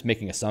 I'm just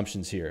making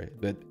assumptions here.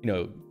 But,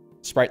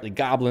 Sprightly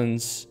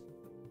Goblins.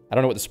 I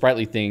don't know what the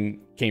Sprightly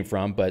thing came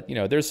from, but,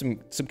 there's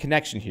some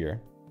connection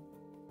here.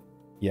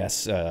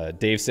 Yes,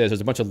 Dave says there's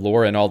a bunch of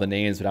lore in all the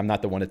names, but I'm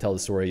not the one to tell the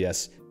story.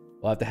 Yes,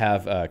 we'll have to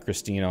have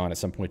Christine on at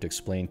some point to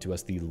explain to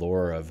us the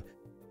lore of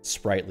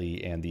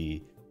Sprightly and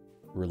the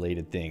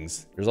related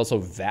things. There's also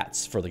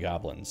VATs for the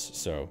goblins,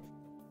 so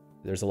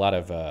there's a lot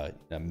of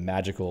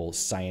magical,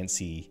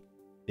 science-y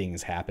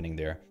things happening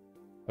there.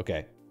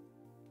 Okay.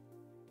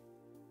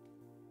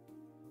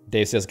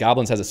 Dave says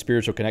Goblins has a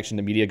spiritual connection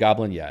to Media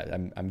Goblin. Yeah,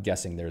 I'm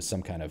guessing there's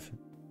some kind of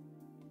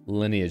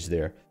lineage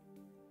there.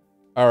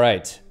 All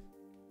right.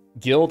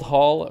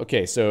 Guildhall.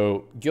 Okay,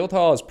 so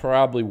Guildhall is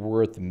probably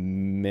worth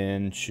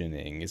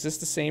mentioning. Is this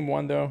the same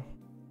one, though?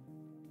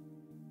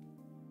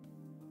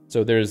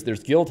 So there's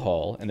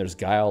Guildhall and there's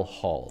Guile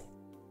Hall.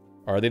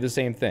 Are they the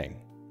same thing?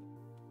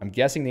 I'm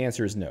guessing the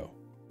answer is no.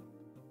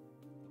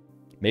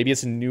 Maybe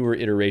it's a newer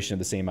iteration of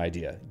the same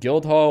idea.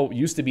 Guildhall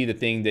used to be the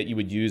thing that you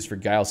would use for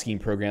Guile Scheme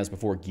programs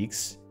before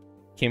Geeks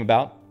came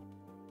about.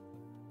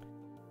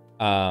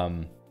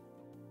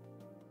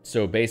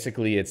 So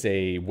basically, it's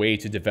a way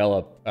to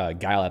develop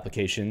Guile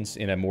applications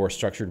in a more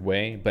structured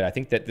way. But I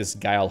think that this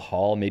Guile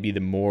Hall may be the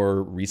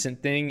more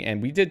recent thing.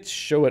 And we did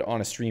show it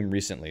on a stream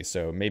recently.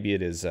 So maybe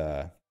it is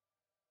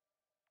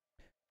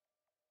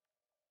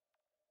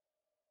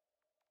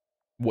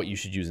what you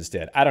should use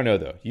instead. I don't know,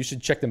 though. You should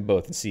check them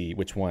both and see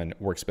which one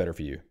works better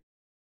for you.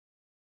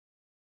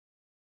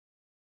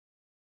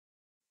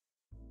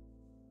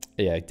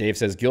 Yeah, Dave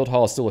says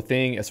Guildhall is still a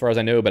thing as far as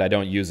I know, but I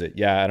don't use it.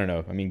 Yeah, I don't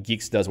know. I mean,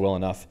 Geeks does well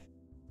enough.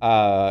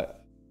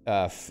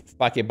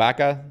 Fake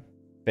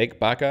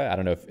Baka, I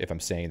don't know if I'm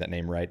saying that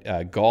name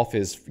right. Golf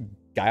is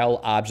Guile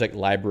Object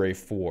Library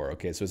 4.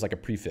 Okay, so it's like a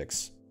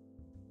prefix.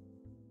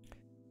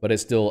 But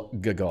it's still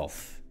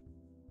Golf.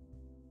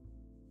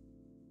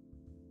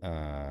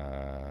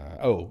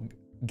 Oh,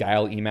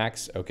 Guile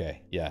Emacs.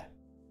 Okay, yeah.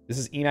 This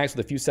is Emacs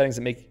with a few settings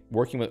that make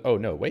working with... Oh,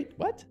 no, wait,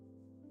 what?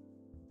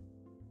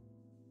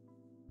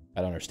 I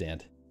don't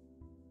understand.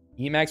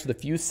 Emacs with a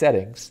few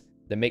settings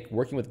that make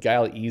working with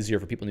Guile easier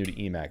for people new to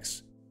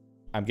Emacs.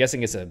 I'm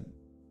guessing it's a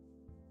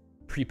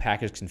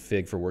prepackaged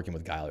config for working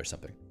with Guile or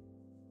something.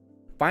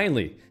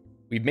 Finally,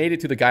 we've made it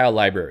to the Guile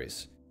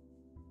libraries.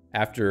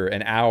 After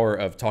an hour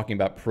of talking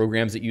about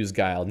programs that use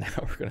Guile, now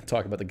we're going to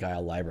talk about the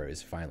Guile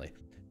libraries, finally.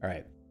 All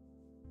right.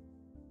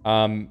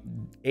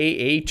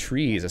 AA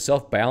trees, a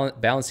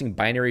self-balancing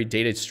binary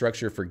data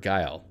structure for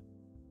Guile.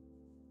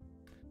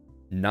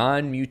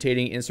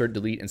 Non-mutating insert,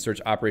 delete, and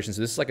search operations.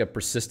 So this is like a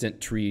persistent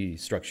tree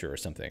structure or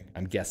something,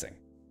 I'm guessing.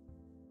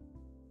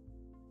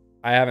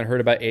 I haven't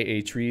heard about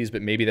AA trees,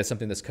 but maybe that's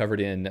something that's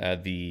covered in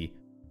the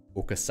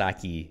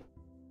Okasaki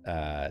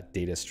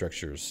data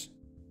structures.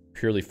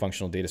 Purely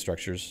functional data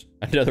structures.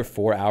 Another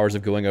 4 hours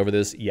of going over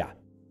this? Yeah.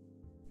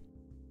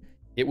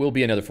 It will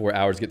be another 4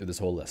 hours to get through this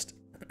whole list.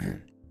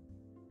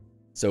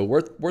 So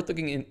worth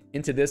looking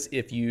into this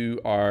if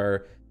you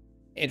are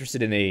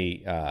interested in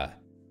an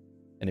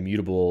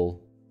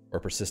immutable or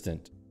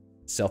persistent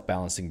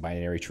self-balancing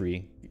binary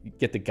tree.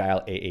 Get the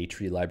Guile AA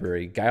tree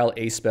library. Guile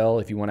A spell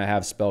if you want to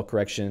have spell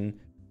correction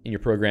in your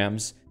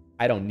programs.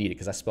 I don't need it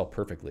because I spell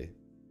perfectly,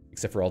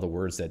 except for all the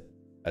words that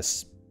a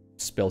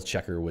spell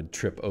checker would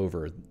trip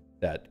over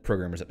that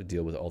programmers have to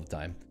deal with all the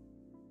time.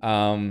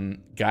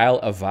 Guile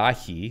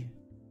Avahi,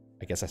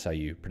 I guess that's how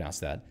you pronounce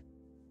that.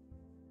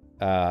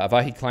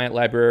 Avahi client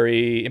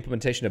library,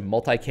 implementation of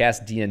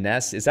multicast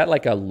DNS. Is that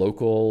like a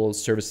local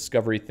service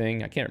discovery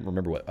thing? I can't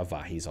remember what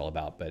Avahi is all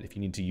about, but if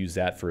you need to use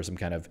that for some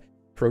kind of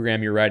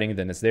program you're writing,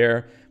 then it's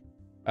there.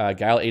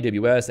 Guile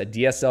AWS, a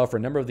DSL for a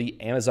number of the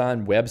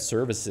Amazon Web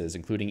Services,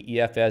 including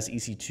EFS,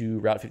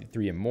 EC2, Route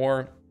 53, and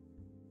more.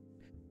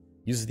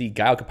 Uses the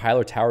Guile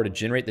compiler tower to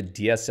generate the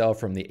DSL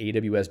from the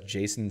AWS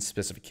JSON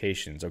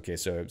specifications. Okay,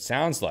 so it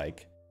sounds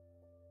like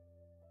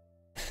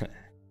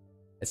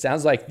it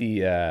sounds like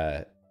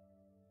the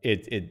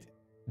it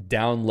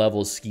down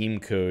levels scheme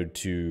code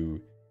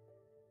to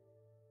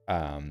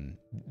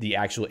the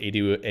actual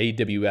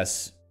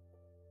AWS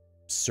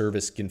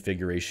service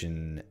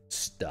configuration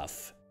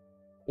stuff,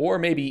 or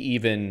maybe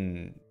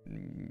even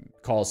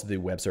calls to the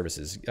web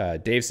services.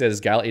 Dave says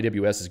Guile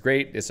AWS is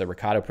great. It's a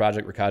Ricardo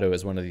project. Ricardo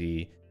is one of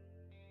the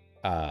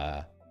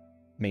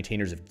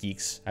maintainers of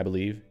Geeks, I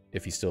believe,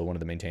 if he's still one of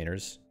the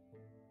maintainers.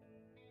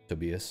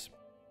 Tobias.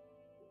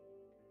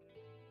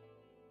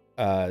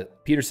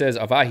 Peter says,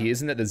 Avahi,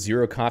 isn't that the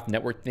zero conf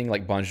network thing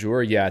like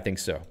Bonjour? Yeah, I think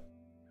so.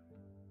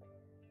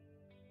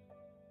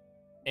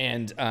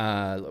 And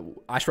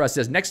Ashra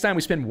says, next time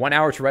we spend 1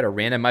 hour to write a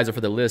randomizer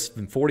for the list,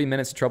 then 40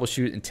 minutes to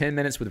troubleshoot, and 10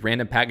 minutes with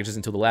random packages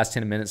until the last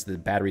 10 minutes the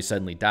battery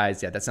suddenly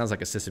dies. Yeah, that sounds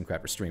like a System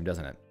Crapper stream,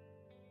 doesn't it?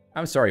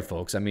 I'm sorry,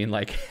 folks. I mean,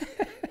 like,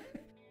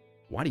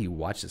 why do you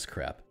watch this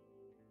crap?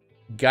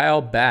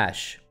 Guile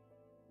Bash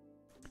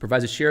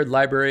provides a shared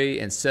library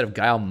and set of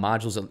Guile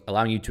modules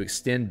allowing you to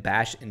extend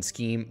Bash and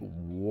Scheme.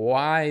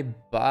 Why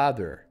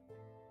bother?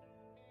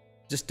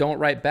 Just don't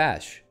write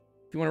Bash.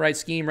 If you want to write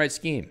Scheme, write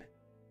Scheme.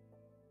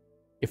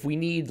 If we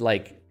need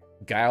like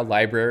Guile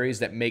libraries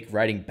that make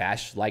writing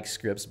Bash-like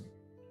scripts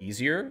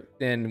easier,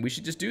 then we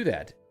should just do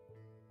that.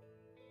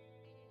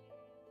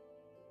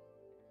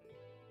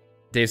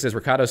 Dave says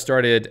Ricardo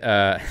started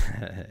Guile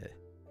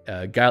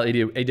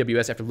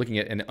AWS after looking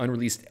at an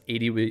unreleased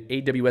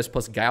AWS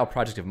plus Guile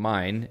project of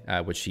mine,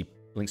 which he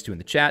links to in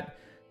the chat.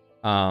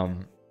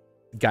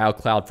 Guile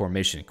Cloud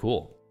Formation.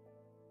 Cool.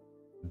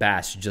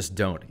 Bash, just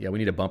don't. Yeah, we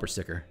need a bumper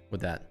sticker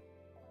with that.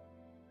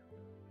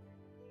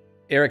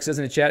 Eric says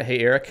in the chat, hey,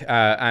 Eric,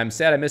 I'm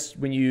sad I missed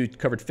when you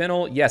covered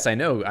Fennel. Yes, I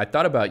know. I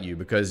thought about you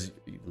because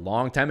a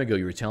long time ago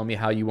you were telling me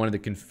how you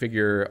wanted to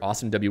configure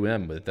awesome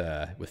WM with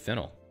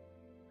Fennel.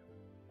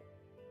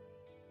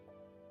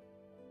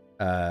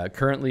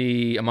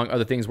 Currently, among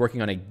other things,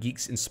 working on a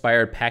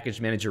Geeks-inspired package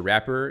manager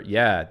wrapper.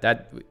 Yeah,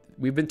 that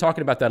we've been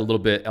talking about that a little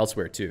bit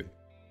elsewhere, too.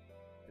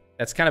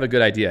 That's kind of a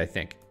good idea, I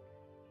think.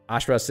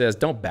 Ashra says,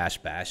 don't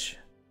bash.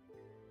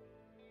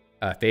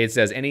 Fade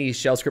says, any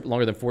shell script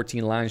longer than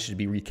 14 lines should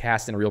be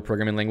recast in a real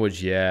programming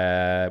language.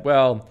 Yeah,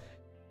 well,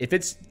 if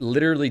it's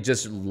literally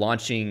just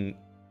launching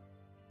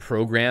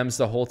programs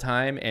the whole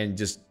time and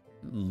just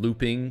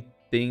looping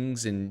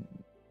things and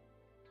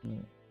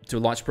to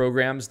launch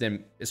programs,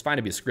 then it's fine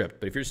to be a script.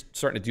 But if you're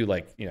starting to do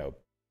like, you know,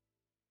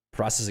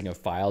 processing of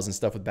files and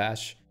stuff with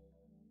Bash,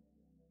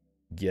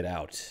 get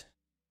out.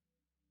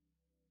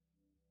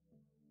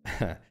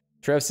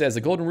 Trev says,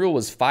 the golden rule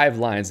was 5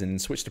 lines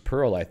and switch to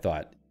Perl, I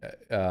thought.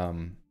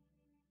 Can't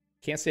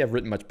say I've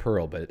written much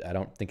Perl, but I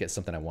don't think it's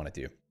something I want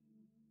to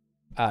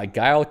do.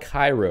 Guile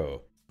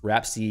Cairo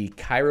wraps the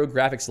Cairo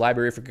graphics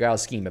library for Guile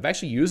Scheme. I've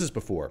actually used this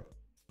before.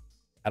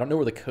 I don't know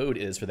where the code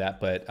is for that,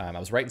 but I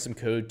was writing some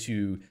code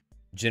to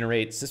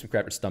generate System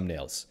Crafters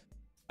thumbnails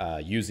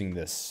using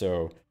this.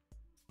 So,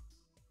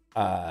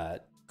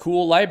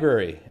 cool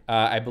library.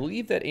 I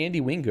believe that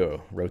Andy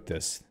Wingo wrote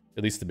this,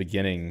 at least the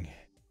beginning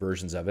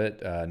versions of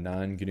it.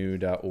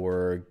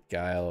 Non-GNU.org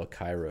Guile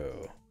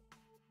Cairo.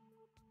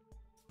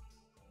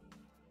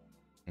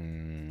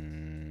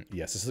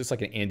 Yes, this looks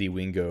like an Andy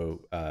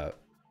Wingo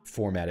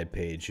formatted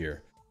page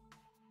here.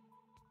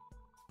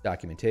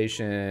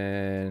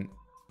 Documentation.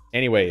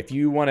 Anyway, if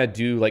you want to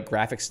do like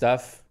graphic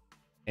stuff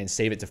and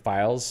save it to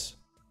files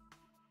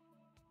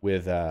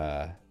with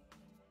Guile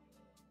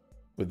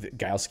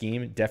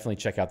Scheme, definitely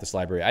check out this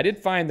library. I did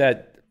find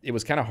that it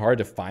was kind of hard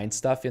to find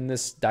stuff in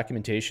this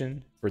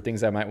documentation for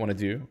things I might want to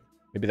do.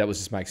 Maybe that was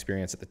just my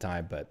experience at the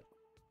time, but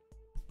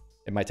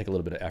it might take a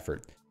little bit of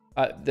effort.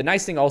 The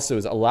nice thing also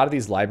is a lot of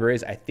these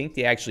libraries, I think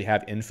they actually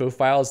have info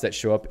files that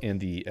show up in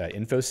the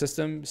info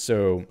system.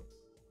 So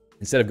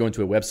instead of going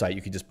to a website,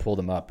 you can just pull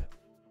them up.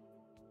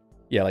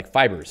 Yeah, like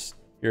Fibers.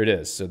 Here it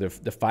is. So the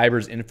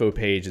Fibers info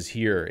page is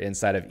here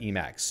inside of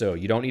Emacs. So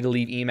you don't need to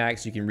leave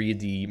Emacs. You can read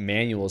the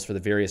manuals for the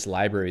various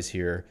libraries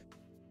here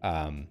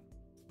in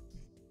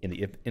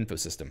the info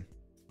system.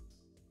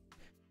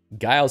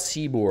 Guile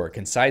Seaboard,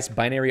 concise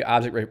binary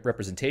object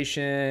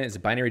representation. It's a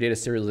binary data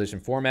serialization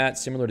format,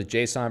 similar to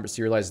JSON, but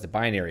serializes the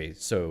binary.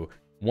 So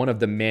one of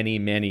the many,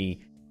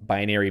 many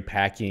binary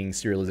packing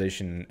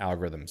serialization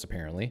algorithms,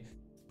 apparently.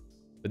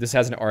 But this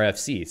has an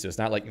RFC, so it's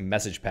not like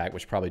message pack,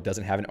 which probably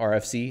doesn't have an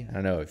RFC. I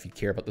don't know if you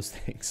care about those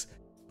things.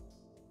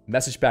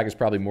 Message pack is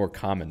probably more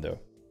common, though.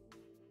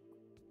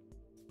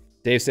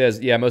 Dave says,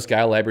 yeah, most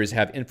Guile libraries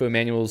have info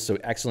manuals, so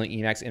excellent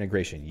Emacs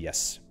integration.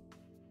 Yes.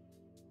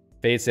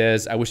 Fade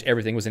says, I wish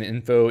everything was in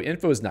info.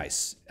 Info is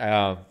nice.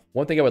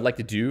 One thing I would like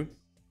to do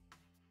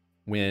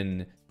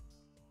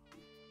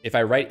if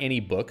I write any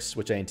books,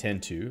 which I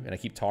intend to, and I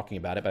keep talking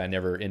about it, but I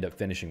never end up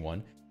finishing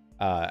one,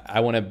 I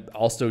want to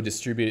also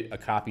distribute a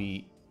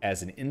copy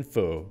as an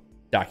info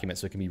document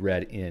so it can be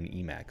read in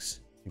Emacs.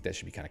 I think that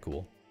should be kind of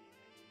cool.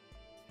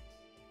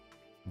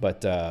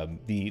 But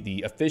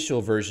the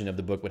official version of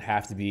the book would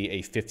have to be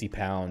a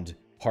 50-pound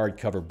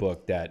hardcover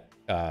book that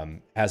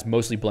has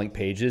mostly blank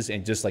pages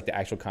and just like the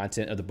actual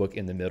content of the book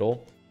in the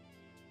middle.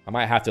 I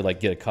might have to like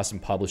get a custom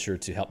publisher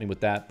to help me with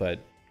that, but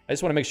I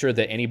just want to make sure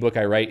that any book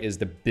I write is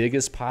the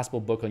biggest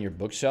possible book on your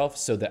bookshelf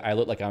so that I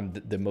look like I'm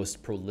the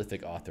most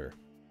prolific author,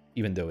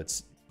 even though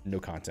it's no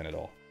content at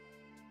all.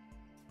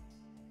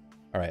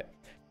 All right.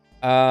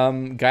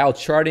 Guile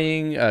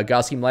charting,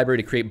 Guile Scheme library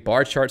to create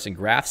bar charts and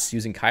graphs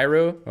using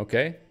Cairo.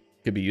 Okay,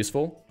 could be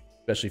useful,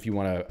 especially if you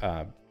want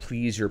to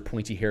please your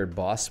pointy-haired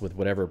boss with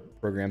whatever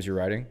programs you're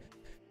writing.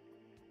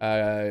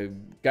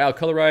 Guile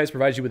Colorize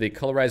provides you with a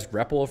colorized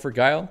REPL for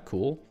Guile.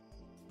 Cool.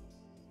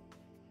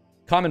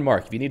 Common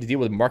Mark. If you need to deal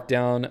with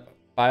markdown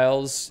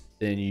files,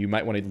 then you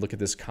might want to look at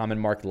this Common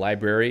Mark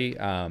library.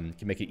 Can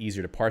make it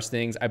easier to parse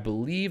things. I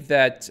believe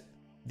that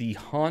the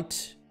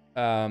Haunt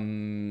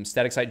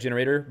static site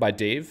generator by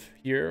Dave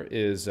here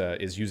is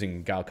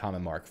using Guile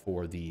Common Mark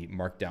for the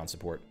markdown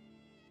support.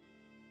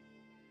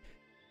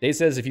 Dave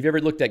says, if you've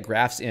ever looked at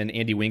graphs in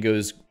Andy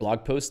Wingo's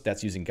blog post,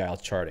 that's using Guile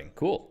charting.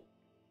 Cool.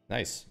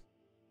 Nice.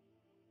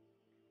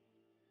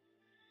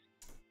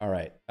 All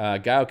right.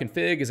 Guile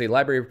config is a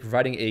library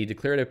providing a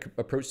declarative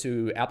approach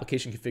to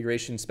application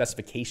configuration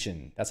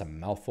specification. That's a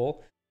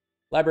mouthful.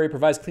 Library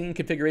provides clean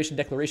configuration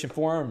declaration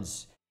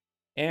forms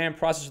and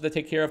processes that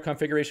take care of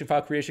configuration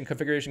file creation,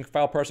 configuration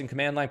file parsing,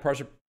 command line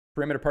parser,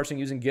 parameter parsing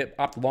using git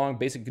opt-long,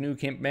 basic GNU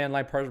command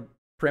line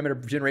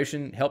parameter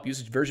generation, help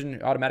usage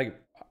version, automatic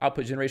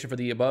output generation for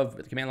the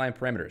above command line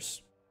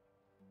parameters.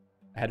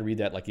 I had to read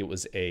that like it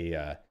was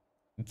a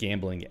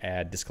gambling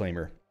ad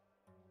disclaimer,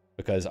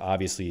 because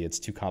obviously it's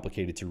too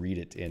complicated to read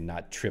it and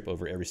not trip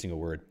over every single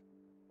word.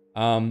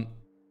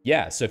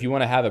 Yeah, so if you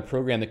want to have a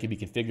program that can be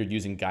configured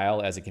using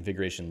Guile as a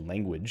configuration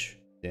language,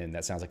 then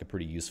that sounds like a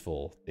pretty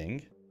useful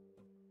thing.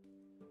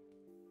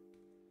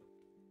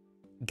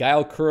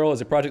 Guile curl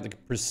is a project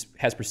that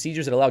has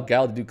procedures that allow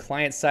Guile to do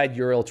client-side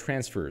URL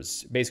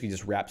transfers. Basically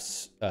just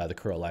wraps the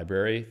curl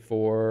library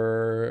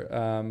for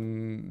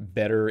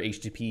better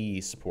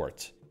HTTP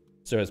support.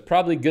 So it's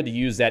probably good to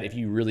use that if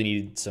you really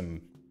need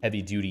some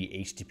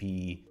heavy-duty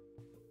HTTP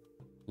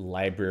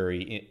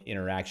library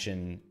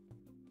interaction.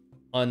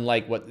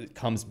 Unlike what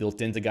comes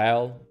built into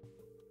Guile,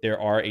 there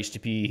are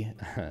HTTP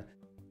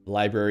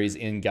libraries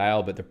in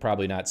Guile, but they're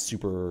probably not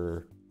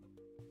super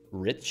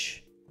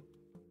rich.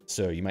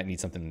 So you might need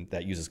something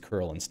that uses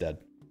curl instead.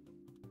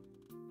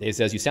 Dave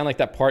says, you sound like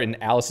that part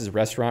in Alice's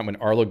Restaurant when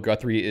Arlo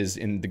Guthrie is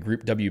in the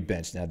Group W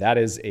bench. Now that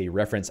is a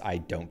reference I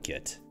don't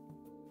get.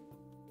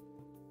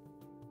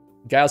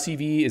 Guile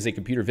CV is a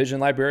computer vision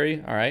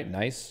library. All right,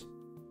 nice.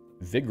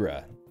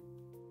 Vigra.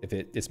 If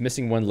it's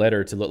missing one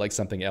letter to look like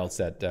something else,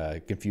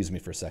 that confused me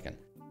for a second.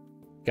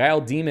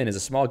 Guile Daemon is a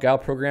small Guile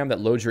program that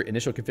loads your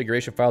initial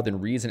configuration file, then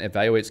reads and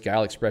evaluates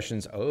Guile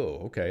expressions. Oh,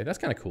 okay, that's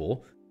kind of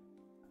cool.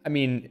 I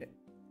mean,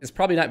 it's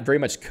probably not very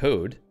much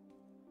code.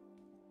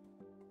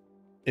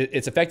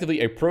 It's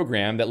effectively a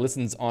program that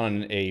listens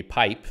on a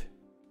pipe,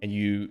 and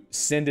you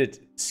send it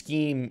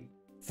scheme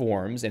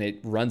forms, and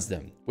it runs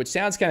them, which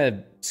sounds kind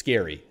of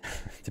scary,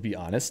 to be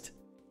honest.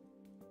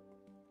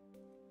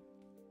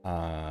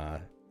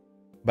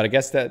 But I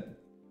guess that...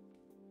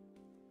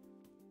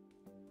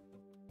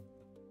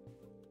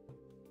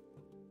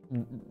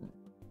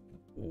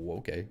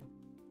 Okay.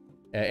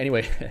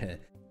 Anyway,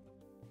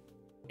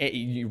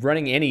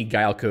 running any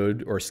Guile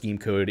code or scheme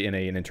code in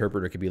an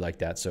interpreter could be like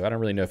that, so I don't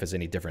really know if it's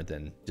any different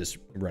than just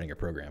running a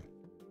program.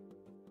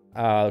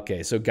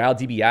 Okay, so Guile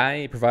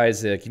DBI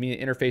provides a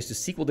convenient interface to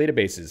SQL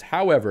databases.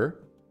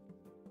 However,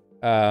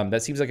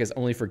 that seems like it's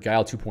only for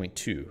Guile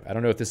 2.2. I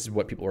don't know if this is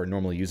what people are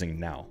normally using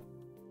now.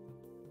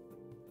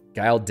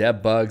 Guile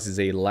Debbugs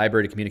is a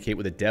library to communicate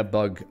with a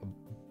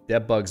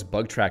Debbugs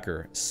bug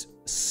tracker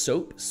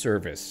SOAP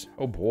service.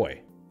 Oh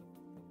boy.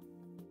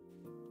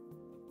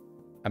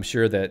 I'm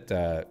sure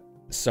that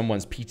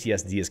someone's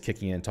PTSD is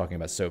kicking in talking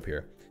about SOAP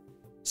here.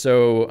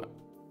 So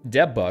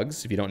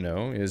Debbugs, if you don't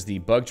know, is the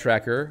bug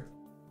tracker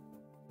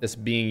that's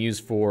being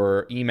used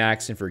for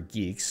Emacs and for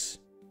geeks.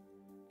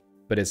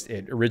 But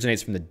it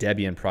originates from the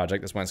Debian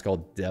project. That's why it's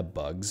called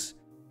Debbugs.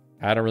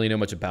 I don't really know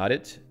much about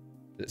it,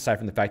 aside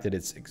from the fact that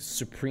it's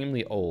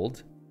supremely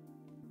old.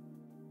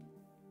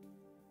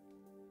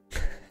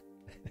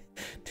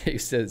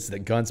 Dave says that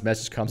Gunn's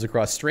message comes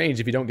across strange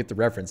if you don't get the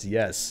reference.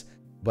 Yes,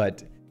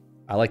 but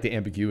I like the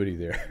ambiguity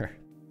there.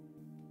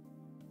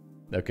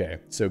 Okay,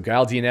 so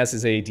Guile DNS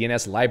is a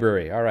DNS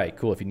library. All right,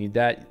 cool. If you need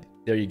that,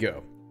 there you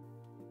go.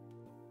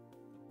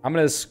 I'm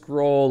going to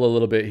scroll a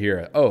little bit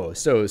here. Oh,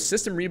 so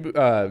system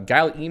reboot.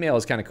 Guile email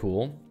is kind of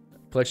cool.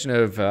 Collection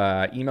of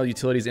email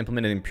utilities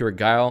implemented in pure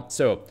Guile.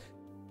 So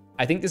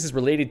I think this is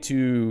related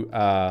to...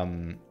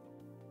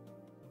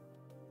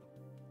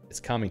 it's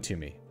coming to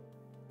me.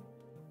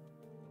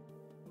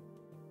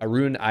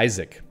 Arun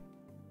Isaac.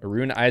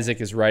 Arun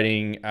Isaac is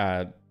writing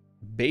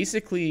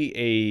basically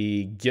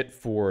a Git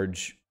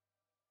forge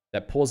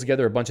that pulls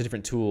together a bunch of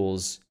different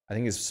tools. I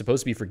think it's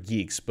supposed to be for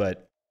geeks,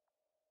 but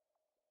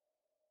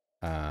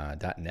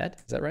 .net,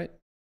 is that right?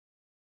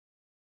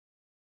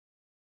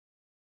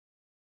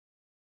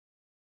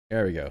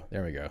 There we go.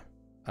 There we go.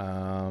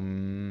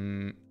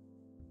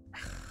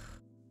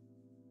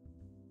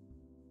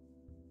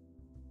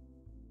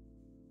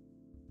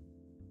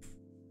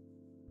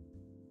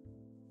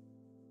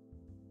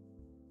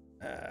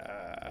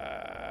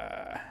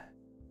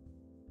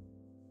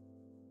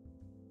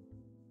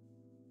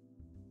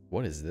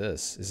 What is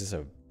this? Is this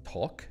a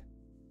talk?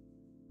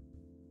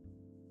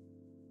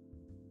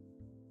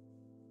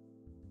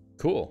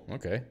 Cool.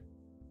 Okay.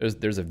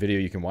 There's a video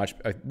you can watch.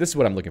 This is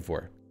what I'm looking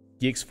for.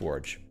 Geeks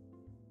Forge.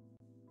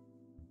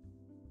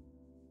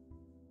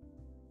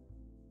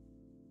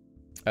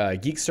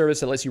 Geek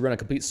service that lets you run a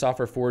complete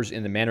software forge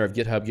in the manner of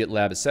GitHub,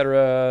 GitLab,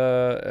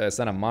 etc. It's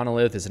not a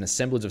monolith. It's an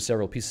assemblage of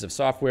several pieces of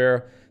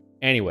software.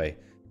 Anyway,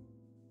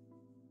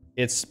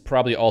 it's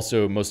probably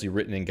also mostly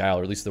written in Guile,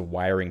 or at least the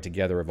wiring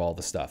together of all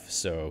the stuff.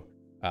 So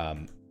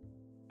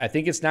I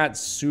think it's not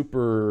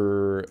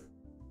super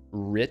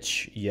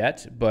rich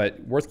yet, but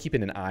worth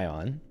keeping an eye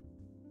on.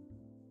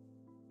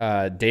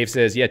 Dave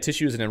says, yeah,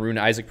 Tissue is an Arun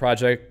Isaac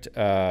project.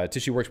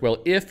 Tissue works well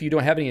if you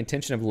don't have any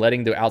intention of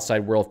letting the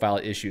outside world file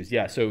issues.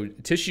 Yeah, so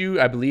Tissue,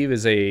 I believe,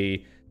 is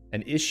an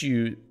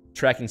issue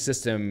tracking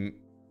system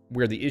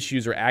where the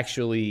issues are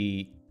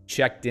actually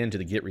checked into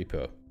the Git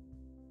repo,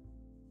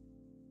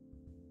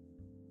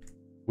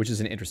 which is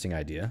an interesting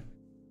idea.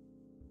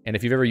 And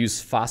if you've ever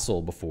used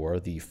Fossil before,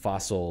 the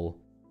Fossil...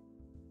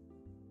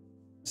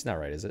 It's not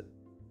right, is it?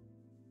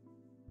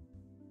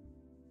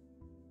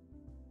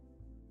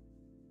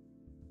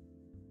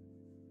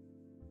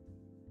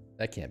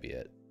 That can't be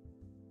it.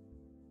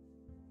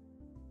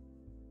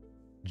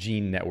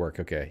 Gene Network.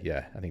 Okay,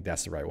 yeah, I think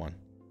that's the right one.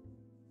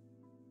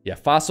 Yeah,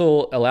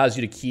 Fossil allows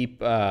you to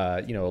keep,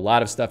 a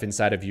lot of stuff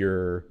inside of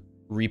your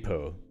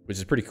repo, which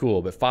is pretty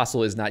cool. But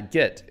Fossil is not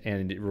Git,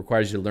 and it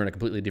requires you to learn a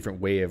completely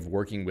different way of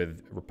working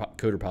with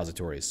code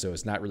repositories. So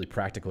it's not really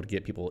practical to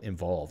get people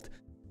involved.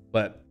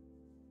 But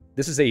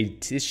this is a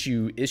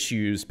Tissue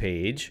issues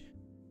page.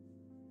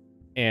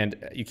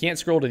 And you can't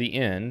scroll to the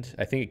end.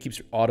 I think it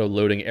keeps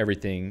auto-loading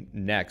everything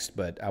next,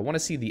 but I want to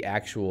see the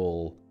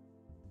actual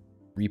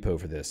repo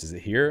for this. Is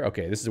it here?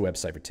 Okay, this is a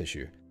website for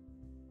Tissue.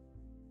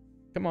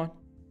 Come on.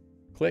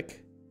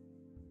 Click.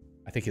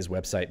 I think his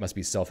website must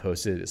be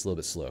self-hosted. It's a little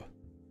bit slow.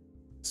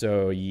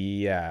 So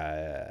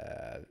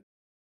yeah.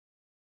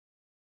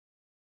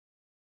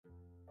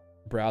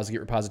 Browse Git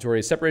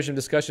repository. Separation of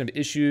discussion of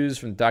issues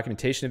from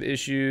documentation of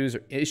issues.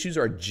 Issues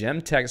are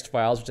gem text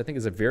files, which I think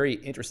is a very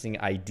interesting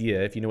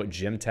idea. If you know what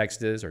gem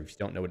text is, or if you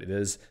don't know what it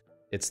is,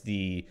 it's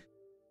the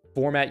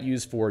format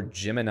used for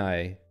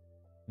Gemini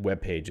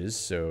web pages.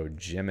 So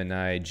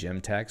Gemini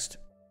gem text.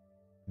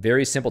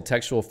 Very simple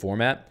textual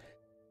format,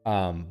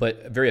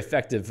 but very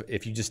effective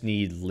if you just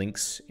need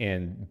links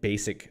and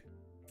basic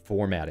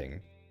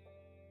formatting.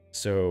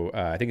 So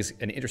I think it's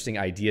an interesting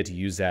idea to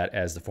use that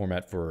as the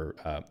format for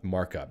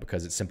markup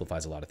because it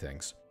simplifies a lot of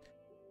things.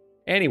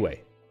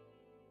 Anyway,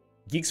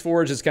 Geeks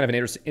Forge is kind of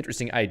an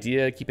interesting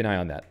idea. Keep an eye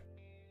on that.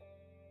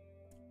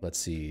 Let's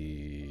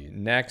see.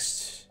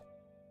 Next.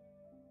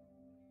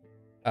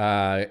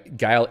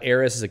 Guile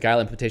Eris is a Guile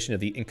implementation of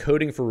the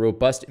encoding for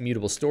robust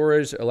immutable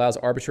storage. It allows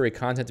arbitrary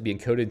content to be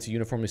encoded into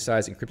uniformly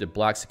sized encrypted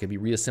blocks that can be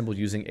reassembled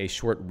using a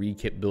short read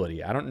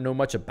capability. I don't know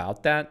much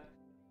about that.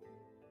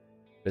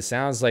 It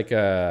sounds like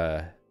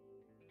a...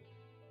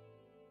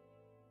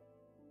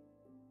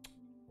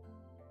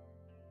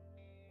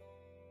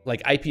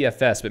 like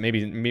IPFS, but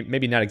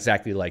maybe not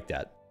exactly like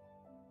that.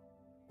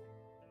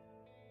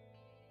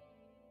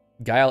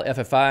 Guile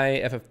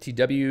FFI,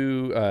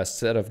 FFTW,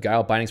 set of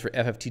Guile bindings for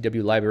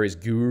FFTW libraries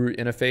GUR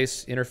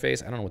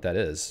interface. I don't know what that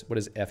is. What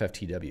is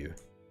FFTW?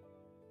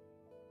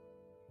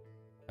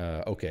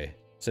 Okay.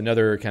 It's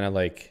another kind of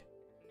like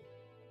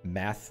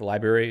math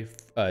library,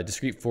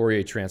 discrete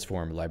Fourier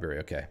transform library.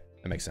 Okay,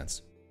 that makes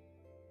sense.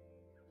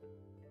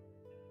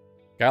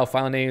 Guile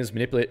file names,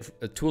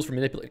 tools for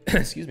manipulating,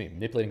 excuse me,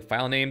 manipulating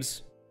file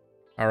names.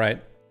 All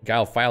right.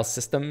 Guile file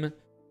system,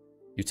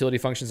 utility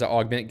functions that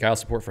augment Guile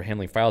support for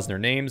handling files and their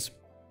names.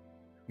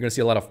 You're gonna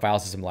see a lot of file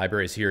system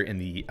libraries here in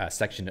the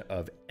section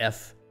of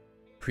F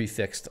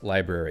prefixed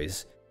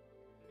libraries,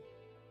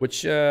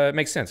 which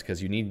makes sense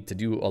because you need to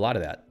do a lot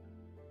of that.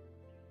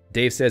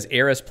 Dave says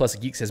Eris plus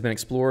Geeks has been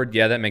explored.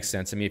 Yeah, that makes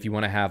sense. I mean, if you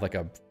want to have like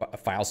a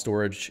file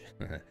storage.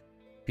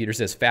 Peter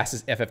says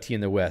fastest FFT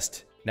in the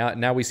West.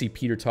 Now we see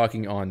Peter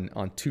talking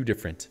on two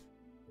different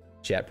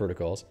chat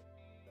protocols.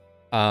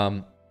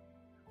 So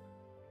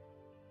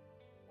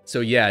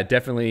yeah,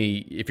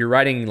 definitely if you're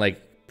writing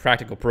like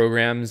practical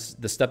programs,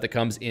 the stuff that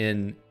comes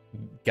in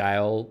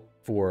Guile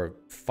for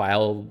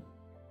file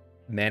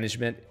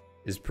management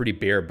is pretty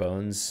bare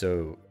bones.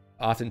 So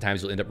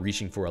oftentimes you'll end up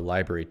reaching for a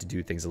library to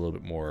do things a little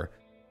bit more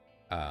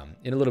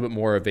in a little bit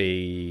more of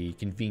a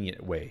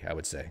convenient way, I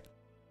would say.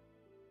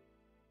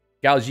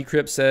 Guile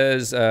gcrypt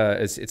says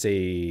it's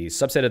a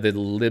subset of the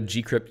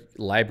libgcrypt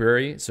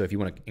library. So if you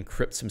want to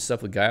encrypt some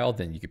stuff with Guile,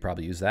 then you could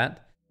probably use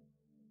that.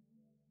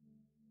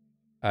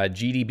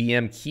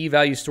 GDBM key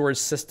value storage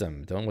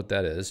system. Don't know what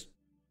that is.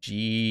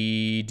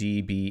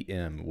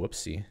 GDBM.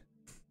 Whoopsie.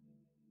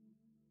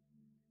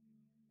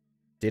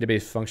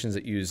 Database functions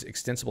that use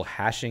extensible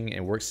hashing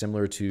and work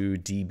similar to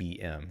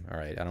DBM. All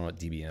right, I don't know what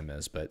DBM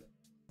is, but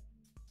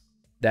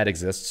that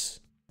exists.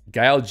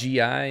 Guile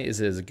GI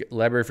is a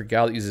library for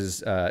Guile that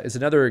uses, is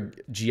another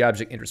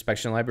G-object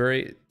introspection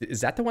library.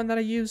 Is that the one that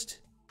I used?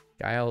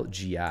 Guile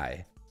GI.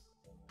 I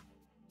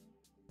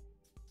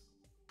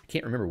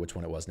can't remember which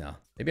one it was now.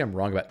 Maybe I'm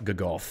wrong about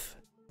Golf.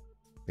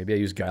 Maybe I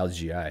used Guile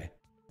GI.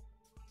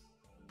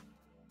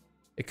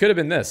 It could have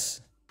been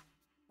this.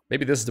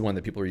 Maybe this is the one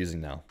that people are using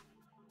now.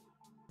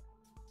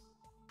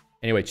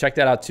 Anyway, check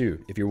that out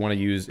too. If you want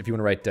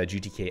to write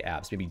GTK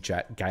apps, maybe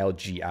Guile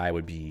GI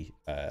would be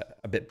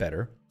a bit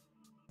better.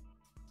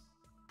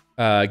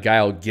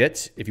 Guile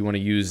Git, if you want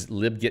to use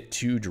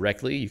libgit2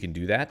 directly, you can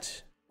do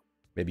that.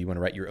 Maybe you want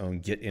to write your own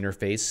Git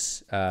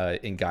interface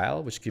in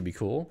Guile, which could be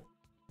cool.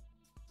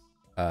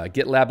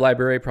 GitLab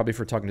library, probably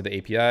for talking to the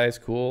APIs,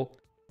 cool.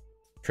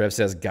 Trev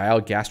says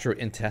Guile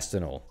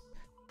gastrointestinal.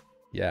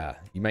 Yeah,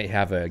 you might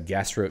have a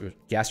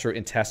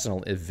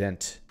gastrointestinal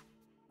event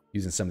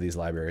using some of these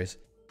libraries.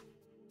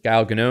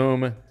 Guile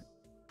GNOME,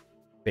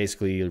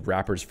 basically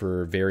wrappers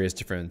for various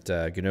different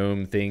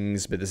GNOME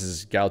things, but this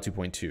is Guile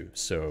 2.2,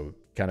 so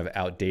kind of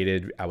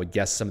outdated. I would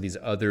guess some of these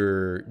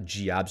other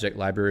G-object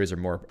libraries are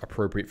more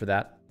appropriate for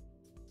that.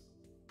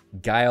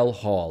 Guile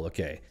Hall,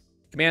 okay.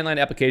 Command line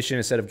application,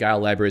 a set of Guile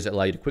libraries that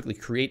allow you to quickly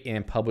create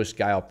and publish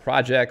Guile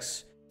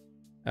projects.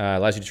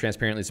 Allows you to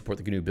transparently support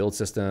the GNU build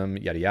system,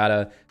 yada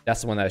yada. That's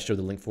the one that I showed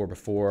the link for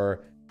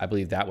before. I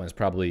believe that one is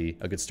probably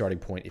a good starting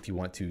point if you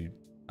want to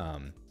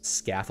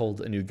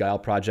scaffold a new Guile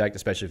project,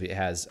 especially if it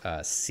has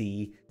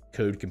C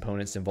code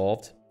components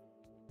involved.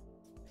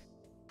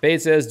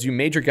 Fade says, do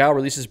major Guile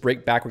releases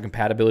break backward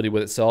compatibility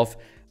with itself?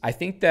 I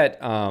think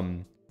that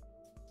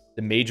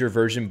the major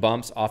version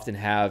bumps often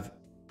have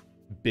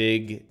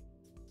big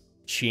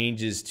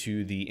changes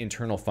to the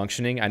internal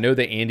functioning. I know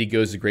that Andy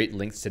goes to great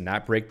lengths to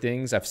not break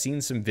things. I've seen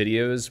some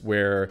videos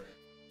where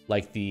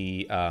like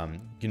the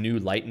GNU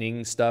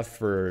Lightning stuff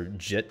for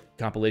JIT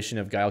compilation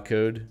of Guile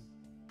code,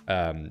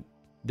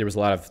 there was a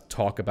lot of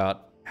talk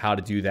about how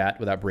to do that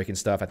without breaking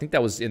stuff. I think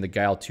that was in the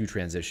Guile 2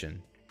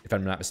 transition, if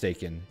I'm not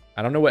mistaken.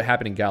 I don't know what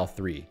happened in Guile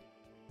 3.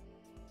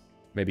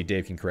 Maybe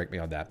Dave can correct me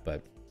on that,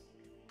 but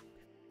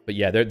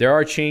yeah, there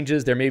are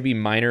changes. There may be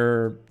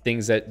minor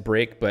things that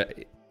break,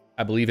 but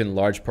I believe in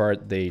large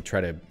part they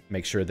try to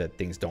make sure that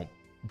things don't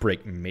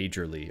break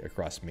majorly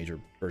across major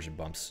version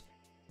bumps.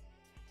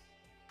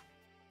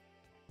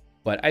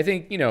 But I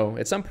think, you know,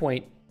 at some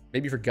point,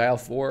 maybe for Guile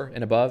 4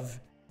 and above,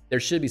 there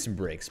should be some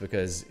breaks,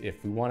 because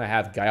if we want to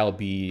have Guile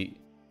be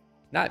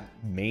not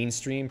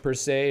mainstream per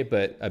se,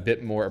 but a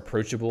bit more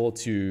approachable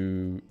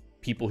to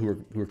people who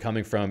are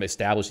coming from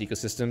established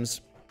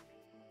ecosystems,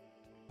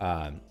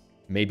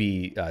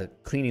 maybe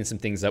cleaning some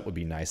things up would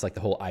be nice, like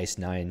the whole ICE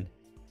 9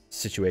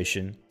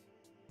 situation.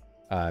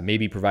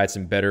 Maybe provide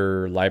some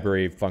better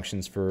library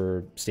functions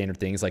for standard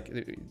things.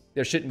 Like,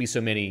 there shouldn't be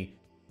so many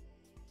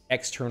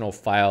external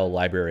file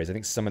libraries. I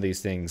think some of these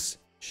things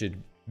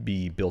should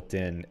be built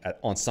in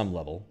on some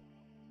level.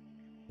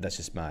 That's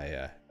just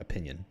my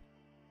opinion.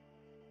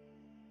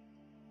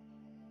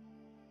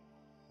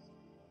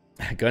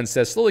 Gunn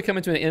says, slowly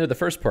coming to an end of the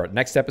first part.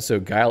 Next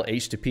episode, Guile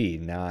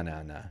H2P. Nah.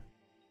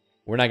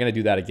 We're not going to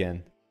do that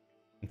again.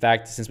 In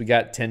fact, since we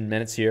got 10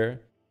 minutes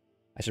here,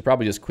 I should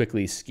probably just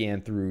quickly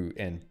scan through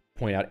and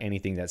point out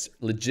anything that's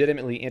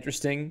legitimately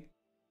interesting.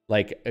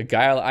 Like a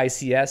Guile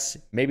ICS.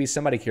 Maybe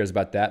somebody cares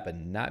about that, but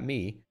not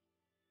me.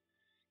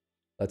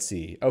 Let's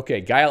see. Okay,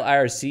 Guile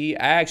IRC.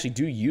 I actually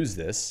do use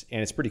this,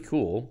 and it's pretty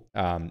cool.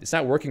 It's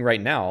not working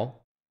right now.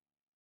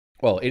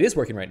 Well, it is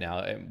working right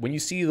now. When you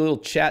see the little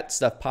chat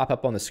stuff pop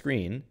up on the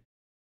screen,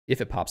 if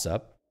it pops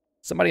up,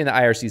 somebody in the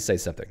IRC say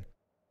something.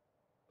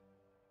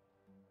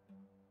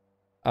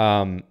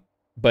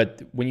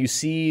 But when you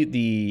see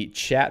the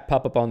chat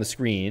pop up on the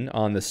screen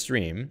on the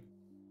stream,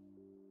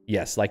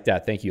 yes, like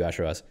that. Thank you,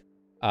 Ashraz.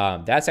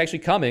 That's actually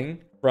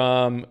coming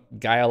from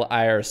Guile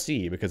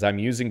IRC, because I'm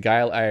using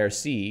Guile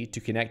IRC to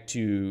connect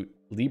to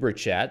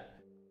LibreChat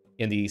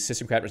in the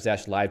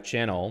SystemCrafters-Live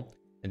channel,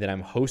 and then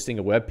I'm hosting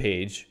a web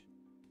page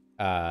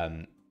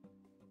from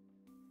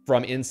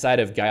inside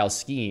of Guile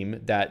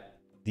Scheme that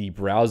the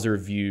browser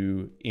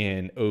view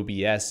in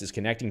OBS is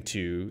connecting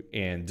to,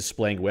 and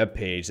displaying a web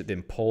page that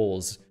then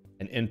polls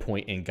an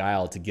endpoint in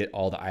Guile to get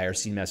all the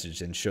IRC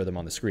messages and show them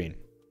on the screen.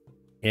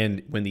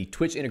 And when the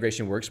Twitch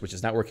integration works, which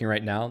is not working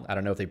right now, I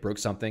don't know if they broke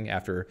something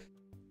after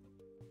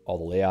all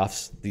the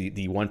layoffs.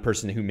 The one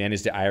person who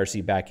managed the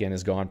IRC backend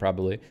is gone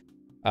probably.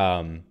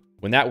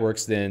 When that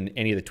works, then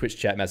any of the Twitch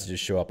chat messages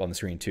show up on the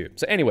screen too.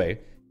 So anyway,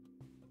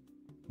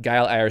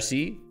 Guile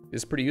IRC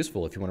is pretty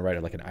useful if you want to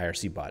write like an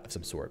IRC bot of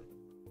some sort.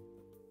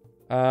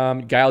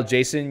 Guile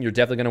JSON, you're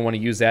definitely going to want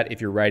to use that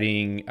if you're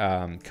writing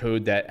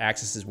code that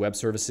accesses web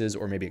services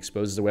or maybe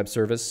exposes a web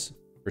service.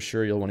 For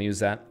sure, you'll want to use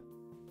that.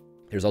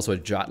 There's also a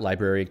JOT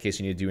library in case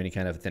you need to do any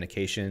kind of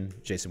authentication,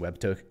 JSON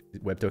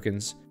web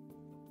tokens.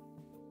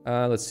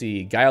 Let's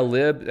see, Guile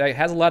lib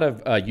has a lot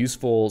of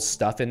useful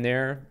stuff in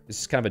there. This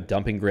is kind of a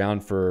dumping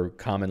ground for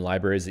common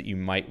libraries that you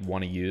might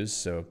want to use,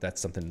 so that's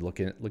something to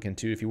look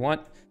into if you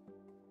want.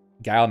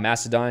 Guile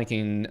Mastodon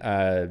can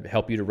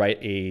help you to write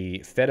a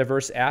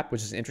Fediverse app,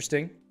 which is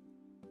interesting.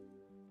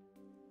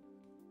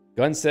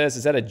 Gunn says,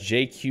 is that a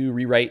JQ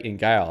rewrite in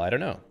Guile? I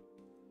don't know.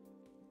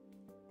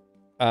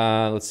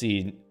 Let's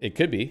see, it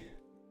could be.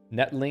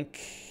 Netlink,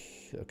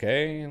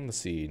 okay, let's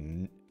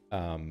see.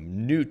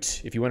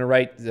 Newt, if you want to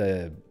write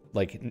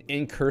like an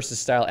in-cursive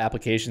style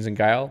applications in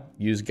Guile,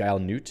 use Guile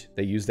Newt.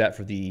 They use that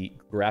for the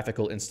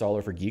graphical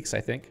installer for geeks,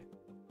 I think.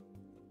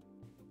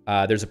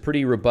 There's a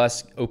pretty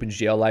robust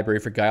OpenGL library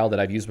for Guile that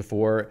I've used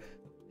before.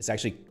 It's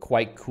actually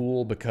quite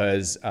cool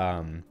because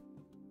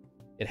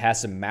it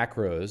has some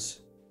macros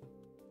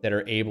that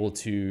are able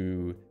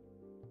to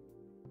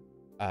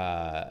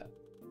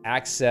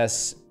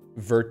access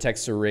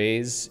vertex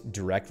arrays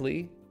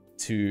directly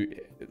to,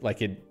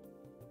 like, it's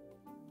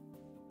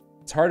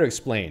hard to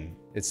explain.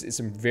 It's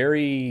some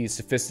very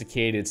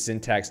sophisticated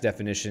syntax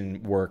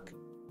definition work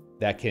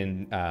that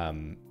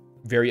can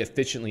very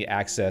efficiently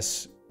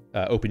access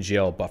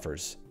OpenGL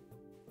buffers.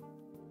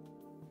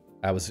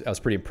 I was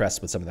pretty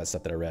impressed with some of that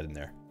stuff that I read in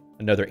there.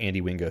 Another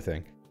Andy Wingo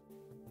thing.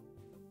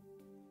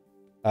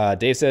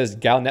 Dave says,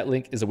 Guile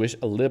Netlink is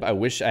a lib I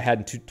wish I had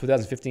in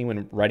 2015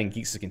 when writing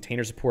Geeks'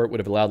 container support. Would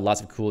have allowed lots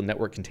of cool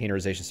network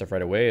containerization stuff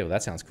right away. Well,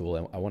 that sounds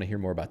cool. I want to hear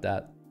more about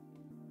that.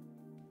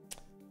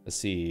 Let's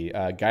see.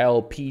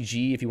 Guile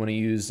PG if you want to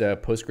use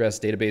Postgres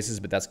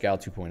databases, but that's Guile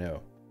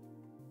 2.0.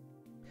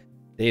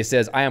 Dave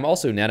says, I am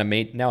also now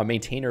a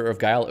maintainer of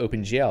Guile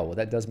OpenGL. Well,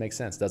 that does make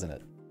sense, doesn't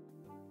it?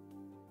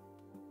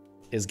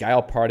 Is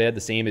Guile Parted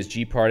the same as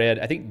gparted?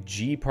 I think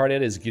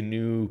gparted is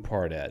GNU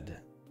Parted.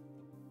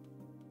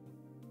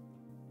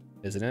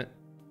 Isn't it?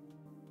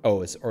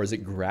 Oh, or is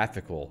it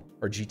graphical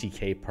or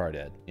GTK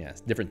Parted? Yeah,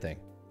 it's a different thing.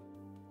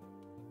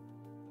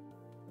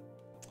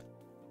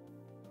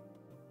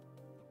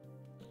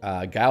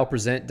 Guile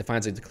Present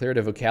defines a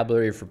declarative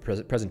vocabulary for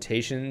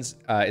presentations.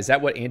 Is that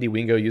what Andy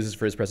Wingo uses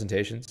for his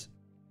presentations?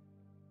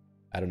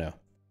 I don't know.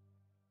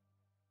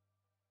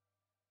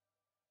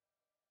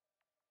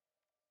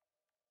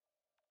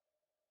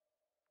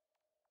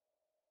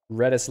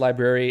 Redis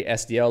library,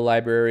 SDL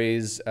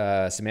libraries,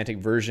 semantic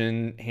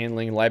version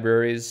handling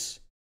libraries.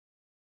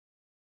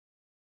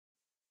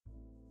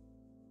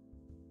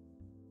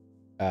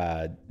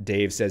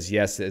 Dave says,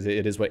 yes,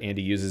 it is what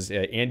Andy uses.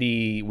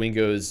 Andy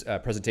Wingo's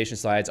presentation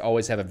slides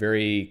always have a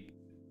very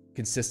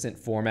consistent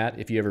format.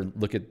 If you ever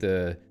look at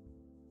the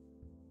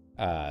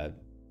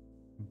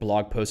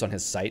blog post on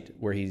his site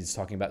where he's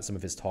talking about some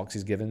of his talks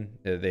he's given,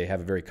 they have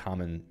a very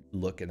common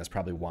look, and that's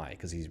probably why,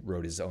 because he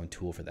wrote his own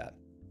tool for that.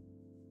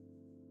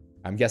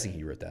 I'm guessing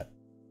he wrote that.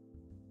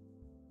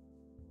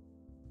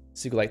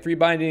 SQLite 3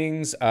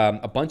 bindings,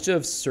 a bunch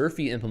of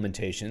Surfy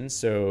implementations.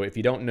 So if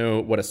you don't know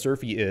what a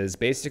Surfy is,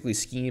 basically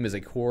Scheme is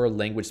a core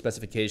language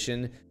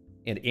specification,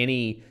 and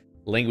any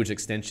language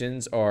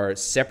extensions are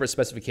separate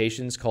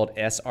specifications called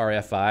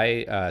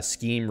SRFI,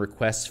 Scheme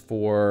Requests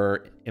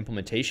for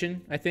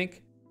Implementation, I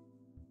think.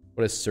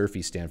 What does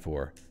Surfy stand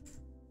for?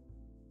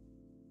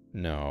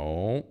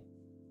 No,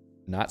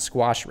 not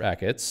squash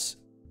rackets.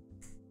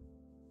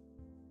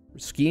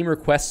 Scheme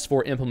Requests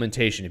for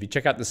Implementation. If you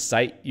check out the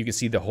site, you can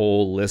see the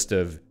whole list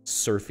of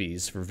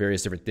Surfies for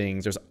various different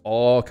things. There's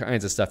all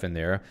kinds of stuff in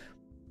there.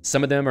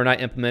 Some of them are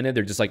not implemented.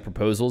 They're just like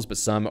proposals, but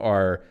some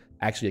are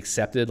actually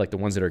accepted, like the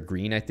ones that are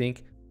green, I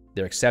think.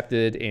 They're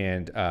accepted,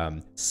 and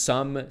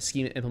some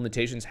Scheme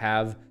implementations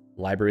have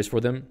libraries for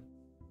them.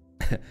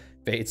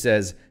 It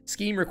says,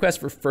 Scheme Request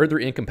for Further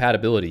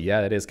Incompatibility.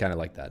 Yeah, it is kind of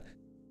like that.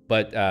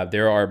 But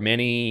there are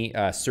many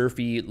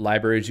Surfy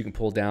libraries you can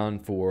pull down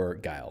for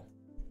Guile.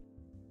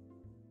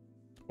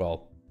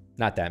 Well,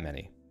 not that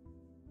many,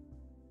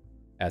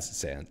 as it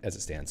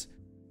stands.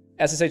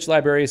 SSH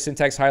library,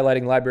 syntax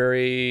highlighting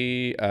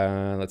library.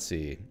 Let's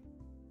see.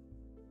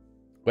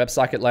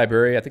 WebSocket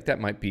library. I think that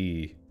might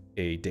be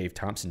a Dave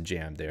Thompson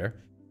jam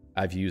there.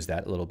 I've used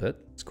that a little bit.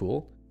 It's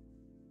cool.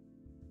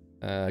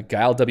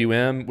 Guile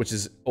WM, which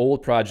is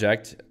old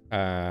project.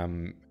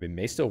 It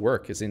may still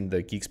work. It's in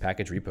the Geeks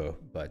package repo,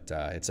 but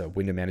it's a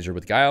window manager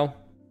with Guile.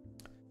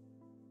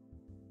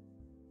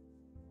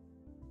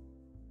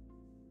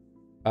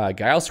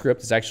 Guile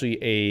script is actually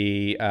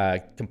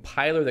a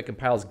compiler that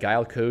compiles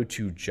Guile code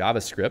to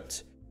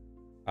JavaScript.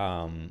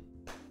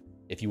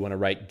 If you want to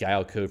write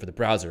Guile code for the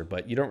browser,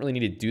 but you don't really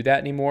need to do that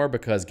anymore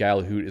because Guile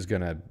Hoot is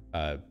going to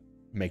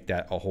make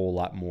that a whole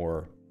lot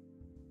more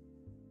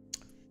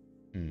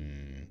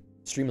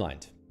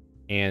streamlined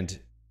and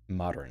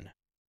modern.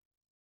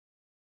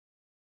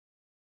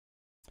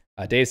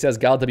 Dave says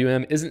Guile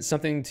WM isn't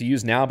something to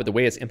use now, but the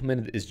way it's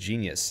implemented is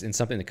genius and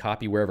something to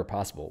copy wherever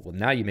possible. Well,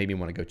 now you maybe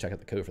want to go check out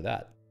the code for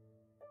that.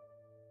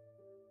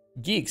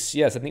 Geeks,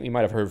 yes, I think we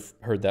might have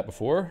heard that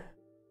before.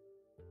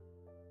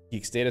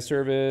 Geeks data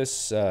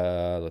service,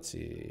 let's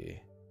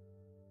see.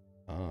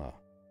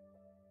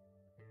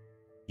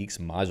 Geeks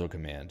module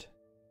command.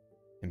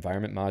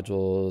 Environment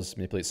modules,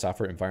 manipulate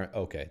software environment.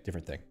 Okay,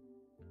 different thing.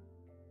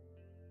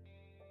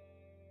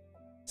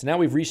 So now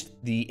we've reached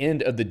the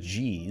end of the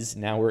G's.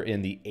 Now we're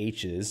in the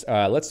H's.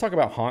 Let's talk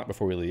about Haunt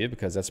before we leave,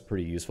 because that's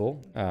pretty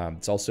useful.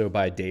 It's also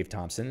by Dave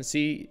Thompson.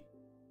 See,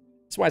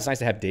 that's why it's nice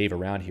to have Dave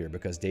around here,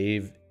 because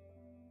Dave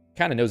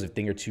kind of knows a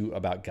thing or two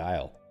about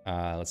Guile.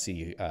 Let's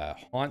see,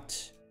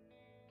 Haunt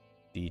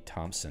D.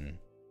 Thompson.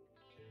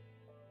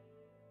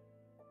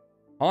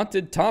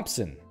 Haunted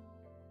Thompson.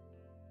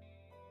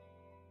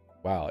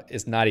 Wow,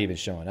 it's not even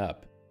showing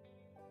up.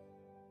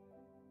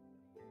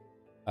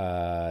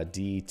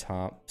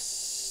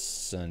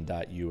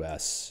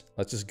 dthompson.us.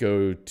 Let's just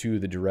go to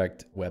the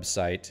direct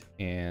website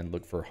and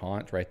look for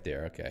Haunt right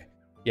there. Okay.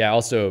 Yeah,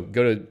 also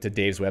go to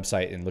Dave's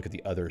website and look at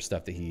the other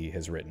stuff that he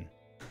has written.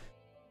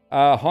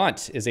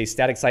 Haunt is a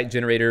static site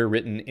generator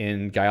written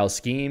in Guile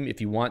Scheme.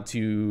 If you want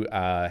to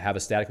have a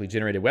statically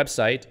generated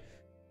website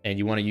and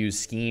you want to use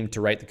Scheme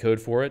to write the code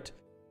for it,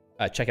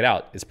 check it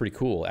out. It's pretty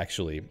cool,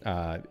 actually.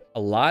 A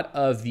lot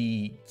of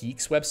the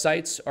Geeks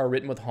websites are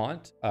written with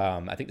Haunt.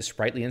 I think the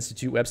Sprightly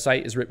Institute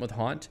website is written with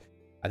Haunt.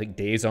 I think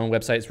Dave's own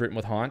website is written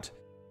with Haunt.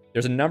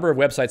 There's a number of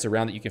websites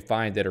around that you can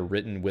find that are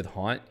written with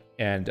Haunt.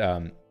 And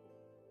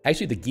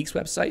actually, the Geeks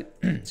website,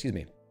 excuse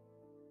me,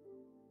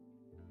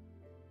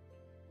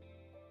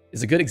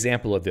 is a good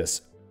example of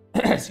this.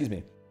 Excuse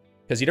me.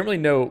 Because you don't really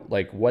know,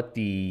 like, what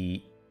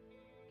the...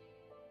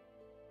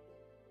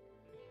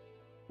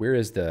 Where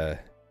is the...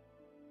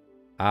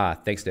 Ah,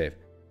 thanks, Dave.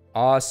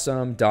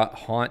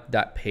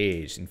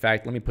 Awesome.haunt.page. In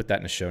fact, let me put that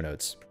in the show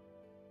notes,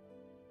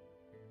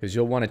 because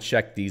you'll want to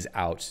check these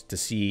out to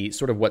see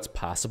sort of what's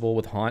possible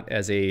with Haunt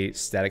as a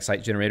static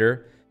site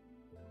generator.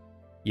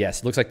 Yes,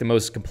 it looks like the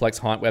most complex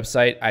Haunt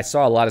website. I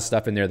saw a lot of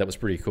stuff in there that was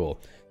pretty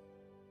cool.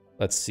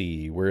 Let's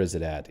see, where is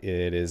it at?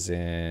 It is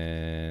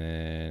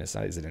in, it's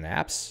not, is it in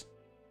apps?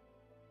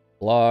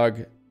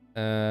 Blog,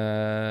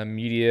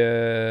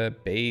 media,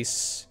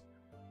 base.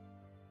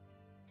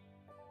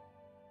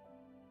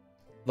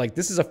 Like,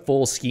 this is a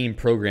full Scheme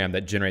program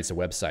that generates a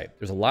website.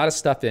 There's a lot of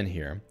stuff in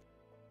here.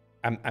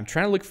 I'm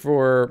trying to look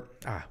for,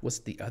 what's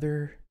the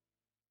other?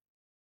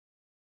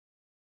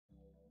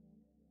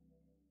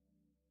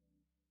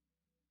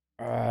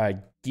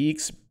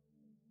 Geeks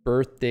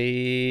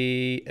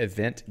birthday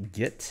event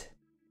Git.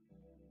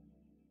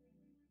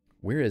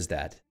 Where is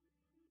that?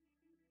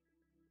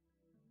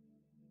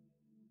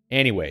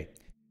 Anyway,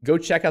 go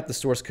check out the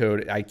source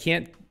code. I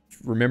can't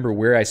remember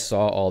where I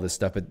saw all this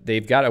stuff, but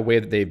they've got a way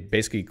that they've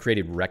basically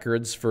created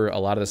records for a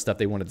lot of the stuff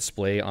they want to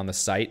display on the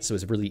site. So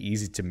it's really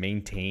easy to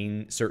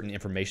maintain certain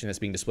information that's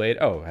being displayed.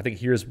 Oh, I think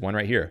here's one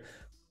right here.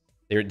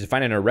 They're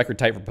defining a record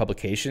type for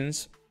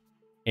publications.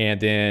 And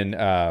then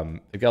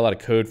they've got a lot of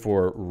code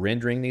for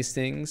rendering these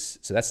things.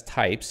 So that's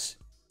types.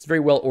 It's very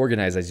well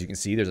organized, as you can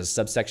see. There's a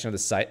subsection of the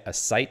site, a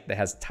site that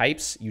has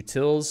types,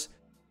 utils,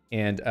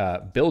 and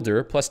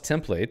builder plus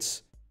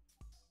templates.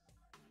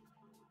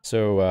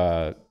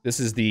 So this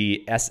is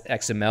the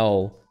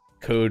SXML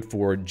code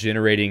for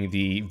generating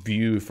the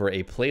view for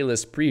a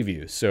playlist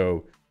preview.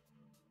 So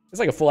it's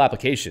like a full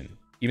application,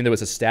 even though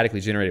it's a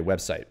statically generated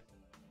website.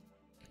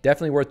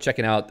 Definitely worth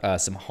checking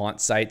out some haunt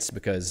sites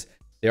because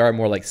they are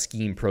more like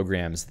Scheme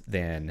programs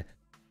than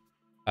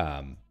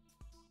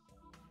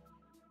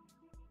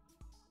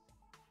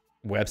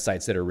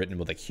websites that are written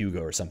with like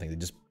Hugo or something that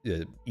just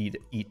eat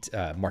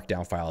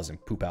markdown files and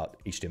poop out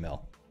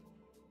HTML.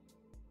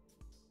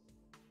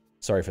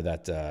 Sorry for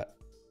that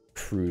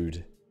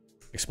crude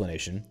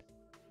explanation.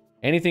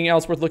 Anything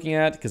else worth looking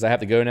at? Because I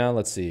have to go now.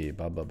 Let's see.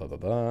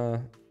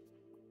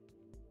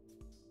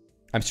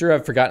 I'm sure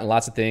I've forgotten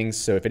lots of things.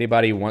 So if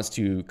anybody wants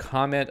to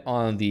comment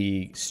on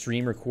the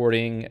stream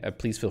recording,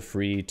 please feel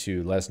free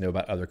to let us know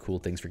about other cool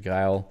things for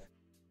Guile.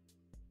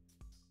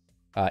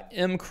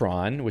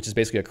 mcron, which is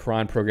basically a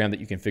cron program that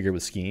you configure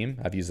with Scheme.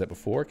 I've used that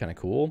before. Kind of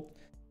cool.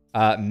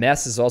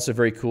 Mess is also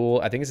very cool.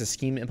 I think it's a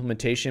Scheme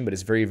implementation, but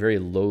it's very, very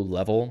low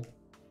level.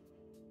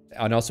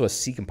 And also a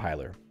C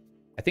compiler.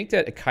 I think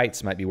that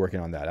Kites might be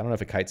working on that. I don't know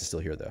if Kites is still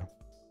here, though.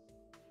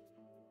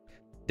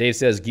 Dave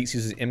says Geeks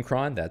uses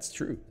mcron. That's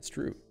true. That's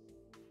true.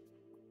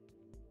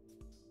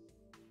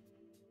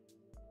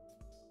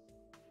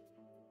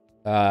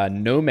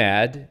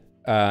 Nomad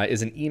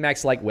is an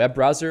Emacs-like web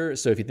browser.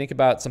 So if you think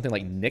about something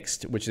like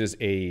Nixt, which is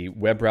a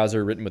web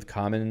browser written with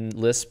Common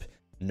Lisp,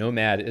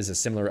 Nomad is a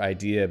similar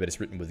idea, but it's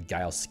written with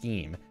Guile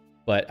Scheme.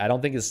 But I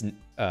don't think it's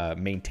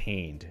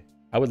maintained.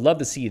 I would love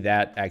to see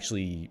that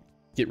actually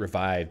get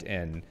revived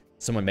and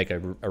someone make a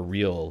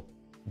real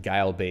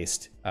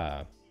Guile-based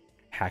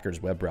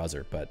hacker's web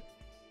browser. But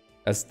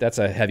that's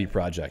a heavy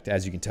project,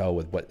 as you can tell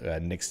with what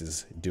Nixt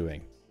is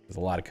doing. There's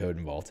a lot of code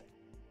involved.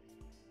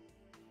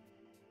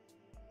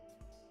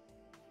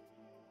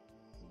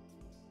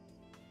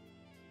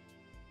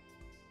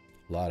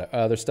 A lot of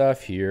other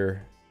stuff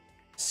here.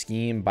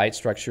 Scheme, byte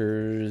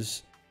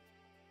structures.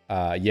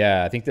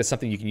 Yeah, I think that's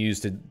something you can use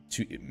to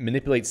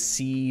manipulate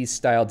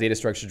C-style data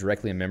structures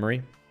directly in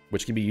memory,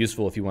 which can be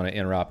useful if you want to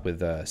interop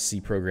with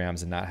C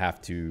programs and not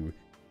have to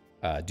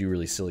do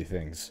really silly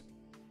things.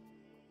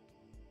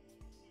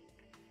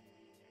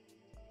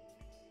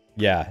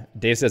 Yeah,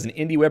 Dave says an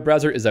indie web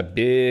browser is a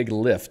big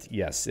lift.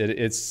 Yes,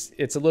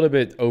 it's a little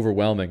bit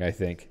overwhelming, I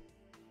think.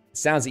 It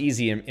sounds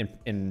easy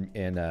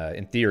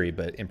in theory,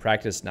 but in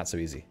practice, not so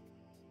easy.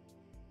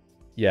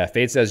 Yeah,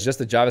 Fade says just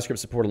the JavaScript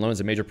support alone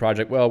is a major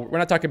project. Well, we're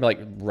not talking about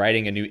like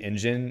writing a new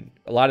engine.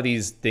 A lot of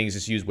these things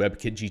just use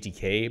WebKit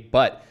GTK,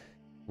 but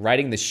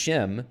writing the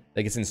shim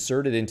that gets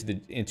inserted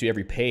into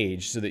every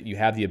page so that you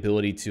have the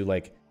ability to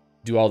like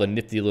do all the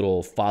nifty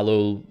little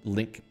follow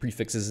link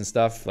prefixes and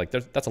stuff. Like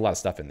that's a lot of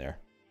stuff in there.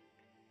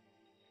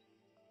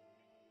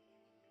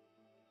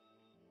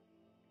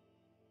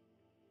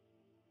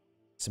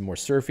 Some more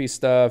surfy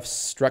stuff.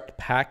 Struct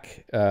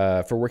pack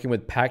for working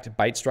with packed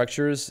byte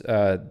structures.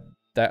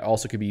 That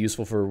also could be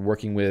useful for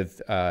working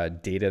with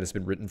data that's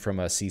been written from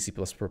a C++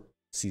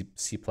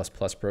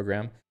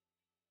 program.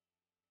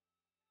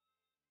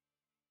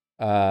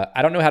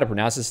 I don't know how to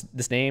pronounce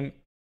this name.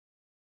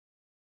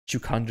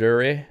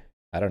 Chukandure.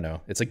 I don't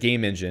know. It's a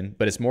game engine,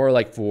 but it's more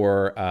like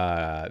for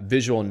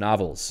visual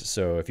novels.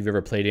 So if you've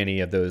ever played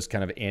any of those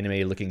kind of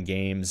anime-looking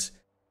games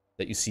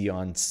that you see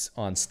on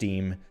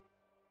Steam,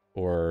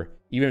 or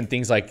even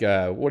things like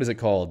what is it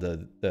called,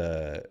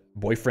 the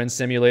Boyfriend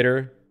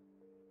Simulator.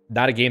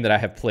 Not a game that I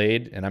have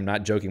played, and I'm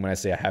not joking when I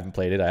say I haven't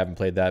played it. I haven't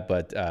played that,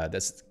 but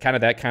that's kind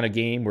of that kind of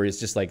game where it's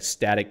just like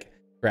static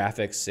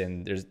graphics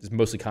and there's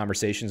mostly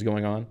conversations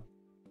going on.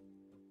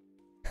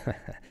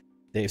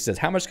 Dave says,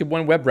 how much could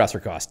one web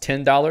browser cost?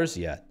 $10?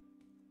 Yeah.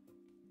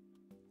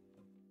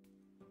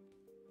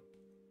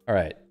 All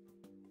right.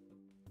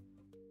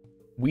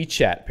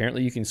 WeChat.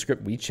 Apparently you can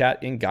script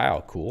WeChat in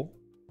Guile. Cool.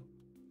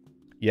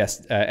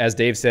 Yes, as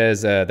Dave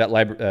says,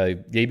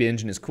 that Gabe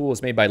engine is cool.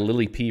 It's made by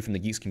Lily P from the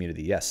Geeks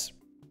community. Yes.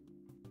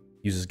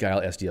 Uses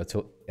Guile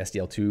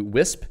SDL2.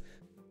 Wisp.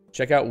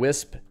 Check out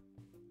Wisp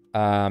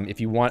if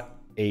you want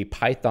a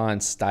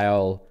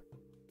Python-style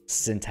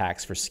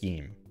syntax for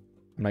Scheme.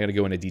 I'm not going to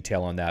go into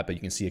detail on that, but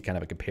you can see a kind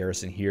of a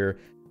comparison here.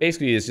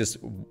 Basically, it's just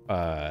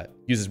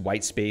uses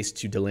white space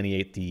to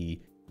delineate the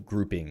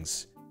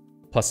groupings,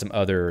 plus some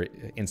other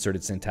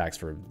inserted syntax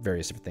for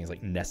various different things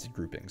like nested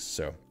groupings.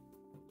 So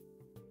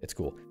it's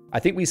cool. I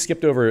think we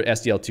skipped over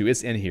SDL2.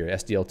 It's in here.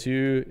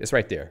 SDL2, it's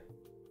right there.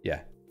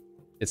 Yeah,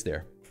 it's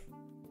there.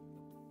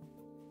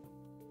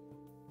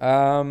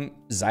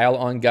 Xyle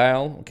on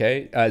Guile,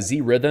 okay.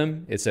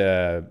 Z-Rhythm, it's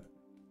a...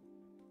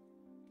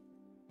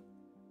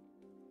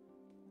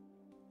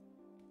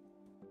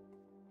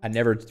 I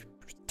never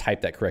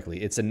typed that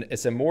correctly. It's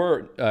a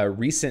more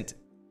recent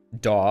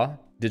DAW,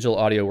 digital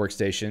audio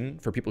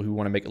workstation, for people who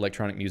want to make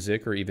electronic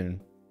music or even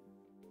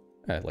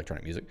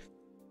electronic music.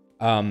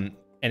 And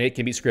it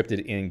can be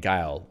scripted in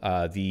Guile.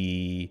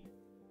 The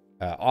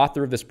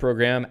author of this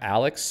program,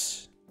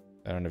 Alex,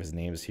 I don't know if his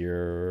name is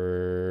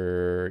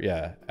here.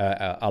 Yeah,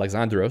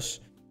 Alexandros,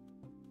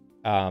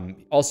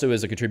 also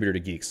is a contributor to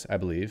Geeks, I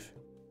believe.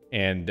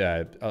 And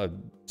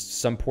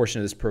some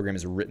portion of this program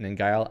is written in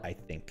Guile, I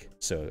think.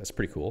 So that's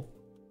pretty cool.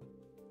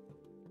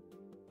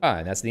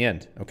 And that's the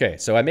end. Okay,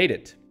 so I made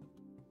it,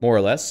 more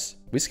or less.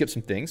 We skipped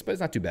some things, but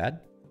it's not too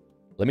bad.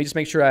 Let me just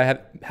make sure I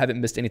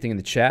haven't missed anything in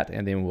the chat,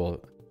 and then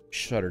we'll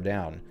shut her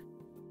down.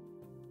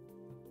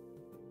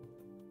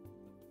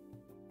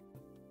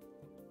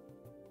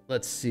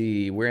 Let's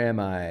see, where am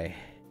I?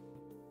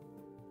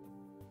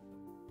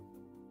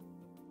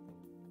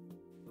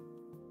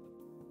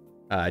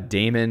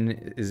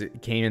 Damon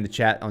came in the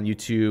chat on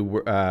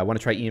YouTube. I want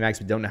to try Emacs,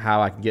 but don't know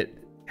how I can get.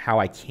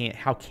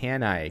 How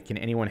can I? Can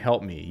anyone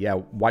help me? Yeah,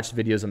 watch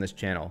the videos on this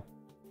channel.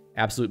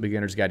 Absolute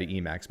Beginner's Guide to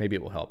Emacs. Maybe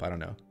it will help. I don't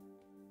know.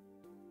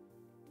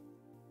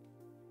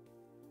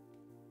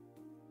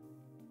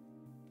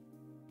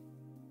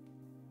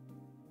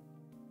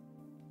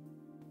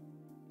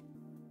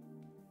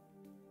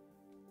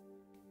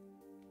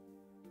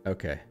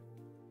 Okay.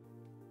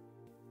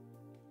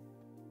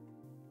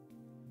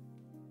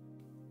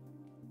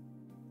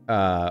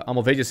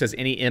 Amalveja says,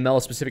 any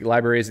ML specific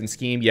libraries in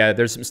Scheme? Yeah,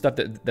 there's some stuff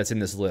that's in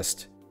this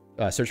list.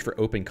 Search for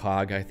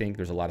OpenCog, I think.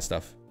 There's a lot of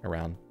stuff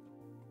around.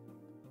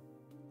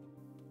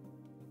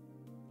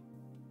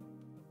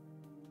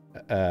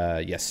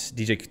 Yes,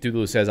 DJ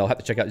Cthulhu says, I'll have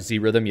to check out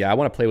Z-Rhythm. Yeah, I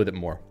want to play with it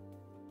more.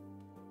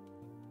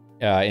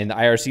 In the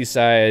IRC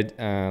side,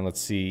 let's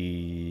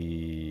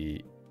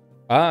see.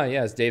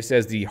 Yeah, as Dave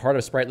says, the Heart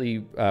of Sprightly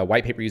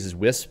white paper uses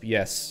Wisp.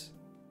 Yes.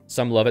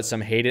 Some love it,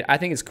 some hate it. I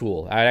think it's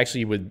cool. I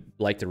actually would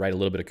like to write a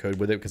little bit of code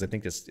with it because I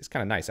think it's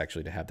kind of nice,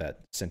 actually, to have that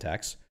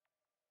syntax.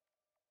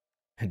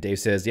 And Dave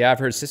says, yeah, I've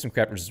heard System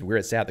Crafters is where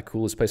it's at, the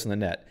coolest place on the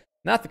net.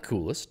 Not the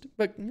coolest,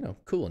 but, you know,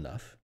 cool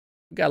enough.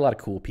 We got a lot of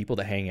cool people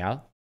that hang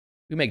out.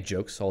 We make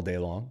jokes all day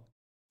long.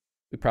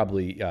 We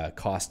probably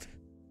cost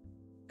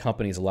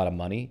companies a lot of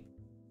money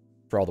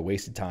for all the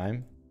wasted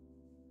time.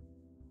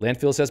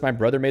 Landfill says, my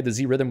brother made the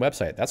Z-Rhythm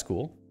website. That's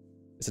cool.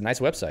 It's a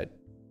nice website.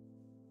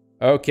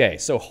 Okay,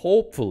 so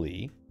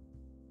hopefully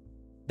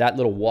that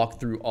little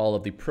walk through all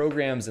of the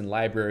programs and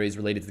libraries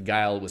related to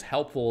Guile was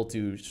helpful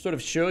to sort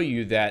of show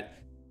you that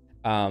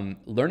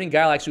learning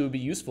Guile actually would be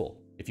useful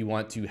if you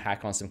want to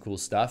hack on some cool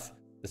stuff.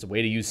 There's a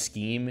way to use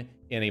Scheme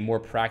in a more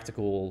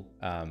practical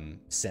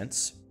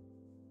sense.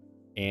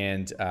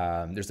 And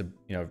there's a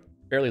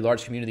fairly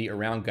large community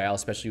around Guile,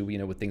 especially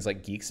with things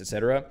like Geeks,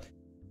 etc.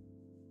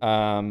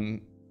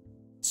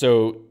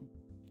 So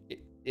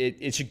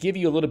it should give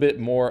you a little bit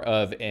more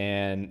of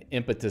an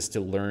impetus to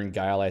learn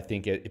Guile, I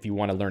think, if you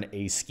want to learn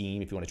a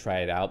Scheme, if you want to try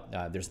it out.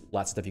 There's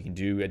lots of stuff you can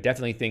do. I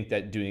definitely think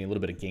that doing a little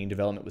bit of game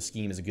development with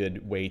Scheme is a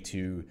good way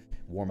to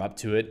warm up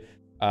to it.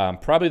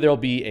 Probably there'll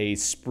be a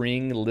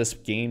spring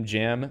Lisp game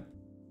jam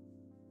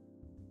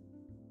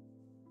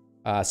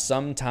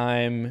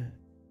sometime.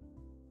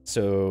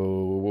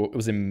 So it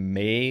was in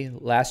May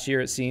last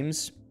year, it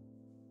seems.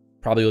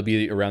 Probably will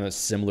be around a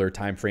similar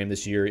time frame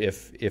this year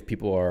if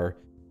people are...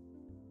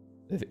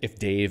 If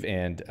Dave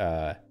and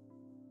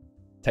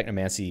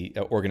Technomancy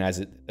organize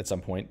it at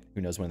some point. Who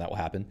knows when that will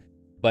happen.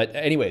 But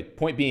anyway,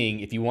 point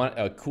being, if you want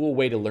a cool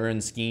way to learn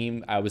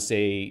Scheme, I would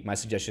say my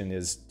suggestion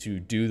is to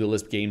do the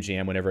Lisp Game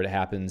Jam whenever it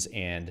happens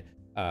and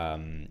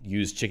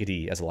use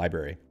Chickadee as a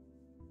library.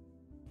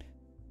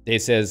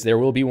 Dave says, there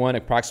will be one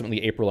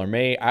approximately April or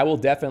May. I will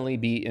definitely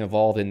be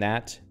involved in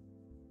that,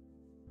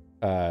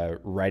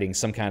 writing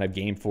some kind of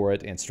game for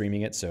it and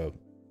streaming it. So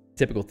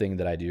typical thing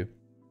that I do.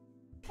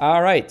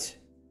 All right.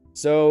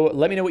 So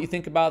let me know what you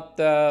think about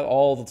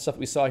all the stuff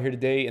we saw here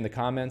today in the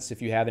comments.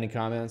 If you have any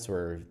comments,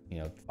 or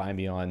find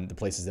me on the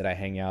places that I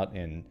hang out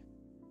and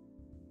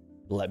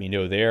let me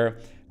know there.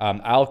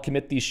 I'll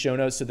commit these show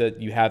notes so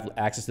that you have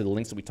access to the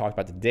links that we talked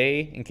about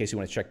today in case you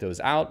want to check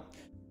those out.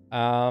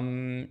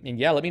 And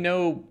yeah, let me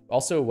know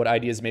also what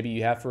ideas maybe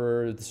you have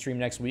for the stream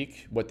next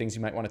week, what things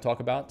you might want to talk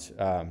about.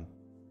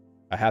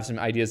 I have some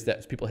ideas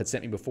that people had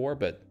sent me before,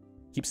 but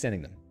keep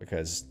sending them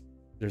because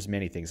there's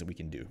many things that we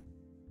can do.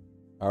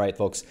 All right,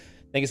 folks.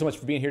 Thank you so much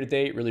for being here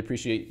today. Really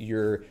appreciate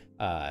your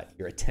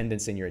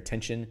attendance and your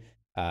attention.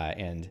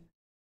 And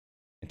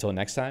until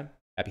next time,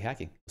 happy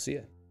hacking. We'll see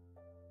you.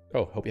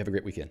 Oh, hope you have a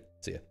great weekend.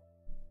 See ya.